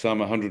 Psalm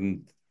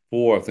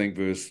 104, I think,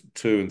 verse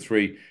 2 and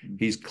 3,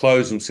 he's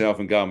clothed himself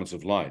in garments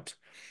of light.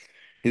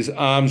 His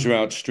arms are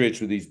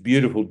outstretched with these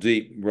beautiful,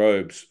 deep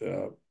robes,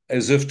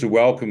 as if to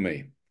welcome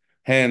me.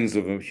 Hands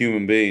of a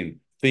human being,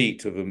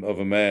 feet of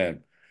a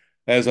man.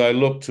 As I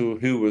looked to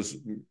who was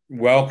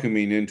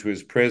welcoming into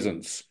his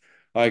presence,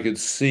 I could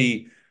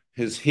see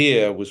his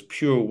hair was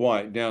pure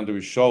white down to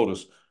his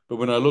shoulders. But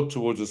when I looked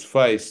towards his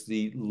face,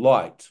 the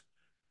light,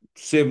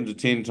 7 to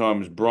 10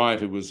 times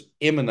brighter, was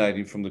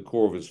emanating from the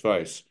core of his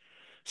face.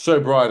 So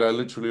bright, I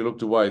literally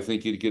looked away,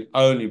 thinking it could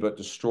only but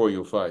destroy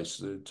your face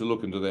to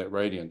look into that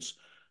radiance.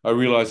 I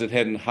realized it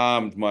hadn't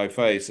harmed my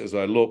face as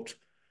I looked,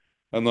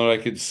 and that I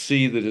could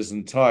see that his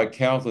entire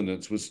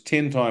countenance was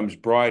 10 times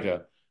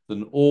brighter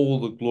than all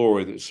the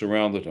glory that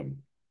surrounded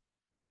him.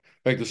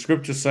 In fact, the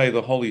scriptures say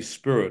the Holy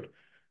Spirit,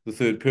 the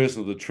third person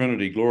of the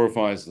Trinity,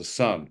 glorifies the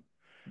Son.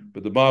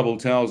 But the Bible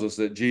tells us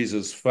that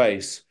Jesus'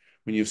 face,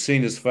 when you've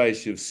seen his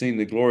face, you've seen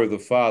the glory of the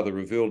Father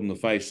revealed in the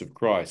face of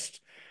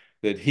Christ.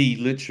 That he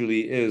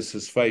literally is,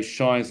 his face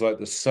shines like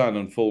the sun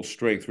in full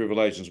strength,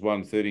 Revelations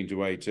 1, 13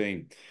 to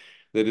 18.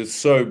 That is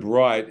so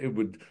bright,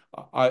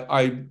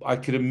 I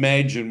could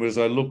imagine as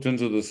I looked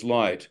into this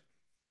light,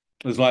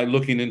 It was like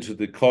looking into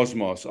the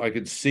cosmos. I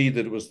could see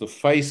that it was the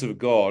face of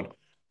God,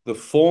 the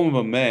form of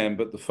a man,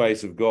 but the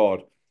face of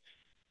God.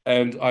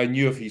 And I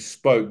knew if he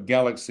spoke,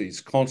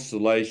 galaxies,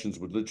 constellations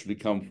would literally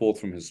come forth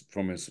from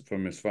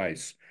his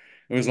face.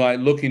 It was like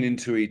looking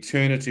into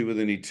eternity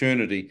within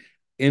eternity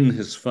in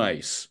his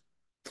face.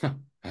 I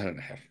don't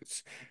know.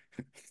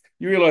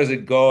 You realize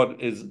that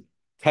God is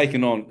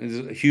taken on is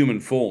a human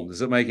form.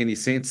 Does it make any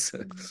sense?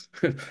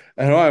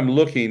 And I'm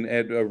looking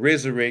at a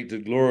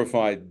resurrected,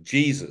 glorified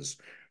Jesus.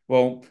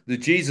 Well, the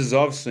Jesus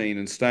I've seen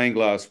in stained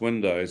glass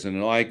windows and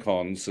in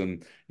icons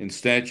and in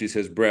statues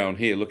has brown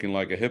hair looking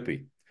like a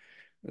hippie.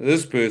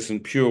 This person,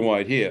 pure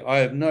white hair. I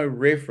have no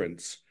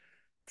reference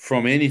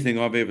from anything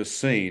I've ever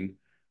seen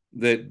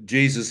that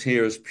Jesus'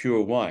 hair is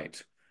pure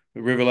white.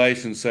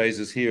 Revelation says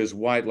his hair is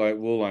white like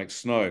wool, like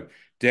snow.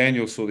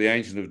 Daniel saw the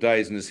Ancient of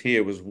Days and his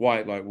hair was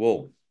white like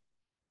wool.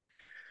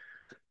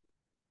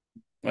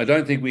 I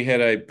don't think we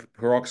had a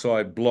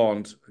peroxide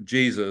blonde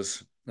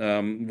Jesus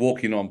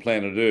walking on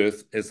planet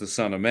Earth as the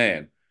Son of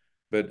Man,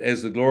 but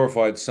as the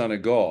glorified Son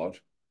of God,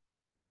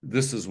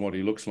 this is what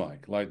he looks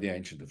like the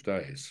Ancient of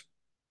Days.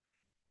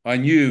 I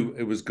knew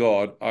it was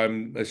God.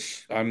 I'm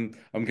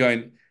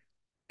going,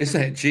 is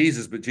that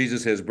Jesus? But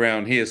Jesus has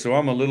brown hair, so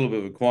I'm a little bit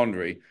of a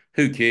quandary.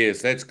 Who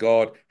cares? That's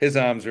God. His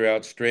arms are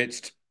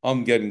outstretched.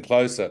 I'm getting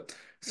closer.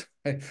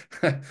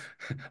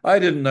 I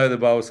didn't know the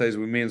Bible says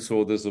when men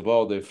saw this of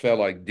old, they fell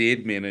like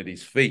dead men at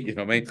his feet. You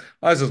know what I mean?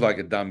 I was just like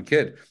a dumb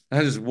kid.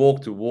 I just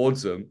walked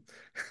towards him.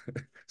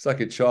 It's like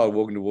a child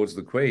walking towards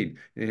the queen.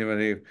 You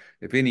know,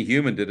 if any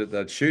human did it,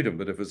 they'd shoot him.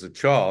 But if it's a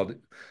child,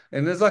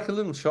 and there's like a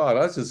little child,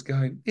 I was just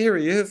going, here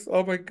he is.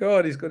 Oh my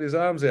God, he's got his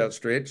arms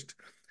outstretched,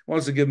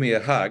 wants to give me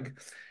a hug.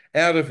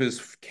 Out of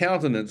his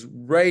countenance,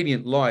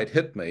 radiant light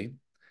hit me,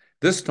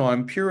 this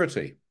time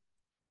purity.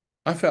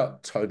 I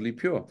felt totally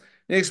pure.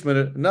 Next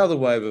minute, another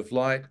wave of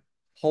light,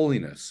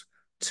 holiness.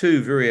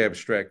 Two very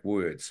abstract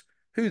words.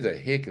 Who the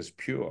heck is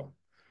pure?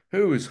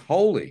 Who is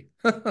holy?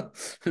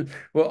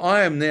 Well,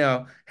 I am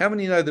now. How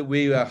many know that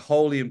we are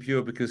holy and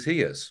pure because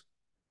he is?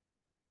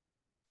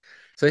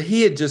 So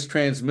he had just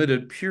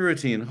transmitted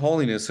purity and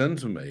holiness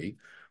into me,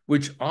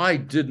 which I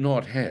did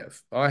not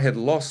have. I had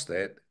lost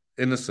that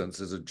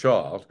innocence as a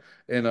child,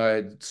 and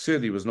I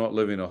certainly was not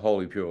living a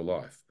holy, pure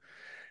life.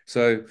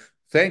 So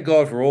thank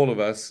God for all of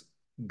us.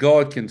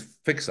 God can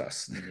fix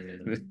us.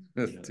 Yeah,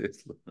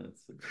 that's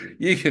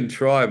You can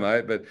try,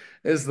 mate, but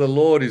it's the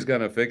Lord who's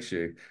going to fix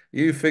you.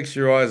 You fix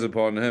your eyes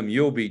upon him,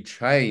 you'll be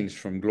changed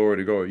from glory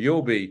to glory.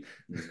 You'll be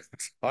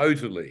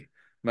totally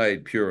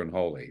made pure and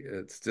holy.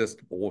 It's just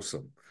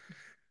awesome.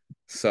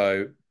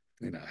 So,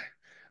 you know,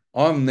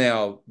 I'm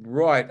now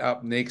right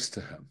up next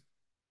to him,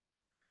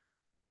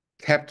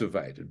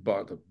 captivated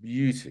by the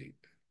beauty.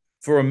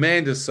 For a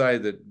man to say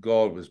that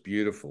God was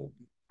beautiful,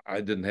 I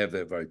didn't have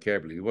that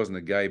vocabulary. There wasn't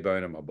a gay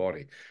bone in my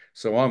body.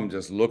 So I'm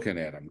just looking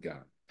at him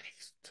going,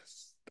 he's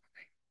just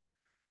stunning.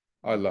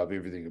 I love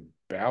everything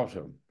about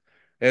him.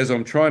 As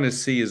I'm trying to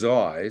see his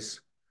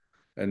eyes,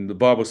 and the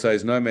Bible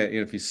says, no man,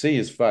 if you see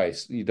his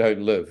face, you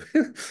don't live.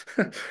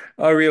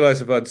 I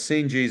realized if I'd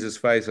seen Jesus'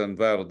 face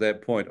unveiled at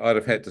that point, I'd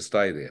have had to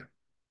stay there.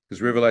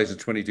 Because Revelation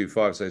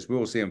 22:5 says, we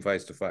will see him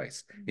face to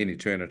face in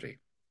eternity.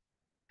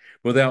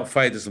 Without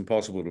faith, it's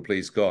impossible to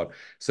please God.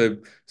 So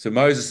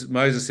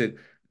Moses said,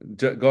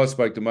 God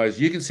spoke to Moses,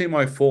 you can see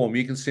my form,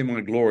 you can see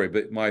my glory,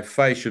 but my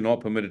face you're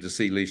not permitted to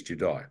see lest you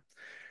die.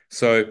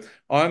 So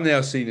I'm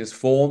now seeing his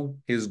form,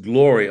 his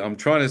glory. I'm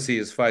trying to see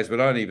his face, but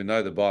I don't even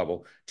know the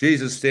Bible.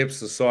 Jesus steps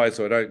aside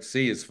so I don't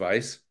see his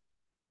face.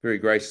 Very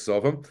gracious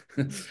of him.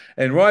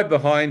 And right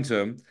behind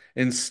him,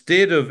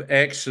 instead of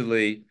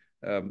actually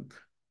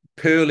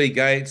pearly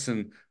gates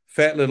and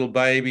fat little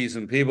babies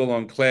and people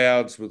on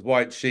clouds with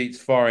white sheets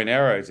firing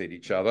arrows at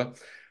each other,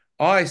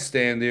 I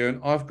stand there and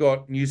I've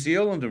got New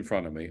Zealand in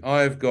front of me.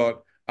 I've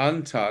got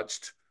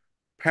untouched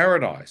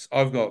paradise.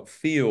 I've got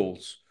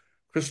fields,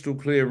 crystal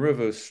clear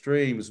rivers,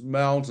 streams,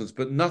 mountains,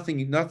 but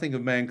nothing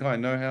of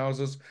mankind. No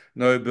houses,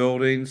 no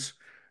buildings,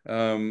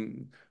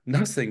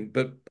 nothing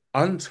but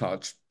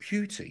untouched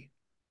beauty.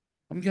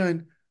 I'm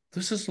going,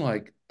 this is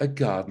like a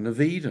Garden of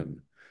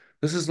Eden.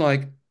 This is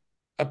like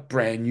a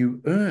brand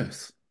new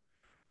earth.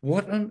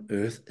 What on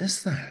earth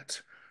is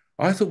that?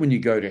 I thought when you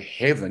go to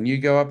heaven, you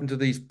go up into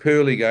these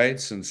pearly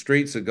gates and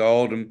streets of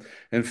gold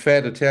and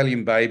fat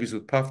Italian babies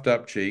with puffed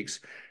up cheeks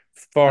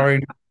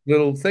firing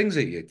little things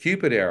at you,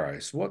 Cupid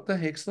arrows. What the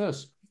heck's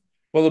this?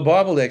 Well, the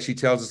Bible actually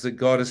tells us that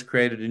God has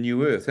created a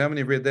new earth. How many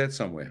have read that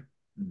somewhere?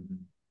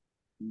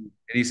 And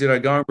he said, I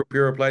go and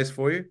prepare a place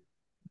for you.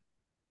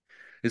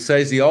 It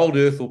says the old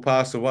earth will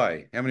pass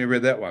away. How many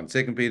read that one?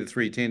 2 Peter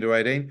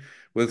 3:10-18,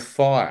 with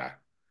fire.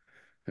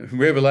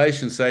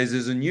 Revelation says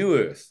there's a new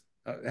earth.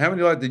 How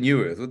many like the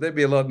new earth? Would that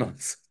be a lot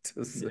nicer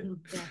to see?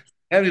 Yes.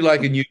 How many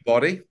like a new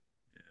body?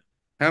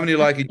 How many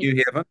like a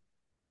new heaven?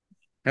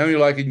 How many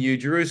like a new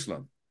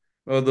Jerusalem?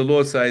 Well, the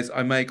Lord says,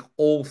 I make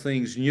all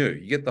things new.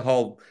 You get the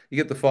whole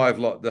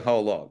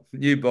lot.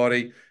 New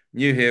body,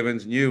 new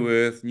heavens, new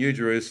earth, new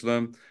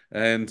Jerusalem,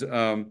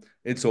 and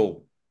it's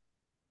all.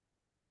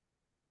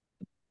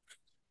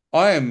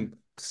 I am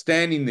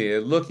standing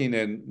there looking,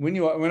 and when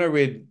I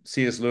read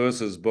C.S.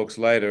 Lewis's books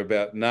later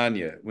about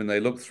Narnia, when they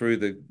look through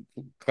the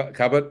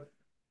cupboard,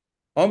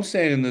 I'm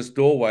standing in this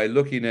doorway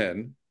looking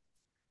in.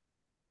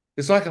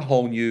 It's like a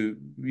whole new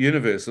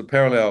universe, a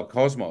parallel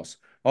cosmos.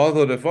 I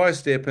thought if I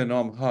step in,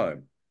 I'm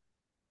home.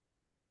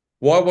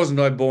 Why wasn't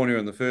I born here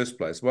in the first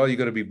place? Well, you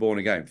got to be born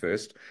again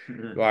first.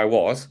 I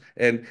was,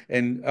 and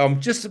I'm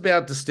just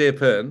about to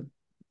step in,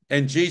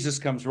 and Jesus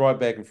comes right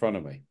back in front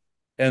of me.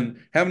 And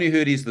how many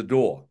heard he's the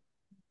door?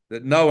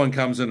 That no one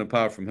comes in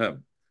apart from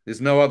him. There's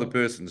no other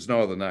person, there's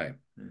no other name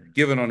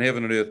given on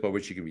heaven and earth by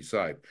which you can be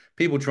saved.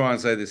 People try and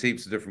say there's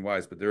heaps of different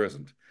ways, but there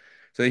isn't.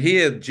 So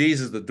here,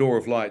 Jesus, the door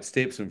of light,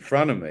 steps in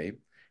front of me.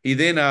 He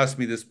then asked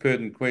me this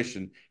pertinent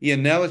question: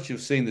 Ian, now that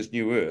you've seen this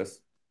new earth,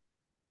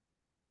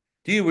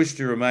 do you wish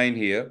to remain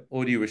here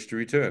or do you wish to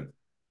return?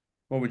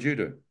 What would you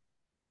do?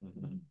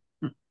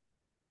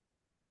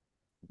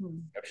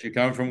 Perhaps you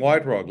come from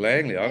White Rock,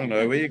 Langley. I don't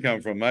know where you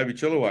come from. Maybe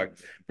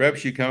Chilliwack.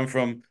 Perhaps you come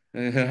from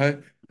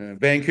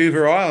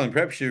Vancouver Island.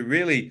 Perhaps you're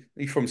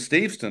from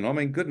Steveston. I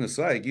mean, goodness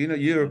sake,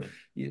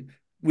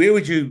 where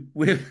would you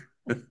where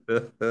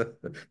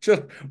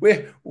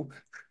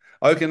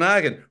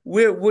Okanagan?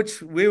 Where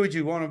would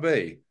you want to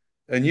be?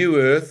 A new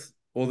Earth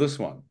or this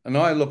one? And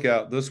I look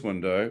out this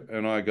window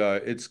and I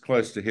go, it's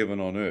close to heaven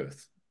on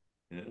earth.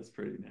 Yeah, that's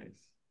pretty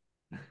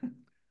nice.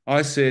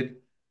 I said,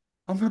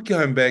 I'm not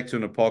going back to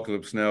an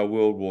apocalypse now,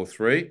 World War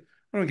III.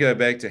 I don't go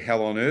back to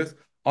hell on earth.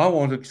 I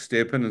want to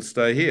step in and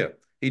stay here.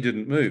 He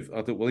didn't move.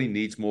 I thought, well, he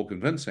needs more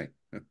convincing.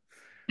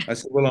 I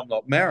said, well, I'm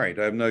not married.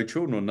 I have no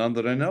children or none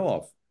that I know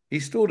of. He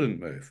still didn't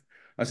move.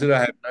 I said,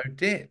 I have no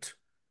debt.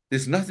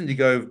 There's nothing to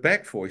go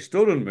back for. He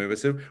still didn't move. I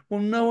said, well,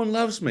 no one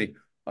loves me.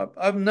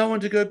 I've no one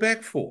to go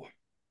back for.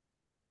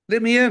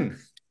 Let me in.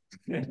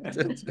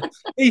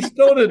 He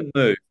still didn't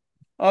move.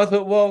 I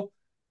thought, well,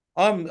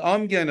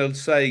 I'm going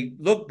to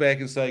look back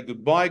and say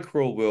goodbye,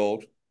 cruel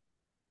world,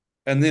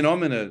 and then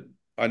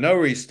I know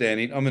where he's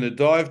standing. I'm going to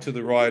dive to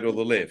the right or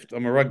the left.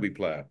 I'm a rugby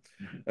player,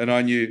 and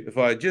I knew if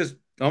I'm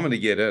going to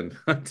get in,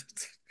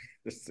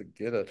 just to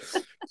get it.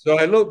 So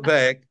I look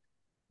back.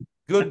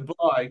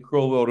 Goodbye,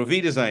 cruel world. Auf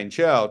Wiedersehen.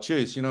 Ciao.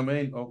 Cheers. You know what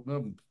I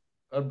mean?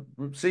 I'll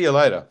see you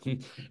later.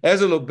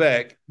 As I look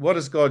back, what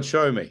does God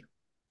show me?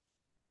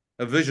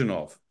 A vision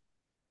of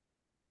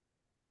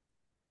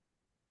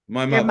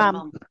my mother. Your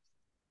mom.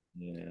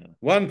 Yeah.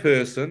 One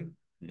person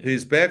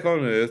who's back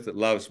on earth that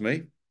loves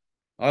me.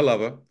 I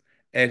love her,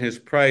 and has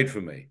prayed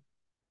for me.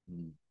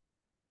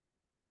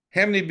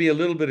 How many be a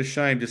little bit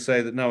ashamed to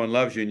say that no one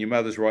loves you and your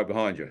mother's right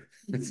behind you?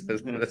 Well,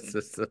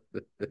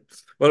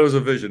 it was a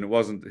vision. It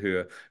wasn't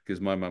her,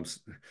 because my mum's.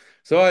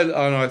 So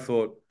I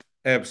thought,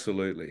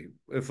 absolutely.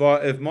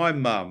 If my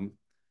mum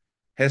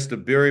has to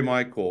bury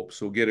my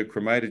corpse or get a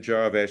cremated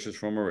jar of ashes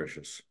from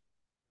Mauritius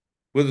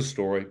with a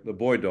story, the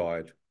boy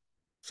died.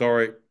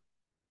 Sorry.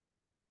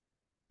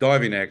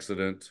 Diving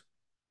accident.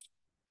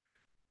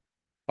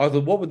 I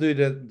thought, what would do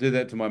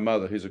that to my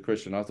mother, who's a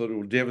Christian? I thought it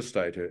would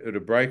devastate her. It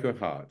would break her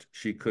heart.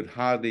 She could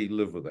hardly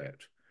live with that.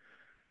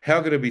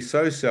 How could it be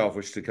so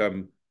selfish to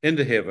come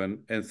into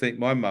heaven and think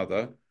my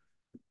mother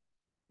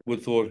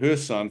would thought her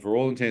son, for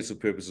all intents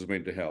and purposes,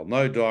 went to hell?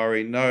 No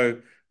diary,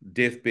 no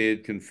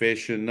deathbed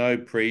confession, no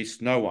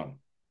priest, no one.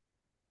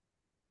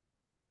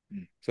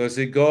 So I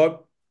said, God,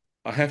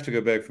 I have to go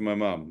back for my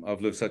mum.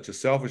 I've lived such a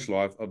selfish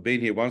life. I've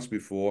been here once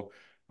before.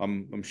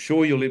 I'm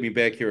sure you'll let me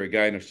back here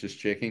again. I was just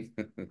checking.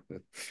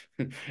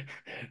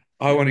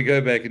 I want to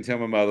go back and tell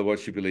my mother what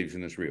she believes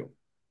in is real.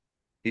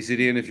 He said,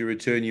 Ian, if you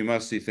return, you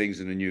must see things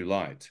in a new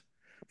light,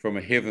 from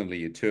a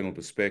heavenly, eternal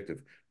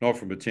perspective, not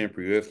from a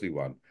temporary, earthly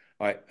one.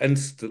 I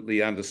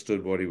instantly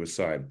understood what he was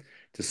saying,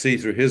 to see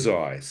through his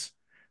eyes,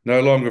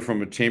 no longer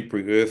from a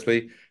temporary,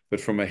 earthly,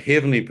 but from a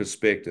heavenly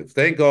perspective.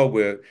 Thank God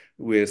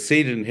we're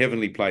seated in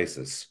heavenly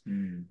places,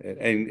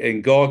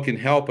 and God can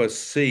help us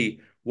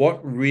see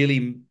what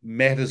really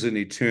matters in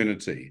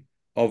eternity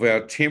of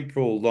our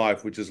temporal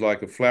life, which is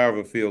like a flower of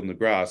a field in the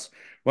grass.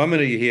 1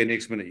 minute you're here,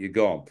 next minute you're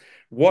gone.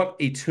 What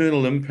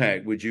eternal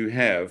impact would you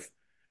have?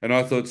 And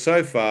I thought,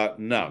 so far,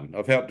 none.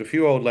 I've helped a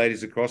few old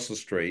ladies across the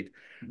street.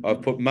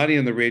 I've put money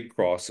in the Red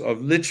Cross.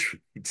 I've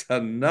literally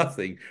done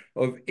nothing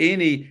of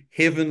any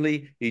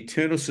heavenly,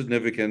 eternal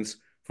significance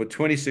for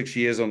 26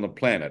 years on the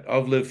planet.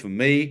 I've lived for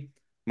me,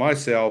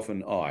 myself,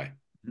 and I.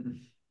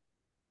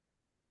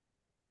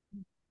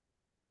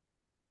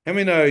 How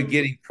many know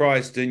getting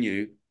Christ in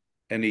you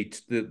and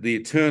the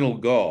eternal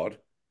God,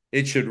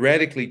 it should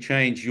radically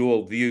change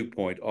your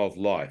viewpoint of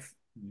life?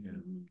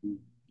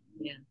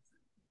 Yeah.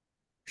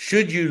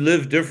 Should you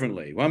live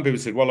differently? One people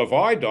said, well, if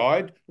I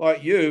died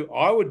like you,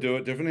 I would do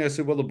it differently. I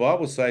said, well, the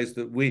Bible says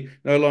that we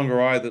no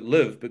longer I that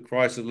live, but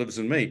Christ that lives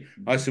in me.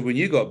 I said, when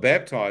you got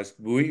baptized,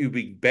 will you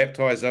be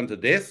baptized unto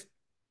death?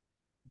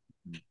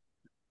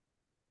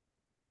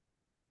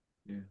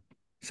 Yeah.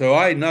 So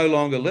I no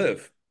longer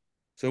live.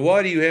 So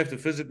why do you have to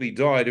physically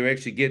die to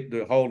actually get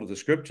the hold of the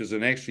scriptures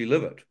and actually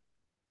live it?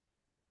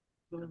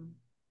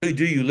 Who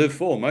do you live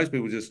for? Most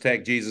people just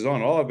tack Jesus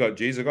on. Oh, I've got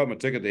Jesus. I've got my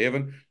ticket to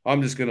heaven.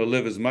 I'm just going to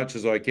live as much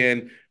as I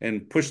can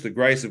and push the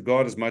grace of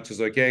God as much as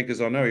I can because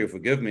I know he'll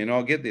forgive me and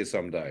I'll get there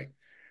someday.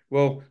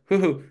 Well,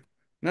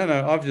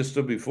 no, I've just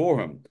stood before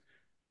him.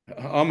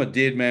 I'm a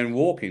dead man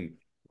walking.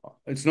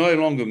 It's no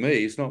longer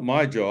me. It's not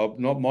my job,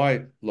 not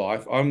my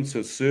life. I'm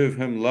to serve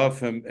him, love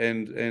him,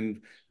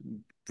 and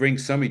bring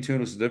some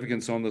eternal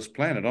significance on this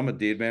planet. I'm a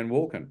dead man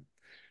walking.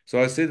 So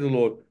I said to the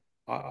Lord,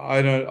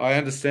 I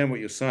understand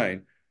what you're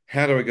saying.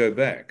 How do I go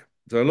back?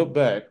 So I look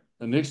back,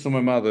 and next to my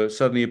mother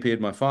suddenly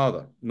appeared my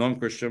father,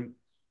 non-Christian,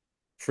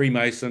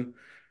 Freemason,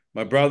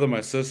 my brother,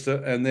 my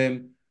sister, and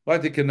then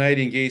like the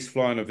Canadian geese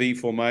flying a V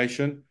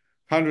formation,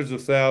 hundreds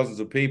of thousands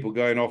of people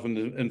going off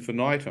into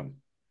infinitum,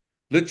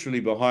 literally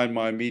behind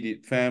my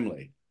immediate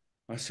family.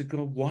 I said,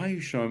 God, why are you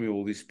showing me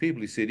all these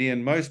people? He said,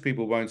 Ian, most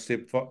people won't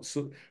step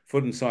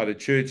foot inside a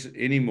church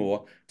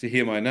anymore to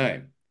hear my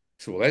name. I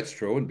said, well, that's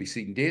true, and be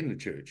seen dead in the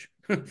church.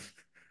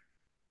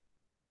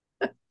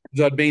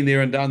 I'd been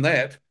there and done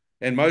that,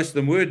 and most of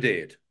them were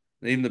dead.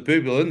 Even the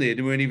people in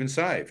there weren't even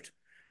saved.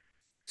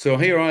 So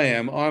here I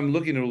am. I'm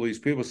looking at all these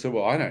people. So,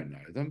 well, I don't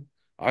know them.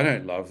 I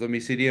don't love them. He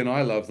said, Ian,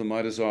 I love them.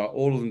 I desire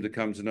all of them to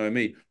come to know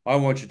me. I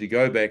want you to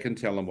go back and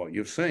tell them what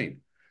you've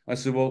seen. I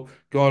said, well,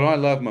 God, I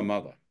love my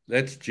mother.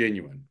 That's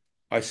genuine.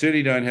 I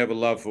certainly don't have a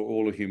love for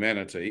all of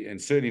humanity,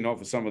 and certainly not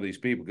for some of these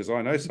people, because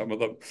I know some of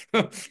them.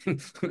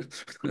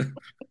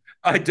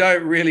 I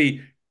don't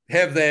really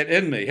have that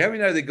in me. How many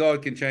know that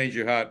God can change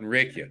your heart and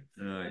wreck you?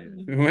 Oh,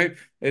 yeah.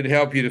 It'd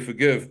help you to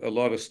forgive a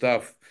lot of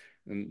stuff.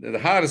 And the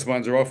hardest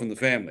ones are often the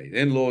family.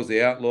 The in-laws,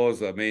 the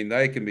outlaws, I mean,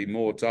 they can be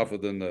more tougher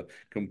than the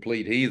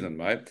complete heathen,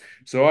 mate.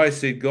 So I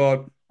said,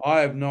 God,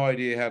 I have no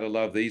idea how to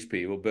love these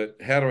people, but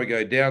how do I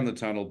go down the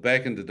tunnel,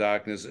 back into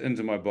darkness,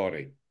 into my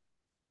body?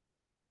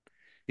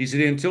 He said,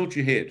 Ian, tilt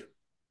your head.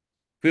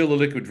 Feel the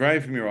liquid drain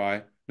from your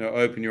eye. Now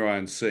open your eye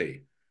and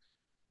see.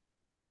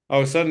 I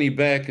was suddenly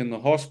back in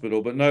the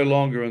hospital, but no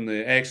longer in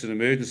the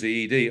accident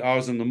emergency ED. I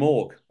was in the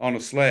morgue on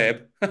a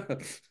slab,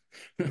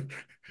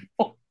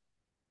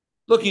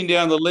 looking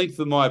down the length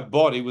of my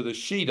body with a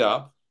sheet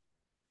up.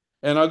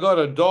 And I got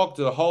a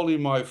doctor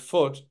holding my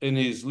foot in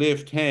his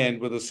left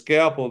hand with a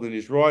scalpel in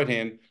his right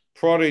hand,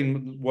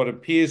 prodding what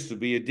appears to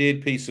be a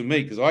dead piece of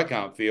meat because I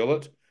can't feel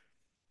it.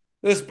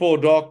 This poor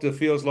doctor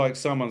feels like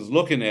someone's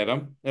looking at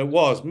him. It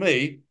was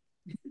me.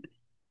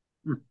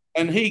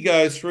 And he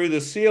goes through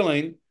the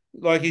ceiling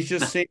like he's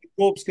just seen the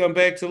corpse come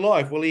back to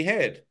life. Well, he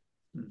had.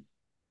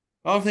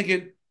 I'm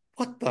thinking,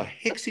 what the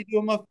heck's he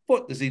doing my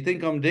foot? Does he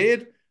think I'm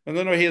dead? And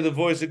then I hear the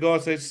voice of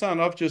God say, son,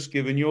 I've just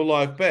given your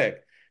life back.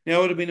 Now,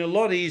 it would have been a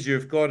lot easier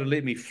if God had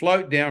let me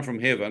float down from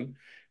heaven,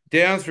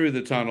 down through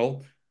the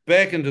tunnel,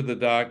 back into the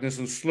darkness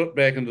and slip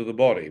back into the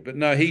body. But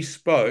no, he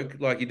spoke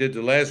like he did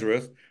to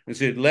Lazarus and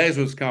said,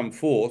 Lazarus, come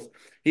forth.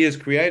 He has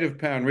creative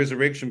power and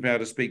resurrection power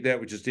to speak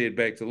that which is dead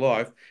back to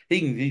life.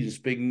 He can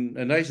speak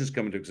and nations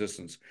come into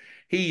existence.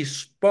 He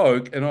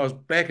spoke and I was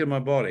back in my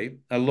body,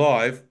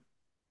 alive,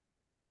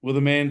 with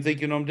a man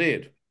thinking I'm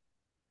dead.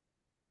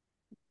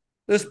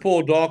 This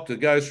poor doctor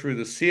goes through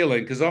the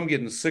ceiling because I'm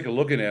getting sick of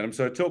looking at him.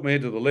 So I tilt my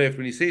head to the left.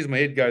 When he sees my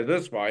head go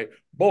this way,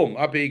 boom,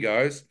 up he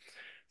goes.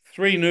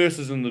 Three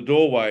nurses in the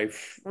doorway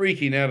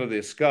freaking out of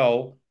their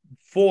skull,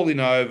 falling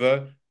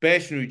over,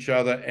 bashing each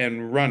other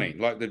and running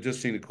like they've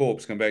just seen a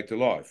corpse come back to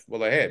life.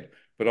 Well, they had,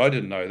 but I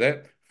didn't know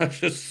that. I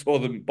just saw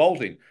them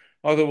bolting.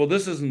 I thought, well,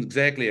 this isn't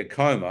exactly a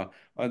coma.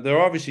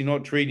 They're obviously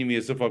not treating me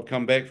as if I've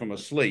come back from a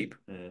sleep.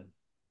 Yeah.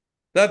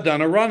 They've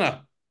done a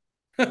runner.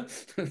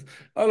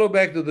 I look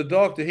back to the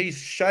doctor. He's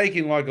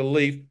shaking like a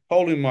leaf,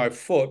 holding my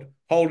foot,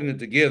 holding it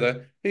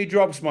together. He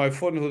drops my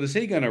foot and thought, is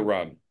he going to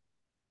run?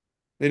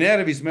 Then out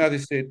of his mouth, he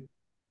said,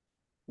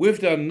 we've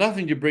done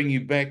nothing to bring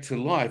you back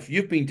to life.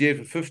 You've been dead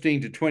for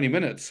 15 to 20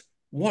 minutes.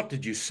 What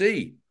did you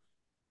see?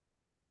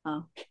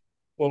 Oh.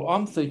 Well,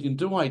 I'm thinking,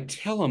 do I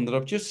tell him that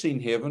I've just seen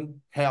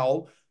heaven,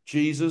 hell,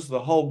 Jesus,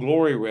 the whole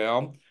glory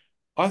realm?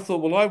 I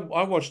thought, well,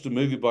 I watched a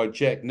movie by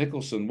Jack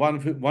Nicholson, one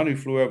who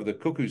flew over the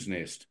cuckoo's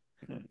nest.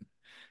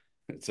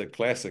 It's a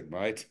classic,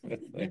 mate.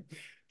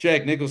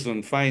 Jack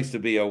Nicholson feigns to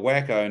be a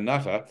wacko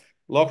nutter,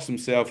 locks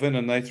himself in,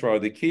 and they throw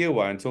the key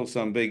away until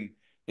some big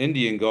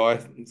Indian guy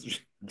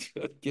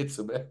gets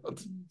him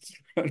out.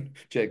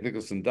 Jack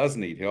Nicholson does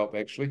need help,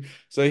 actually.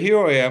 So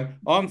here I am.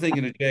 I'm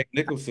thinking of Jack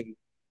Nicholson,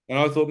 and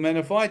I thought, man,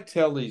 if I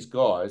tell these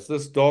guys,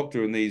 this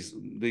doctor and these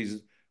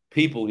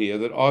people here,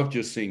 that I've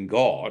just seen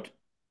God,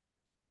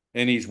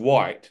 and he's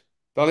white,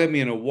 they'll have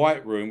me in a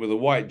white room with a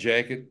white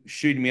jacket,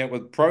 shooting me up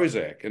with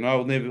Prozac, and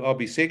I'll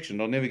be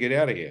sectioned. I'll never get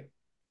out of here.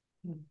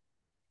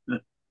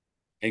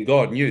 And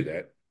God knew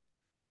that.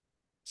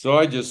 So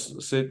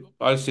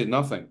I said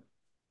nothing.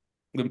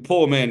 The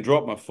poor man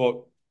dropped my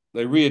foot.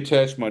 They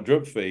reattached my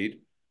drip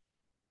feed.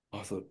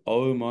 I thought,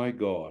 oh my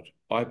God,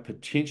 I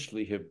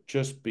potentially have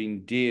just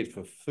been dead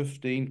for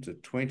 15 to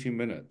 20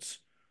 minutes.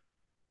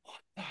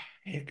 What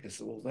the heck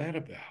is all that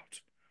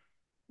about?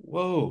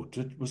 Whoa,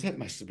 that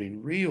must have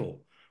been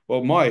real.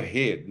 Well, my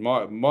head,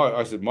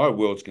 I said, my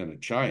world's going to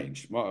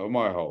change,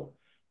 my whole,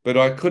 but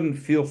I couldn't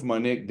feel from my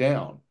neck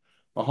down.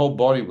 my whole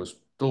body was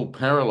still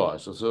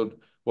paralyzed. I said,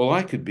 well,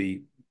 I could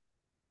be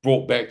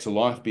brought back to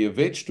life, be a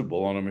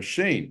vegetable on a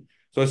machine.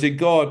 So I said,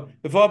 God,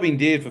 if I've been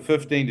dead for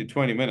 15 to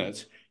 20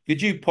 minutes,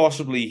 could you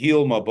possibly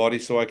heal my body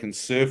so I can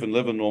surf and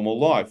live a normal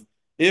life?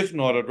 If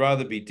not, I'd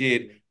rather be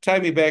dead.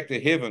 Take me back to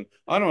heaven.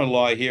 I don't want to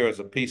lie here as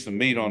a piece of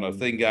meat on a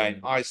thing going,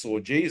 I saw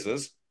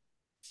Jesus.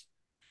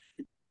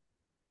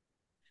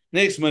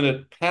 Next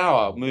minute,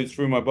 power moved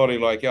through my body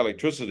like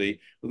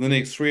electricity. In the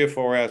next 3 or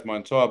 4 hours, my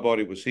entire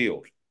body was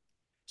healed.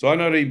 So I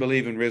not only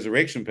believe in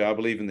resurrection power, I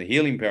believe in the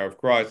healing power of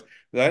Christ.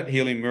 That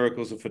healing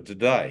miracles are for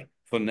today,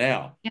 for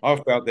now.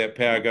 I've felt that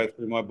power go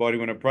through my body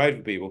when I prayed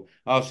for people.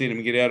 I've seen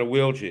them get out of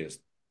wheelchairs.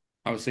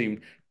 I've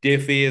seen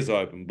deaf ears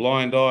open,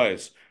 blind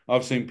eyes.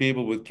 I've seen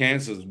people with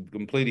cancers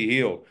completely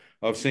healed.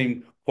 I've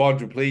seen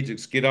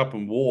quadriplegics get up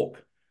and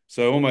walk.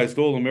 So almost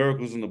all the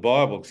miracles in the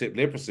Bible, except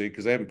leprosy,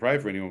 because I haven't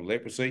prayed for anyone with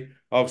leprosy,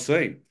 I've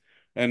seen.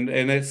 And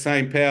that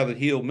same power that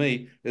healed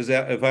me is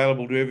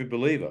available to every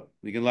believer.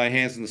 You can lay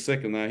hands on the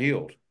sick and they're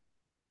healed.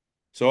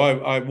 So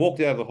I walked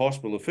out of the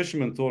hospital. The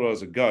fisherman thought I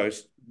was a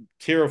ghost,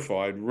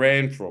 terrified,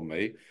 ran from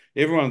me.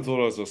 Everyone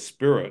thought I was a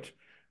spirit.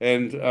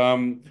 And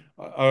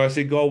I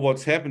said, God,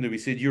 what's happened to me?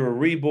 He said, you're a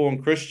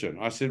reborn Christian.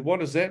 I said, what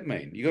does that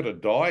mean? You got to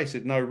die? He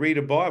said, no, read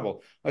a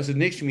Bible. I said,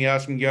 next time you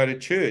ask me to go to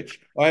church,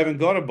 I haven't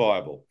got a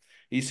Bible.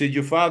 He said,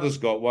 your father's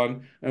got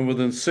one. And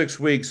within 6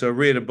 weeks, I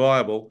read a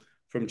Bible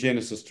from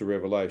Genesis to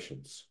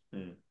Revelations.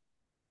 Mm.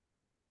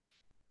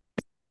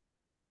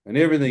 And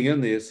everything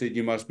in there said,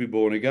 you must be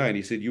born again.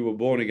 He said, you were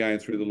born again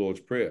through the Lord's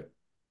Prayer.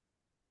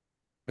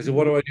 I said,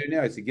 what do I do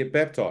now? He said, get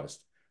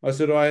baptized. I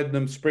said, I had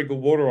them sprinkle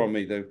water on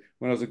me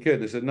when I was a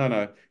kid. They said,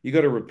 no, you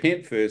got to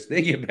repent first,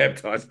 then get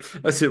baptized.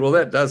 I said, well,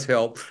 that does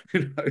help.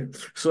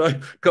 So I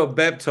got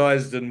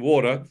baptized in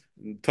water,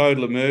 in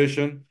total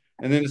immersion.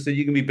 And then they said,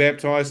 you can be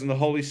baptized in the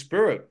Holy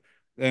Spirit.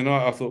 And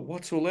I thought,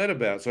 what's all that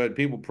about? So I had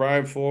people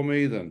praying for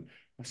me. Then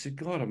I said,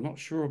 God, I'm not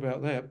sure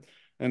about that.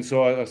 And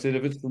so I said,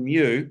 if it's from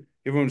you,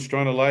 everyone's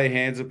trying to lay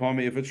hands upon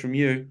me. If it's from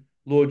you,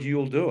 Lord,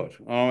 you'll do it.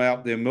 I'm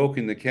out there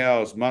milking the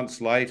cows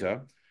months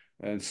later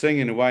and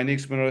singing away.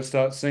 Next minute, I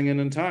start singing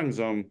in tongues.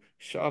 I'm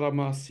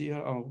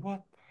Sharamasia. Oh,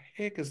 what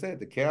the heck is that?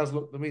 The cows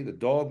looked at me. The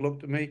dog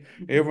looked at me.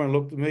 Everyone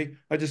looked at me.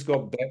 I just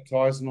got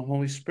baptized in the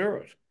Holy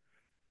Spirit.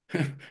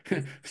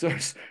 So I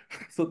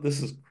thought,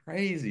 this is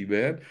crazy,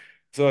 man.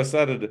 So I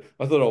thought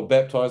I'll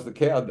baptize the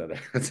cow.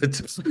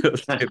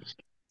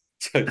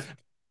 I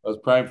was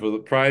praying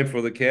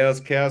for the cows.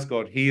 Cows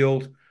got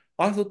healed.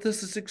 I thought,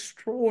 this is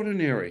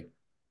extraordinary.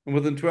 And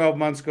within 12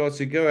 months, God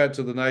said, go out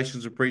to the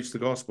nations and preach the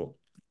gospel.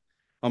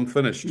 I'm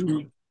finished.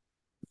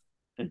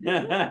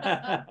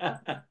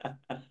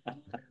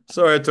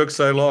 Sorry it took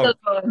so long.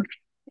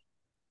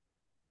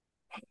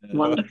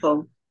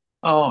 Wonderful.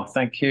 Oh,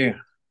 thank you.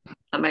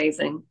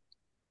 Amazing.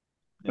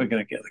 We're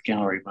going to get the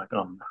gallery back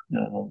on.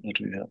 No, I'll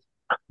do that.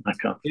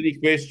 Back on. Any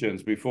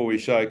questions before we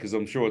show? Because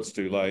I'm sure it's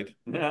too late.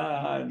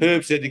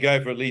 Herb said to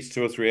go for at least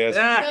 2 or 3 hours.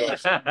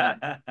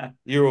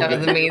 You're all That good.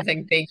 was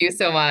amazing. Thank you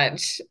so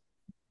much.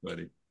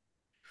 Buddy.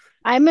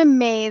 I'm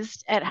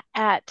amazed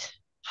at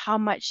how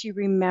much you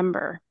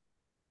remember.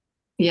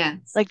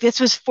 Yes. Like this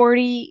was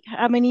 40,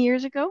 how many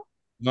years ago?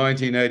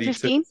 1982.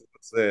 15?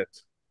 What's that?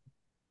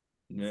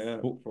 Yeah,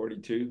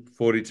 42.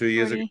 42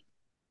 years ago. 40.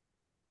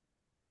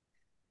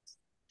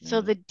 So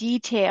the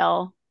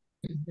detail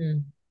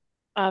Mhm.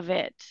 of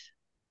it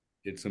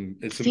It's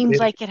seems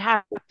like it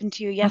happened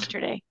to you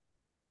yesterday.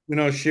 when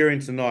I was sharing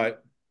tonight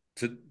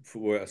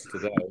for us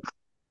today,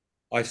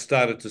 I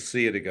started to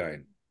see it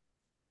again.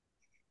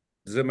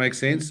 Does that make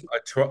sense?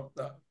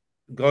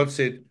 God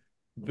said,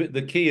 but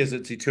the key is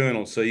it's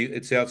eternal, so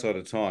it's outside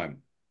of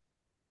time.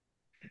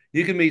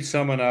 You can meet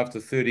someone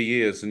after 30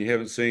 years and you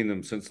haven't seen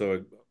them since they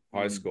were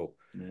high school,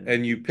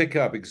 and you pick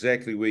up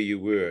exactly where you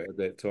were at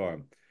that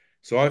time.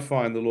 So I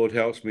find the Lord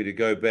helps me to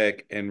go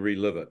back and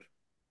relive it.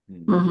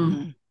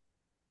 Mm-hmm.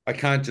 I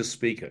can't just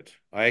speak it.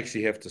 I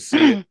actually have to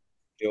see it,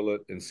 feel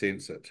it, and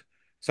sense it.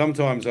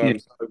 Sometimes I'm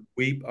so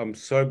weak, I'm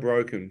so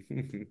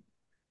broken.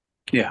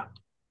 Yeah.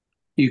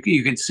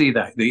 You can see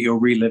that you're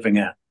reliving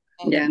it.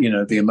 Yeah. You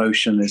know, the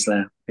emotion is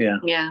there. Yeah.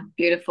 Yeah.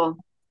 Beautiful.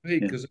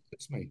 Because it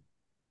hits me.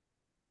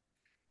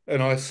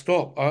 And I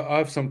stop.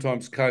 I've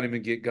sometimes can't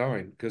even get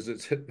going because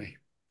it's hit me.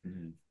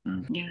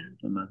 Yeah.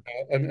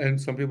 And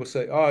some people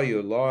say, oh,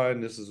 you're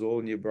lying. This is all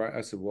in your brain.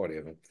 I said,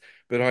 whatever.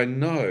 But I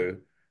know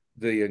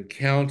the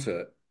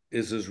encounter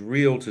is as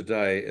real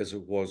today as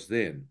it was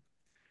then.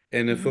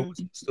 And if it was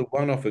just a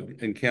one-off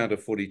encounter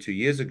 42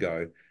 years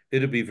ago,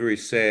 it'd be very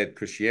sad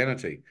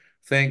Christianity.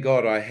 Thank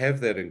God I have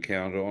that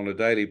encounter on a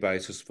daily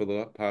basis for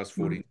the past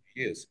 40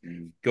 years.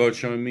 God's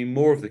showing me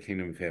more of the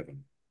kingdom of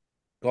heaven.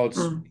 God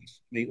speaks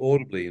to me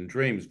audibly in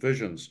dreams,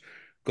 visions.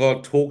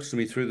 God talks to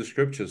me through the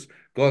scriptures.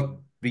 God's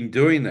been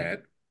doing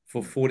that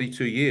for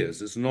 42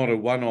 years. It's not a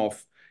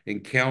one-off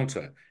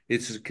encounter.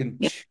 It's a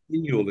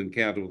continual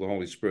encounter with the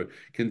Holy Spirit,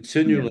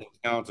 continual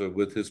encounter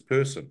with his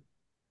person.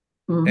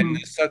 And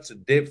there's such a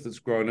depth that's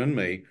grown in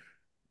me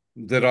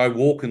that I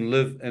walk and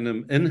live in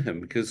him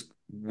because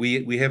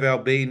we have our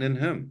being in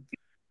him.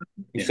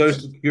 I'm so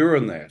secure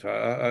in that.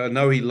 I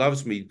know he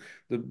loves me.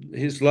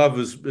 His love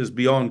is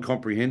beyond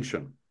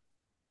comprehension.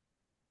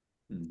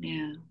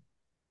 Yeah.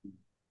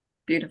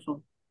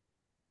 Beautiful.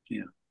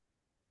 Yeah.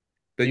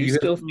 But You you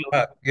still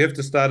have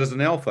to start as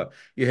an alpha.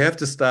 You have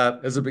to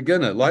start as a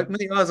beginner. Like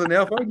me, I was an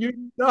alpha. I knew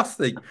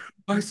nothing.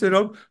 I said,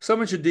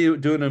 someone should do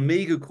an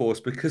Amiga course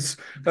because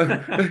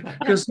alpha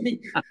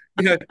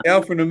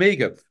and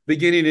Amiga,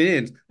 beginning and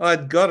end.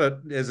 I'd got it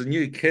as a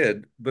new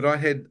kid, but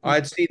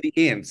I'd seen the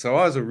end, so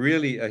I was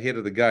really ahead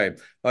of the game.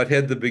 I'd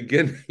had the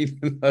beginning,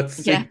 and I'd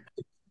seen.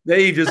 Now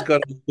you just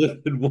got to live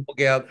and walk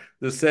out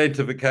the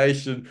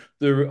sanctification,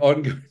 the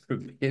ongoing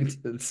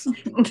repentance,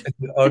 and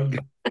the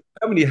ongoing.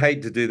 How many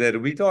hate to do that?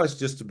 It'd be nice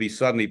just to be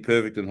suddenly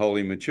perfect and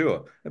wholly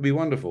mature. It'd be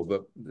wonderful,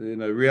 but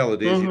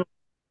reality is.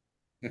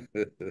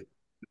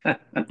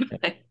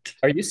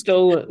 Are you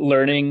still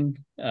learning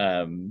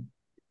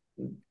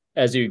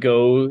as you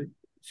go,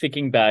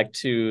 thinking back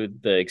to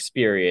the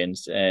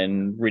experience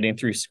and reading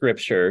through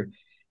scripture?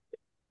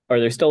 Are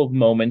there still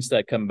moments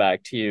that come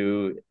back to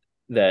you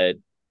that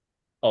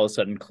all of a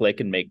sudden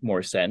click and make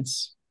more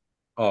sense?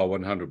 Oh,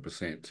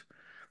 100%.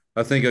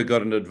 I think I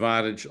got an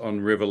advantage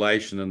on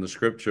revelation in the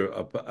scripture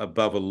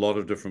above a lot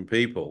of different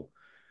people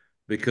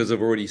because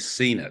I've already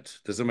seen it.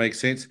 Does it make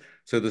sense?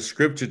 So the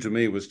scripture to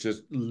me was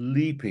just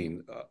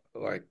leaping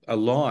like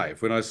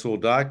alive. When I saw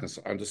darkness,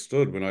 I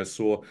understood. When I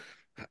saw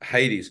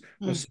Hades,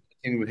 I saw the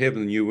kingdom of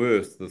heaven, the new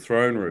earth, the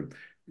throne room.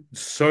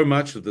 So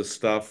much of this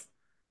stuff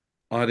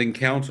I'd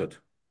encountered.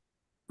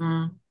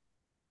 And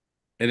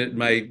it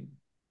made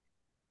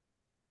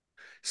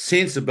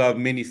sense above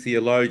many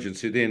theologians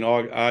who then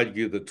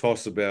argue the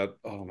toss about,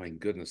 oh my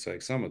goodness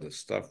sake, some of the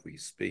stuff we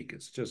speak,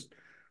 it's just,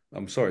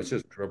 I'm sorry, it's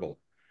just dribble.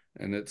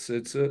 And it's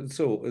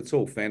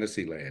all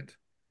fantasy land.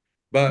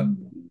 But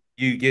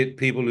you get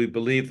people who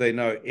believe they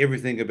know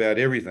everything about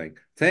everything.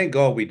 Thank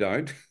God we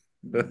don't.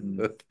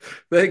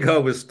 Thank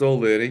God we're still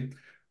learning.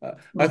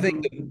 I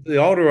think the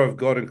older I've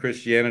got in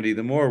Christianity,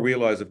 the more I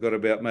realize I've got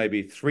about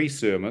maybe 3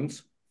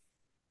 sermons.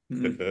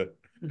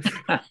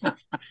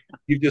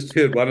 You've just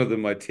heard one of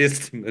them, my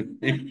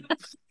testimony.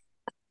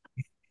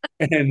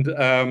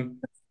 And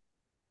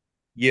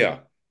yeah,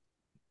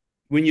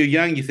 when you're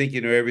young, you think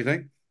you know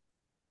everything.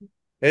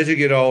 As you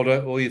get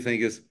older, all you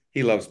think is,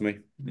 he loves me.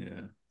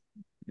 Yeah.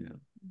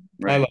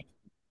 I love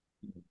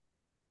him.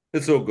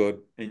 It's all good.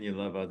 And you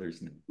love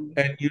others now.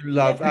 And you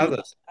love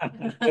others.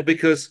 Well,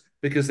 because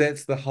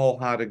that's the whole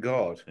heart of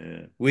God.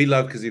 Yeah. We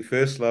love because he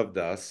first loved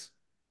us.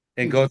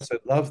 And God so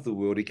loved the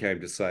world, he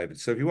came to save it.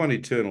 So if you want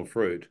eternal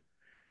fruit,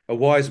 a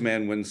wise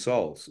man wins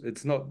souls.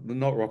 It's not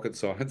rocket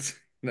science.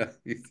 No,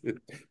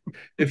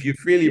 if you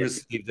freely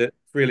received it,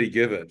 freely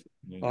give it.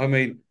 I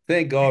mean,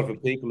 thank God for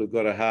people who've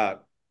got a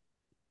heart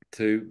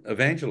to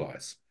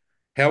evangelize.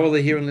 How will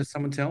they hear unless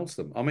someone tells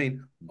them? I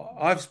mean,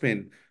 I've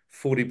spent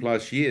 40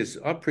 plus years.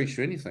 I've preached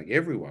to anything,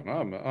 everyone.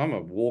 I'm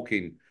a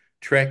walking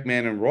track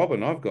man and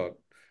Robin. I've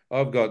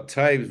got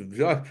tapes.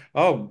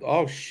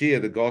 I'll share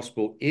the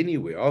gospel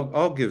anywhere.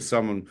 I'll give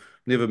someone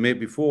never met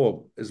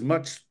before as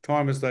much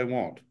time as they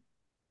want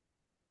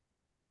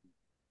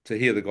to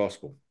hear the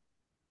gospel.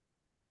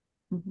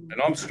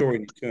 And I'm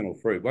storing eternal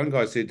fruit. One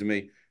guy said to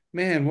me,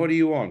 man, what are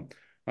you on?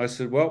 I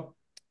said, well,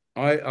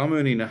 I'm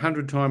earning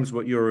 100 times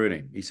what you're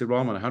earning. He said,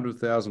 well, I'm on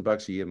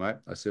 $100,000 a year, mate.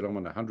 I said, I'm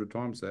on 100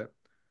 times that.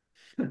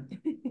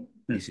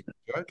 He said,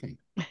 you're joking.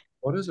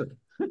 What is it?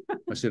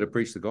 I said, I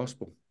preach the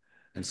gospel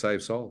and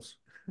save souls.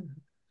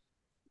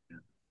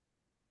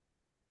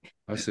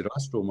 I said, I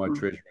store my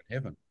treasure in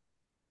heaven.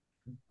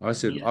 I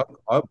said,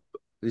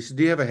 he said,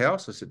 do you have a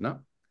house? I said, no.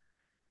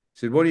 He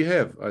said, what do you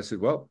have? I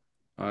said, well,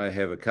 I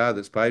have a car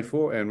that's paid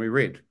for and we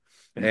rent.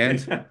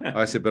 And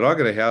I said, but I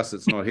got a house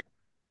that's not here.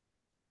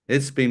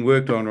 It's been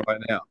worked on right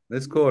now.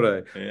 It's called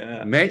a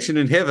mansion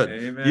in heaven.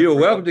 Amen, you're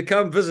welcome to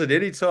come visit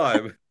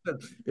anytime.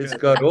 It's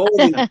got all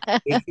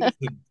the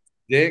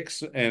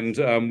decks and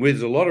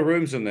there's a lot of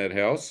rooms in that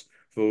house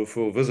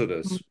for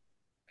visitors.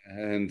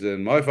 And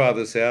in my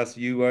father's house,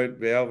 you won't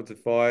be able to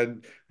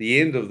find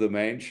the end of the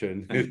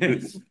mansion.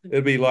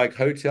 It'll be like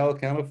Hotel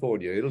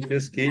California. It'll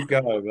just keep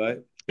going,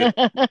 mate.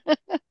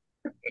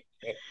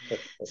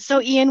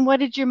 So, Ian, what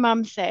did your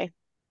mom say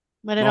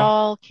when it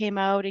all came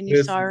out and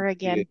you saw her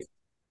again?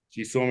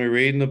 She saw me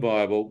reading the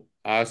Bible,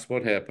 asked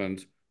what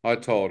happened. I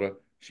told her.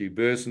 She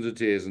burst into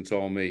tears and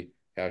told me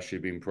how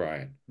she'd been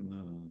praying.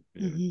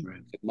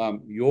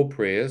 Mum, your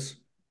prayers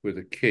were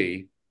the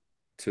key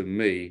to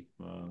me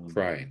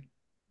praying.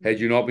 Had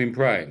you not been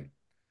praying?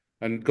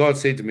 And God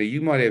said to me,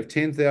 you might have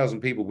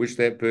 10,000 people wish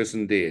that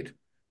person dead,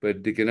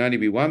 but there can only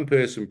be one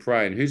person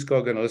praying. Who's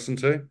God going to listen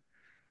to?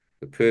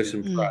 The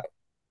person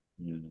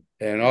praying.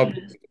 And I've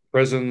been to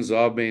prisons.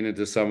 I've been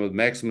into some of the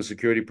maximum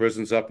security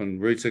prisons up in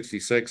Route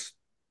 66.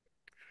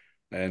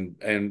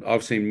 And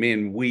I've seen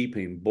men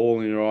weeping,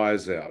 bawling their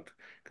eyes out.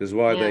 Because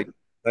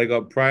they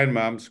got praying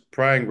mums,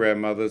 praying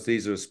grandmothers.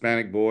 These are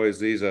Hispanic boys.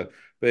 These are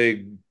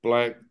big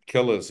black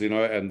killers,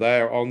 and they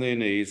are on their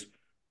knees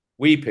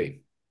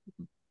weeping.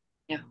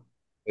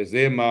 As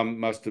their mum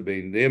must have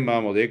been, their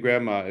mum or their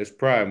grandma is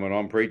praying when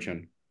I'm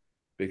preaching.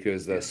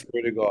 because the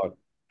Spirit of God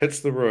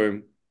hits the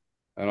room,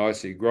 and I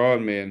see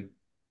grown men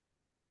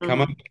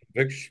come under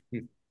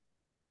conviction.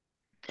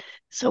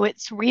 So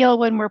it's real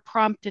when we're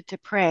prompted to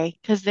pray,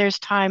 because there's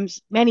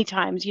times, many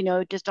times,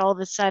 just all of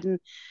a sudden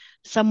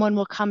someone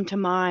will come to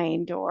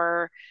mind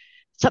or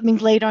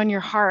something's laid on your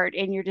heart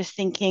and you're just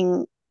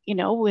thinking,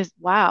 with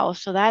wow.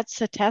 So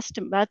that's a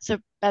testament.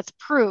 That's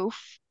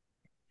proof.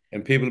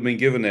 And people have been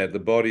given that. The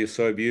body is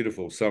so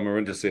beautiful. Some are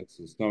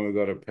intercessors. Some have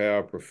got a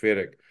power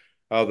prophetic.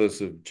 Others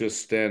have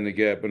just stand the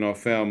gap. And I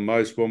found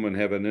most women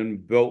have an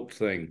inbuilt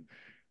thing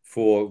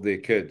for their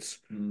kids.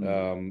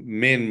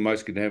 Men,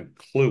 most can have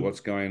a clue what's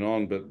going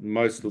on, but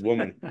most of the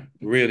women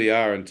really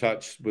are in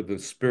touch with the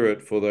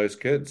Spirit for those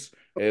kids.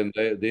 And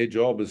their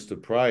job is to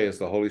pray as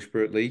the Holy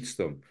Spirit leads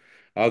them.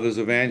 Others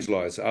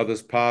evangelize,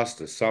 others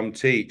pastor, some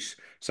teach,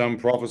 some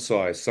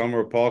prophesy, some are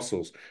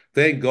apostles.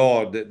 Thank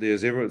God that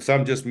there's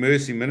some just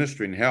mercy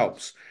ministering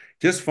helps.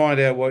 Just find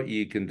out what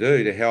you can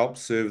do to help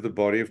serve the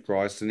body of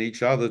Christ and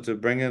each other to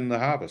bring in the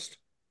harvest.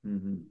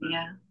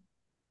 Yeah.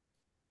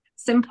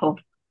 Simple,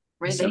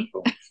 really.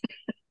 Simple.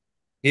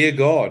 Hear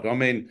God. I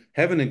mean,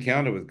 have an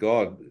encounter with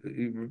God.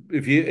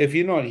 If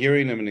you're not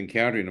hearing Him and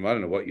encountering Him, I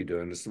don't know what you're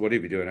doing.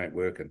 Whatever you're doing ain't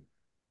working.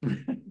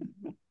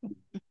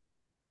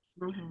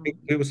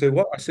 People say,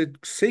 "What?" I said,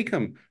 "Seek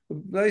Him."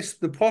 The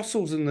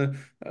apostles and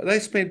they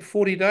spent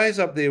 40 days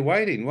up there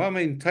waiting. Well, I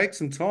mean, take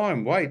some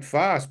time, wait,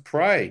 fast,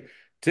 pray,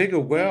 dig a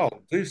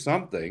well, do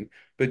something,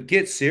 but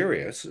get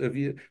serious.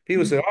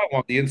 People say, "I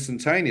want the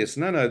instantaneous."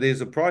 No,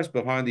 there's a price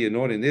behind the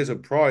anointing. There's a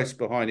price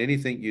behind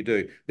anything you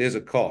do. There's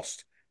a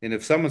cost. And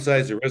if someone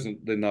says there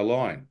isn't, then they're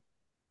lying.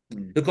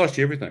 It'll cost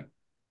you everything.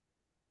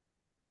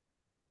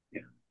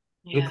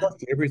 It'll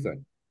cost you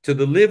everything. To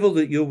the level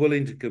that you're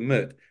willing to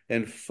commit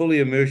and fully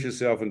immerse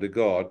yourself into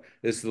God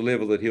is the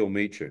level that He'll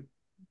meet you.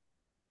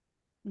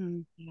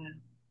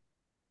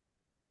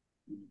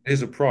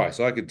 There's a price.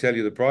 I could tell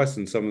you the price,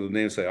 and some of them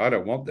then say, "I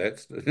don't want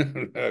that.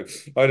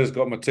 I just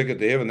got my ticket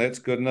to heaven. That's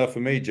good enough for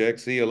me, Jack.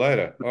 See you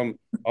later. I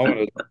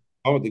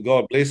want the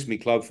God bless me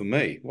club for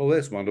me." Well,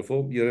 that's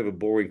wonderful. You'll have a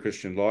boring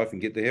Christian life and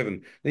get to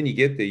heaven. Then you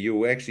get there,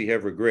 you'll actually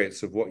have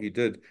regrets of what you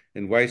did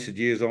and wasted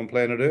years on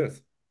planet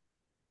Earth.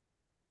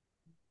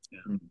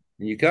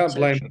 And you can't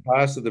blame the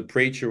pastor, the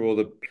preacher, or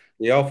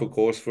the Alpha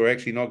course for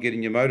actually not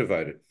getting you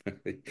motivated.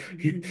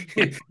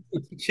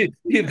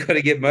 You've got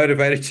to get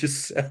motivated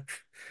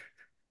yourself.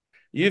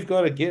 You've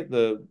got to get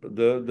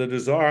the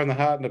desire and the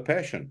heart and the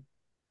passion.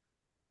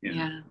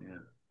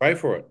 Pray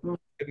for it.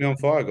 Get me on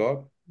fire,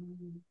 God.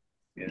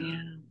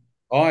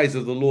 Eyes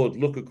of the Lord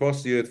look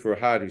across the earth for a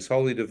heart who's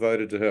wholly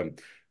devoted to Him.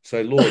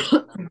 Say, "Lord,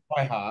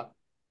 my heart,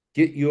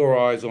 get your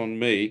eyes on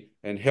me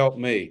and help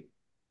me."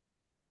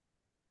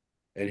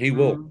 And He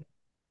will.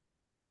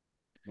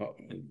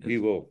 He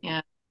will. Yeah.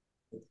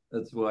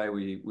 That's why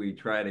we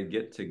try to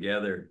get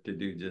together to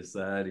do just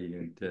that,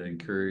 and to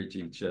encourage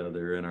each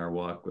other in our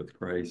walk with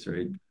Christ,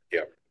 right?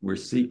 Yeah. We're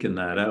seeking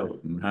that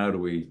out. And how do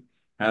we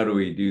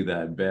do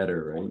that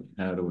better, right?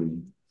 How do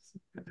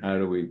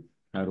we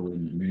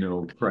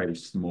know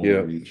Christ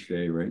more each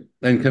day, right?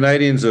 And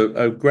Canadians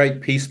are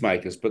great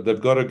peacemakers, but they've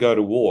got to go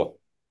to war.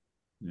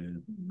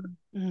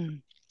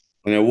 And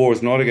our war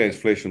is not against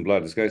flesh and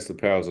blood, it's against the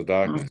powers of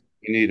darkness.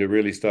 We need to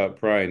really start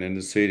praying,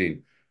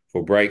 interceding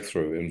for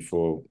breakthrough and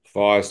for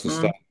fires to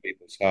start in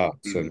people's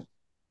hearts. And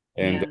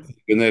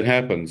when that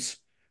happens,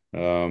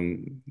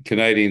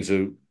 Canadians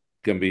are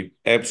going to be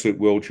absolute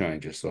world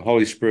changers. The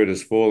Holy Spirit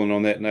has fallen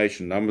on that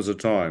nation numbers of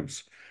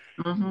times.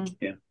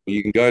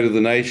 You can go to the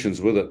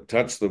nations with it,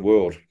 touch the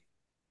world.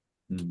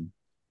 We'll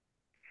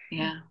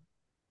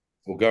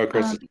go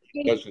across the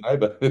touch your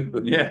neighbor.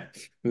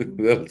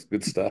 That's a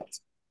good start.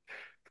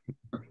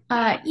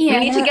 We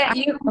need to get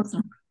you.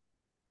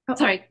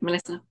 Sorry,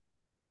 Melissa.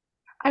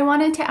 I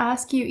wanted to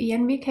ask you,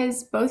 Ian,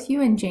 because both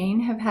you and Jane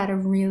have had a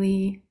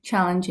really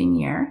challenging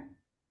year.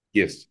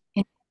 Yes.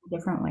 In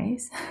different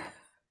ways.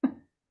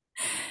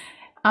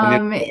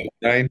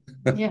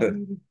 Yeah.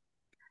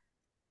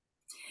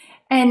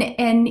 And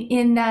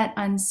in that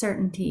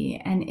uncertainty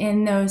and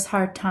in those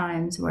hard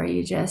times where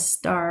you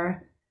just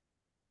are,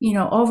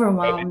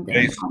 overwhelmed,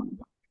 and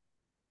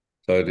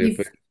you've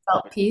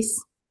felt peace.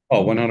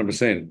 Oh,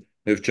 100%.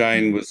 If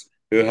Jane was,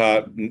 her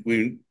heart,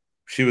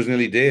 she was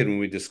nearly dead when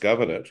we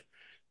discovered it.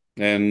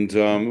 And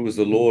it was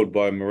the Lord,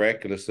 by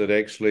miraculous, that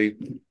actually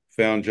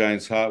found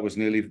Jane's heart was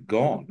nearly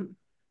gone.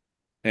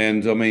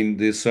 And I mean,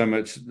 there's so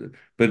much,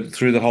 but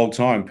through the whole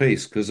time,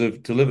 peace, because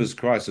to live as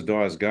Christ, to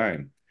die as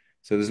gain.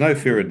 So there's no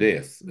fear of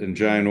death in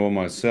Jane or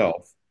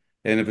myself.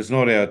 And if it's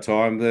not our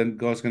time, then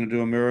God's going to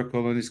do a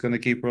miracle and He's going to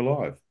keep her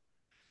alive.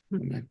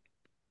 Amen.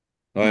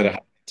 I had a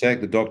heart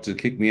attack. The doctor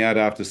kicked me out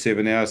after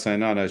 7 hours, saying,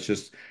 no, it's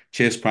just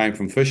chest pain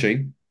from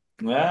fishing.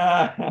 Take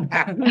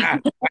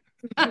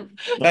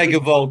a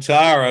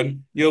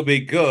Voltaren, you'll be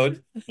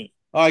good.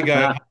 I go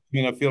home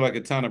and I feel like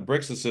a ton of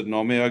bricks are sitting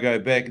on me. I go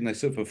back and they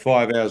sit for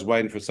 5 hours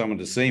waiting for someone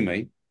to see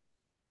me.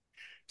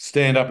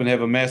 Stand up and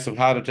have a massive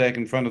heart attack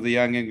in front of the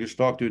young English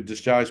doctor who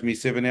discharged me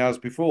 7 hours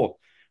before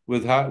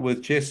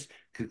with chest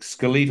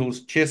skeletal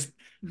chest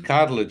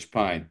cartilage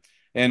pain.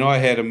 and I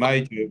had a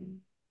major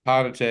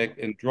heart attack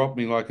and dropped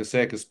me like a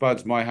sack of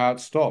spuds. My heart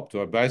stopped.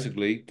 I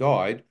basically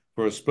died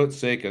for a split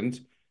second,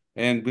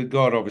 and with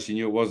God obviously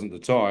knew it wasn't the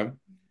time,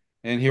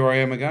 and here I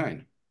am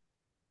again,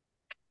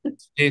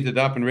 standed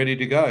up and ready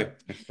to go.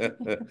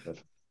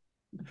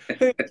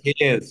 Who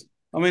cares?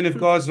 I mean, if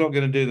God's not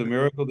going to do the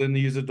miracle, then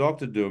use a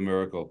doctor to do a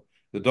miracle.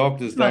 The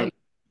doctors don't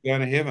go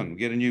to heaven,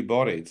 get a new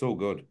body. It's all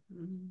good.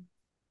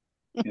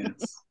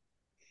 Yes.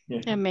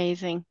 Yeah.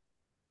 Amazing.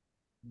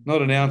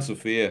 Not an ounce of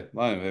fear.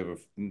 I don't have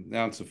an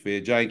ounce of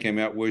fear. Jane came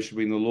out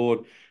worshiping the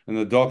Lord, and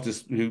the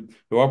doctors who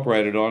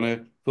operated on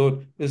her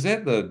thought, "Is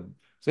that the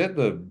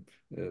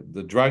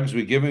drugs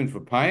we're giving for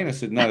pain?" I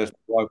said, "No, that's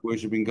like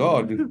worshiping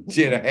God."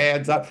 She had her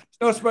hands up.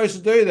 She's not supposed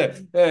to do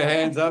that. Her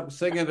hands up,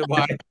 singing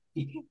away,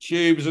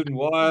 tubes and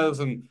wires,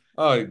 and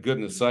oh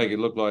goodness sake, it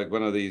looked like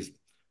one of these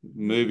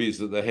movies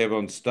that they have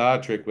on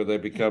Star Trek where they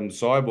become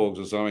cyborgs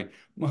or something.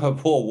 My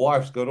poor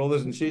wife's got all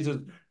this, and she's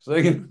just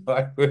singing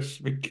like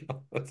worshiping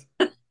God.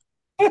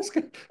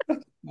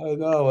 Oh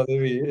no, well,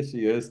 there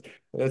she is.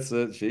 That's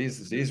it.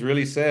 She's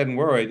really sad and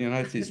worried. You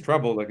know, she's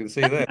troubled. I can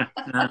see that.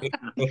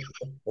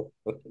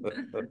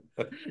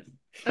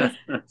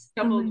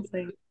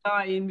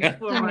 Dying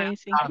before my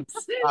Amazing.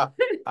 eyes.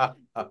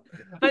 But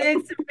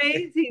it's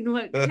amazing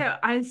what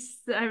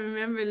I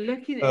remember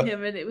looking at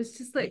him, and it was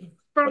just like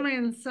from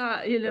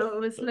inside, you know, it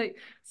was like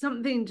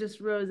something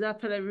just rose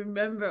up, and I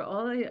remember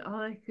all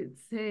I could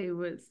say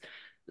was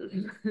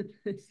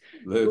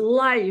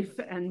life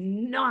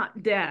and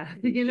not death.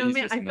 You know what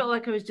I mean? I felt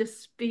like I was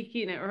just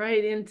speaking it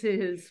right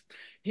into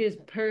his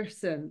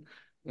person.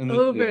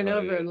 Over and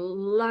over,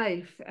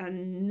 life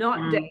and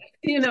not death,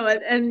 you know,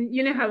 and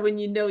you know how when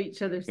you know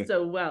each other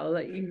so well,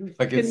 like you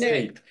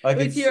connect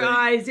with your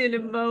eyes in a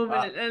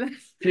moment, and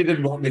she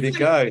didn't want me to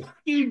go.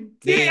 You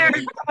dare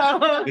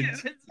go.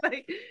 It's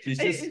like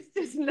it's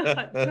just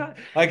not.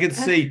 I could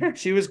see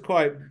she was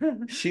quite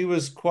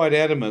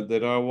adamant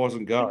that I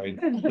wasn't going.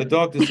 The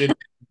doctor said,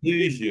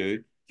 "Lose you.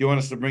 Do you want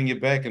us to bring you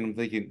back?" And I'm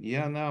thinking,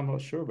 yeah, no, I'm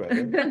not sure about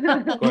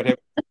that. Quite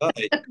happy to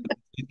say.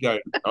 She's going,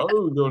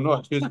 "Oh, you're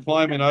not." She was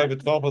climbing over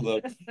top of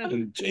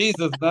in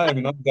Jesus' name.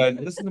 And I'm going,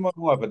 "Listen to my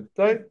wife, I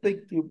don't think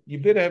you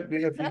better have,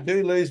 if you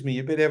do lose me,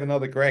 you better have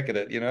another crack at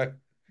it, you know."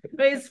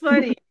 But it's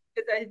funny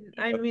because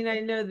I mean, I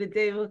know the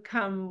day will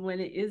come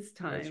when it is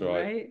time,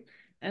 right?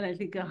 And I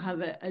think I'll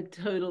have a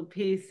total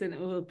peace, and it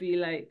will be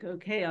like,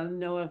 okay, I'll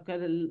know I've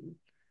got to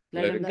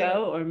let him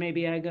go, or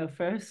maybe I go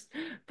first.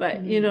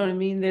 But you know what I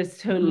mean? There's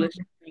total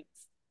assurance.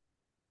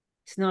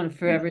 It's not a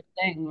forever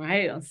thing,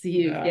 right? I'll see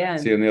you again.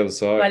 See you on the other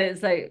side. But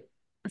it's like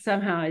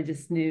somehow I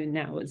just knew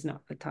now was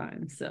not the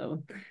time.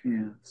 So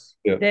yes.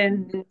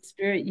 Then in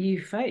spirit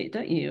you fight,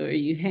 don't you? Or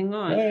you hang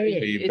on. Oh,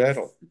 yeah, you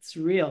battle. It's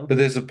real. But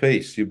there's a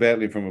peace. You're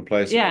battling from a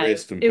place of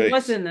rest and peace. It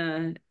wasn't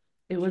a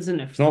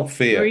it's not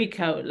fear. Freak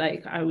out.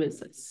 Like I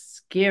was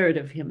scared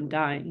of him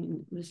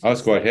dying. I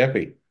was quite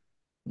happy.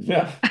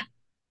 Yeah.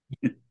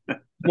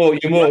 Well,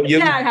 you're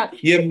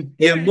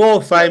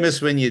more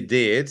famous when you're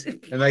dead,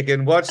 and they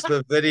can watch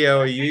the video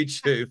on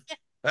YouTube.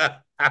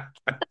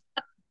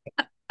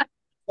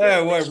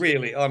 Oh, well,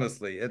 really,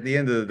 honestly, at the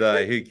end of the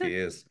day, who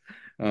cares?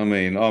 I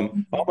mean,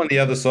 I'm on the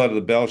other side of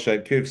the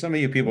bell-shaped curve. Some of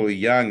you people are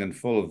young and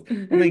full of.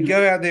 I mean,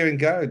 go out there and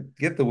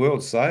get the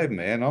world saved,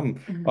 man.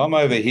 I'm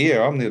over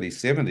here. I'm nearly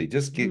 70.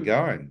 Just get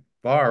going.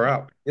 Fire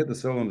up. Get the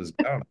cylinders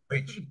going.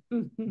 Reach.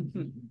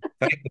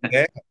 Take the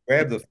back,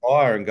 grab the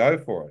fire, and go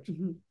for it.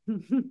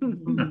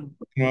 When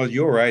I was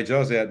your age, I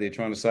was out there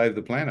trying to save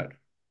the planet.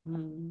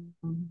 You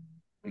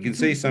can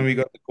see some of you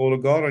got the call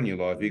of God on your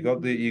life. You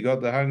got the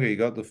hunger. You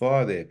got the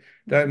fire there.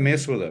 Don't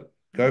mess with it.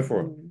 Go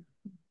for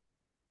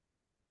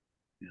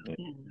it.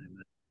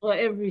 Well,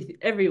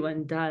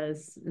 everyone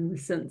does, in the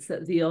sense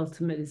that the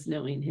ultimate is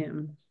knowing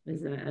him,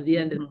 isn't it? At the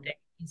end of the day,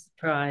 he's the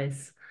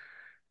prize.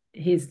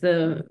 He's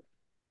the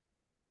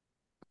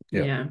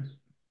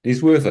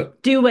He's worth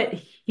it. Do what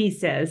he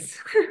says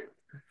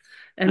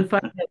and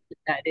find out what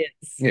that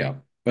is. Yeah.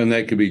 And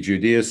that could be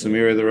Judea,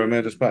 Samaria, the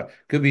remotest part.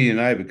 Could be your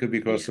neighbor, could be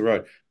across the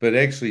road. But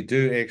actually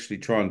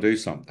try and do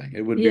something.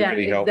 It would be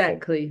really helpful.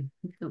 Exactly.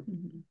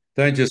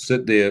 Don't just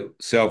sit there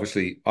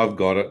selfishly, I've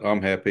got it,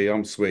 I'm happy,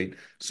 I'm sweet,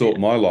 sort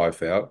my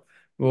life out.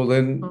 Well,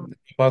 then help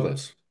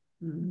others.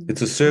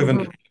 It's a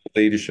servant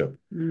leadership.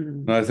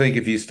 And I think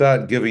if you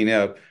start giving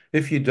out,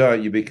 if you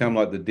don't, you become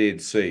like the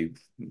Dead Sea.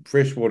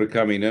 Fresh water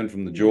coming in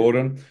from the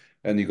Jordan,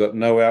 and you've got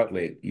no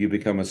outlet. You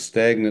become a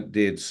stagnant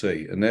Dead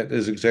Sea. And that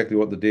is exactly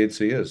what the Dead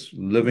Sea is.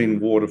 Living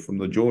water from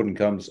the Jordan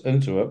comes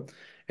into it,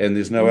 and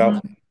there's no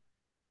outlet.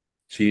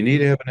 So you need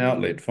to have an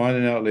outlet. Find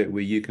an outlet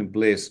where you can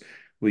bless,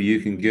 where you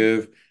can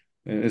give.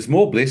 And it's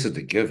more blessed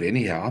to give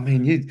anyhow. I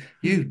mean,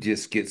 you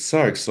just get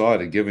so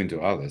excited giving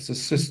to others.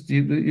 It's just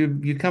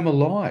you come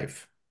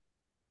alive.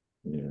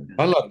 Yeah.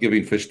 I love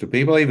giving fish to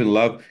people. I even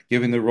love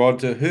giving the rod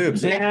to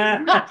Herbs. He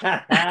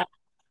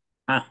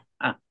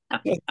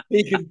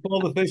can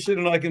pull the fish in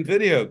and I can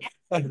video.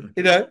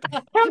 You know.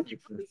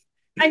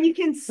 And you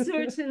can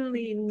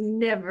certainly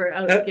never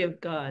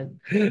outgive God.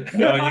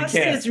 No, cost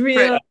is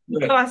real.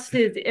 The cost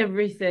is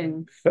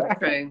everything.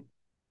 True.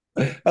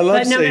 I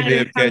love no seeing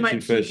them how catching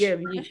much fish. you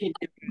give, you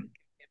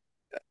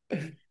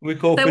can We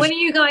call So fish. when are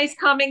you guys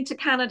coming to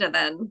Canada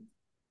then?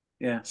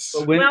 Yes.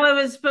 Well, it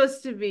was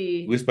supposed to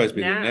be. We're supposed to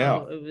be there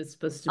now. It was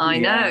supposed to be. I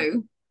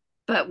know,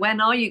 but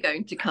when are you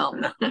going to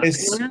come?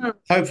 It's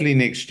hopefully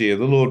next year,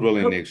 the Lord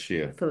willing, next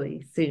year.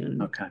 Hopefully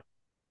soon. Okay.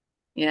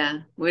 Yeah,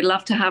 we'd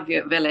love to have you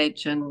at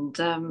Village, and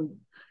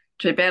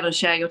to be able to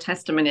share your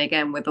testimony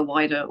again with a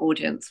wider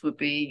audience would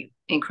be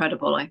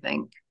incredible, I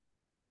think.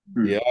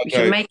 Yeah, we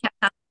should make it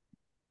happen.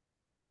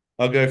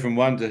 I'll go from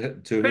one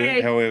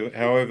to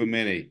however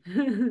many.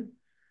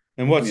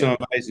 And what's so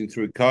amazing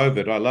through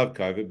COVID, I love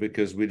COVID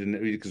because we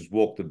just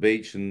walk the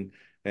beach and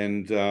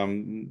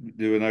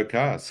there were no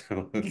cars.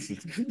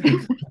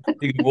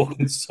 You can walk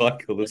and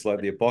cycle. It's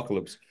like the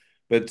apocalypse.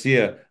 But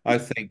yeah, I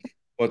think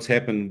what's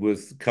happened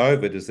with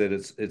COVID is that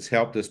it's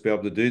helped us be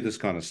able to do this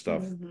kind of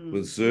stuff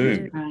with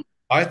Zoom. Right.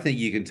 I think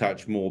you can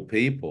touch more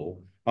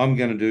people. I'm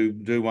going to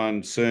do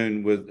one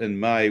soon in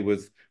May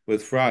with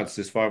France.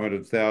 There's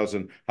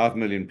 500,000,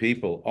 500,000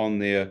 people on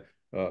there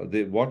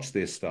that watch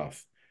their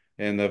stuff,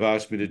 and they've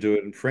asked me to do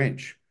it in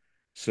French.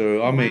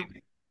 So I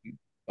mean,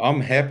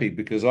 I'm happy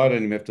because I don't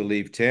even have to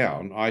leave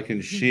town. I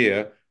can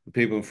share with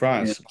people in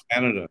France,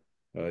 Canada,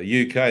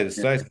 UK, the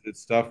States. I did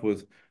stuff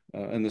with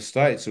in the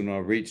States, and I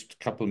reached a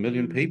couple of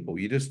million people.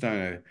 You just don't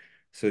know.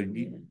 So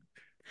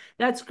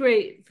that's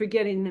great for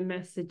getting the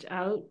message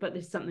out, but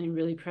there's something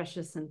really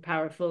precious and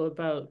powerful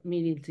about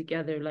meeting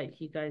together like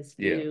you guys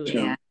do.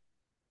 Yeah.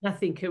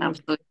 Nothing can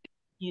replace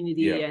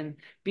unity and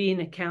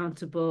being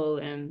accountable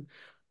and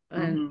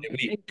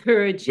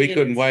encouraging. We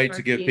couldn't wait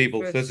to give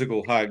people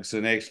physical hugs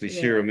and actually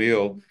share a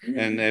meal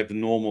and have a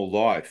normal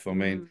life. I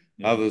mean,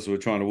 others were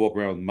trying to walk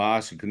around with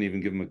masks. You couldn't even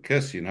give them a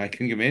kiss. You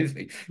couldn't give them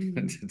anything.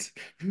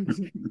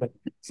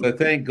 So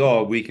thank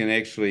God we can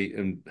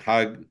actually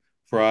hug,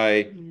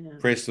 pray,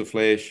 press the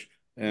flesh,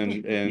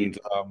 and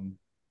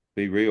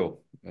be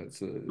real. That's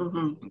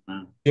do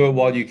it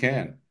while you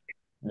can,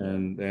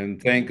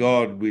 and thank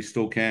God we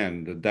still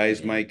can. The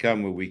days may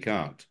come where we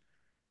can't.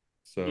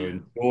 So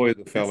enjoy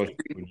the fellowship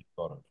when you've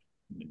got it.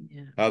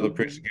 Yeah. Other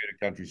persecuted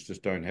countries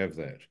just don't have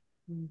that.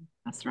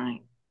 That's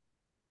right.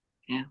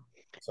 Yeah.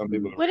 Some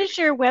people. What is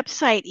your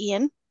website,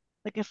 Ian?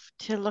 Like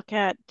to look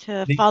at,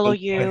 to follow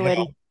you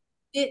and.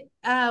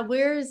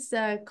 Where's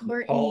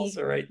Courtney? Paul's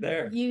are right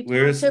there.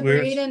 Where's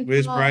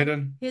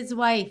Braden? His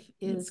wife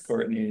is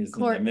Courtney is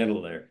in the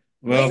middle there.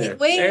 Well,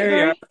 wait,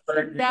 there you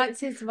are.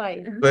 that's his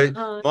wife. But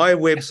my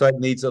website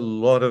needs a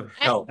lot of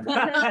help.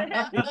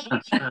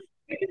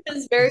 He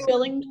is very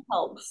willing to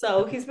help,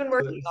 so he's been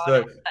working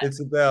on it. It's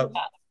about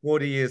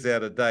 40 years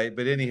out of date,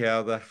 but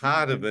anyhow, the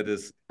heart of it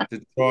is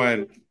to try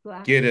and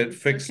get it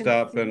fixed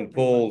up, and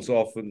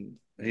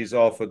he's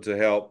offered to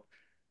help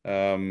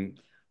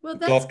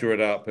doctor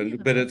it up,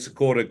 but it's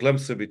called A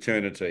Glimpse of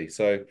Eternity.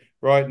 So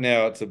right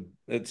now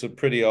it's a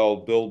pretty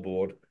old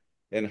billboard,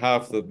 and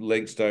half the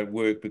links don't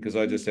work because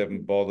I just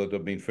haven't bothered.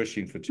 I've been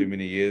fishing for too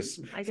many years.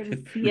 I gotta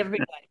see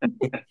everybody.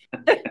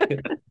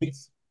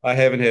 I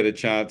haven't had a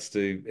chance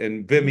to,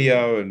 and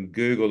Vimeo and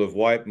Google have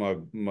wiped my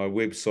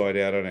website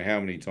out I don't know how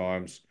many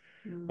times.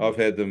 I've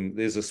had them.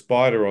 There's a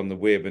spider on the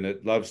web, and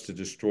it loves to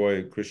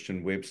destroy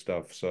Christian web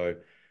stuff. So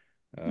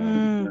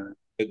the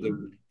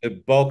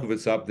bulk of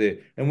it's up there,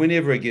 and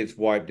whenever it gets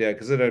wiped out,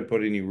 because they don't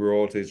put any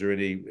royalties or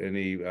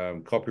any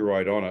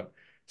copyright on it,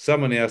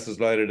 someone else has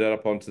loaded it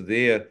up onto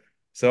there.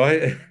 So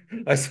I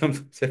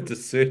sometimes have to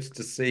search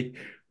to see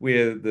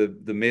where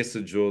the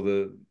message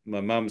or my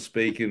mum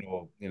speaking,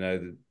 or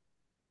the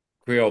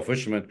Creole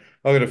fisherman,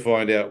 I've got to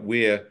find out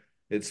where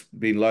it's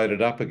been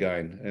loaded up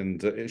again.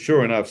 And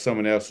sure enough,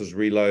 someone else has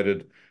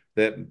reloaded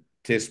that,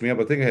 test me up.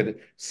 I think I had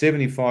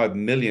 75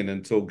 million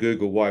until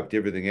Google wiped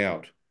everything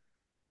out.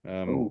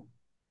 Hits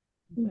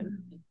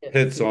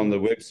on the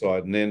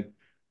website, and then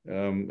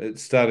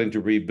it's starting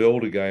to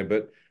rebuild again.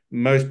 But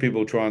most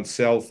people try and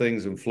sell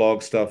things and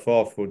flog stuff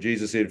off. Well,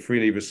 Jesus said,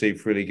 freely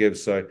receive, freely give.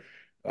 So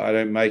I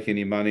don't make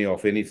any money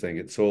off anything.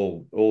 It's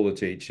all the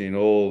teaching,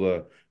 all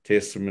the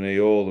testimony,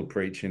 all the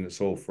preaching. It's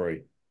all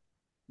free.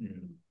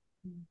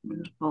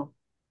 Wonderful.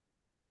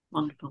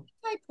 Wonderful.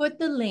 I put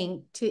the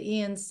link to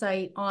Ian's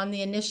site on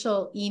the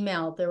initial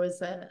email. There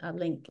was a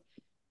link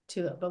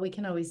to it, but we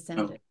can always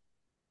send it.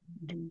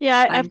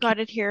 Yeah, I've got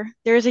it here.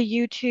 There's a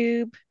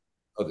YouTube.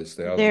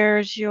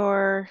 There's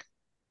your,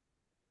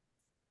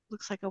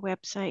 looks like a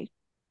website.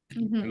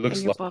 It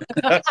looks like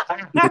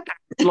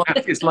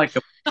it's like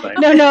a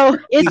no,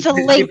 it's a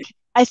link.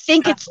 I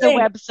think it's the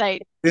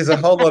website. There's a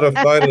whole lot of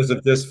photos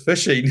of just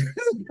fishing.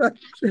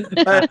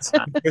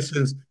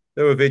 Christians,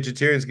 there were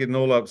vegetarians getting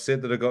all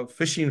upset that I got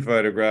fishing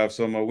photographs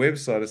on my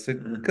website. I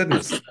said,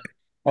 goodness,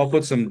 I'll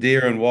put some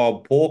deer and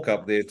wild pork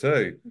up there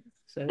too.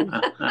 So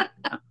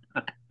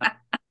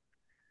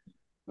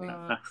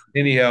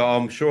anyhow,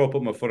 I'm sure I'll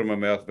put my foot in my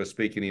mouth if I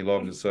speak any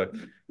longer. So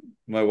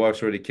my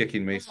wife's already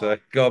kicking me. So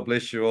God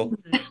bless you all.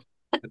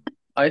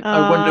 I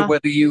wonder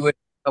whether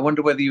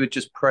you would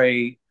just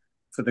pray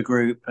for the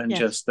group and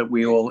just that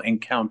we all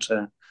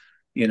encounter,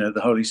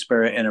 the Holy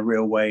Spirit in a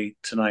real way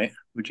tonight.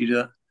 Would you do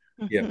that?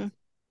 Yeah.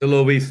 So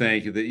Lord, we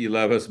thank you that you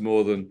love us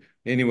more than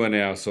anyone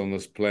else on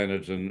this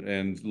planet.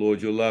 And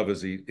Lord, your love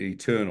is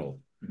eternal.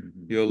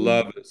 Your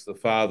love is the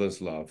Father's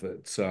love.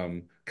 It's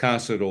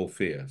cast out all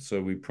fear.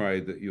 So we pray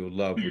that your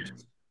love would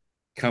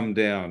come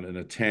down in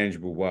a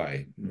tangible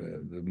way,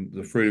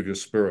 the fruit of your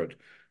Spirit,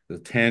 the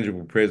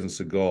tangible presence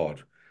of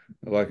God,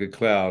 like a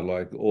cloud,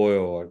 like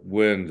oil, like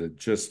wind.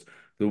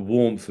 The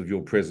warmth of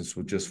your presence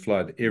would just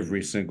flood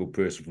every single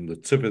person from the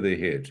tip of their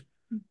head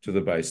to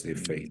the base of their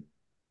feet.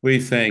 We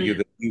thank you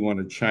that you want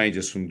to change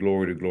us from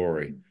glory to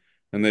glory,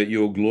 and that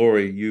your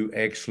glory, you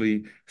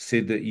actually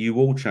said that you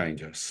will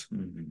change us,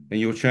 and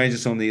you'll change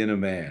us on the inner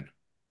man.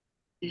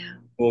 Yeah.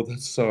 Oh,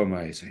 that's so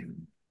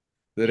amazing.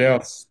 That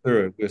our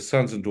spirit, we're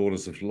sons and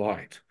daughters of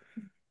light,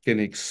 can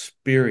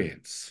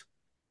experience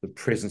the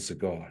presence of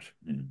God.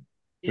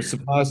 It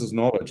surpasses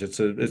knowledge.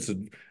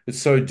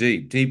 It's so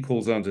deep. Deep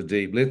calls unto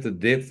deep. Let the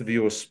depth of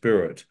your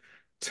spirit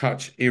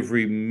touch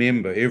every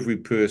member, every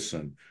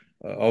person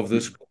of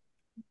this,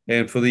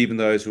 and for even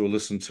those who will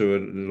listen to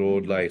it,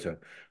 Lord, later.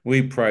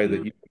 We pray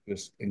that you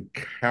just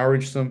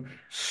encourage them,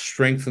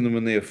 strengthen them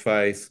in their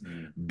faith,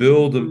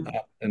 build them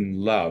up in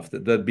love,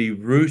 that they'd be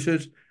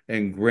rooted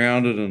and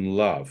grounded in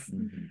love.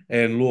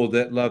 And Lord,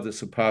 that love that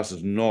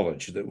surpasses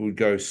knowledge, that would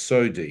go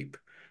so deep.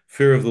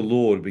 Fear of the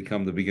Lord would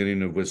become the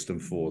beginning of wisdom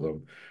for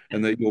them,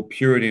 and that your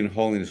purity and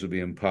holiness would be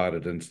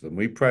imparted into them.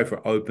 We pray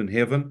for open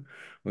heaven.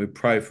 We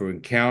pray for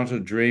encounter,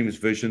 dreams,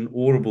 vision,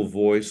 audible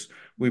voice.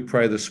 We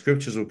pray the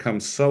scriptures will come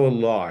so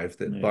alive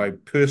that by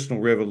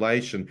personal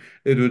revelation,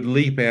 it would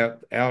leap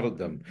out at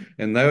them,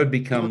 and they would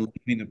become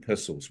living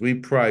epistles. We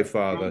pray,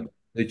 Father,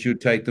 that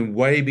you'd take them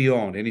way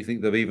beyond anything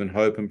they've even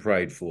hoped and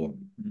prayed for.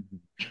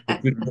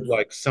 It could be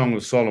like Song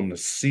of Solomon, the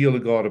seal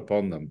of God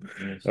upon them.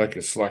 Like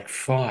it's like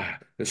fire.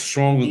 It's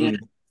stronger than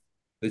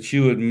that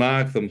you would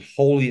mark them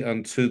holy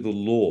unto the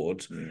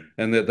Lord,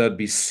 and that they'd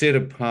be set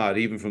apart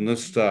even from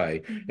this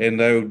day, and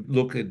they would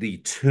look at the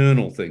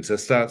eternal things. They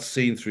start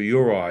seeing through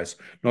your eyes,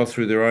 not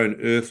through their own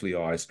earthly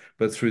eyes,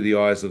 but through the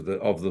eyes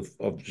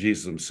of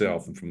Jesus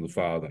himself and from the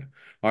Father.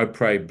 I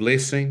pray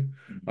blessing.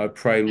 I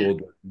pray,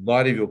 Lord, the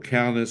light of your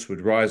countenance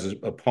would rise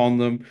upon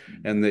them,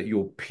 and that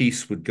your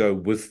peace would go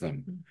with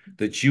them,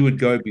 that you would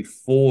go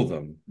before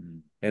them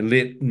and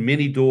let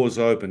many doors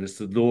open. It's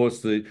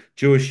the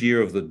Jewish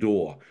year of the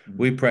door.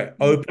 We pray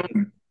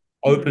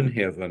open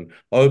heaven,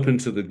 open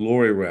to the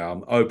glory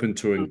realm, open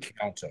to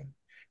encounter.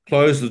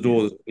 Close the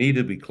doors that need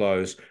to be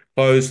closed,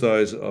 close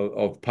those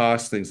of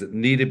past things that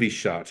need to be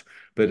shut,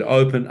 but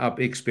open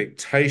up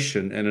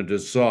expectation and a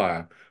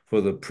desire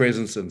for the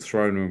presence and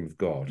throne room of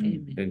God.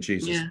 In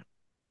Jesus'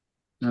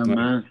 name.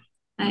 Amen.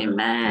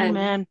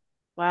 Amen.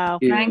 Wow.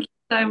 Thank you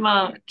so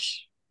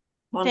much.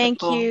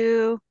 Wonderful. Thank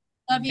you.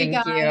 Love you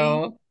guys. Thank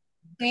you.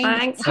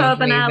 Thanks, That was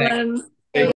Herb and amazing. Alan.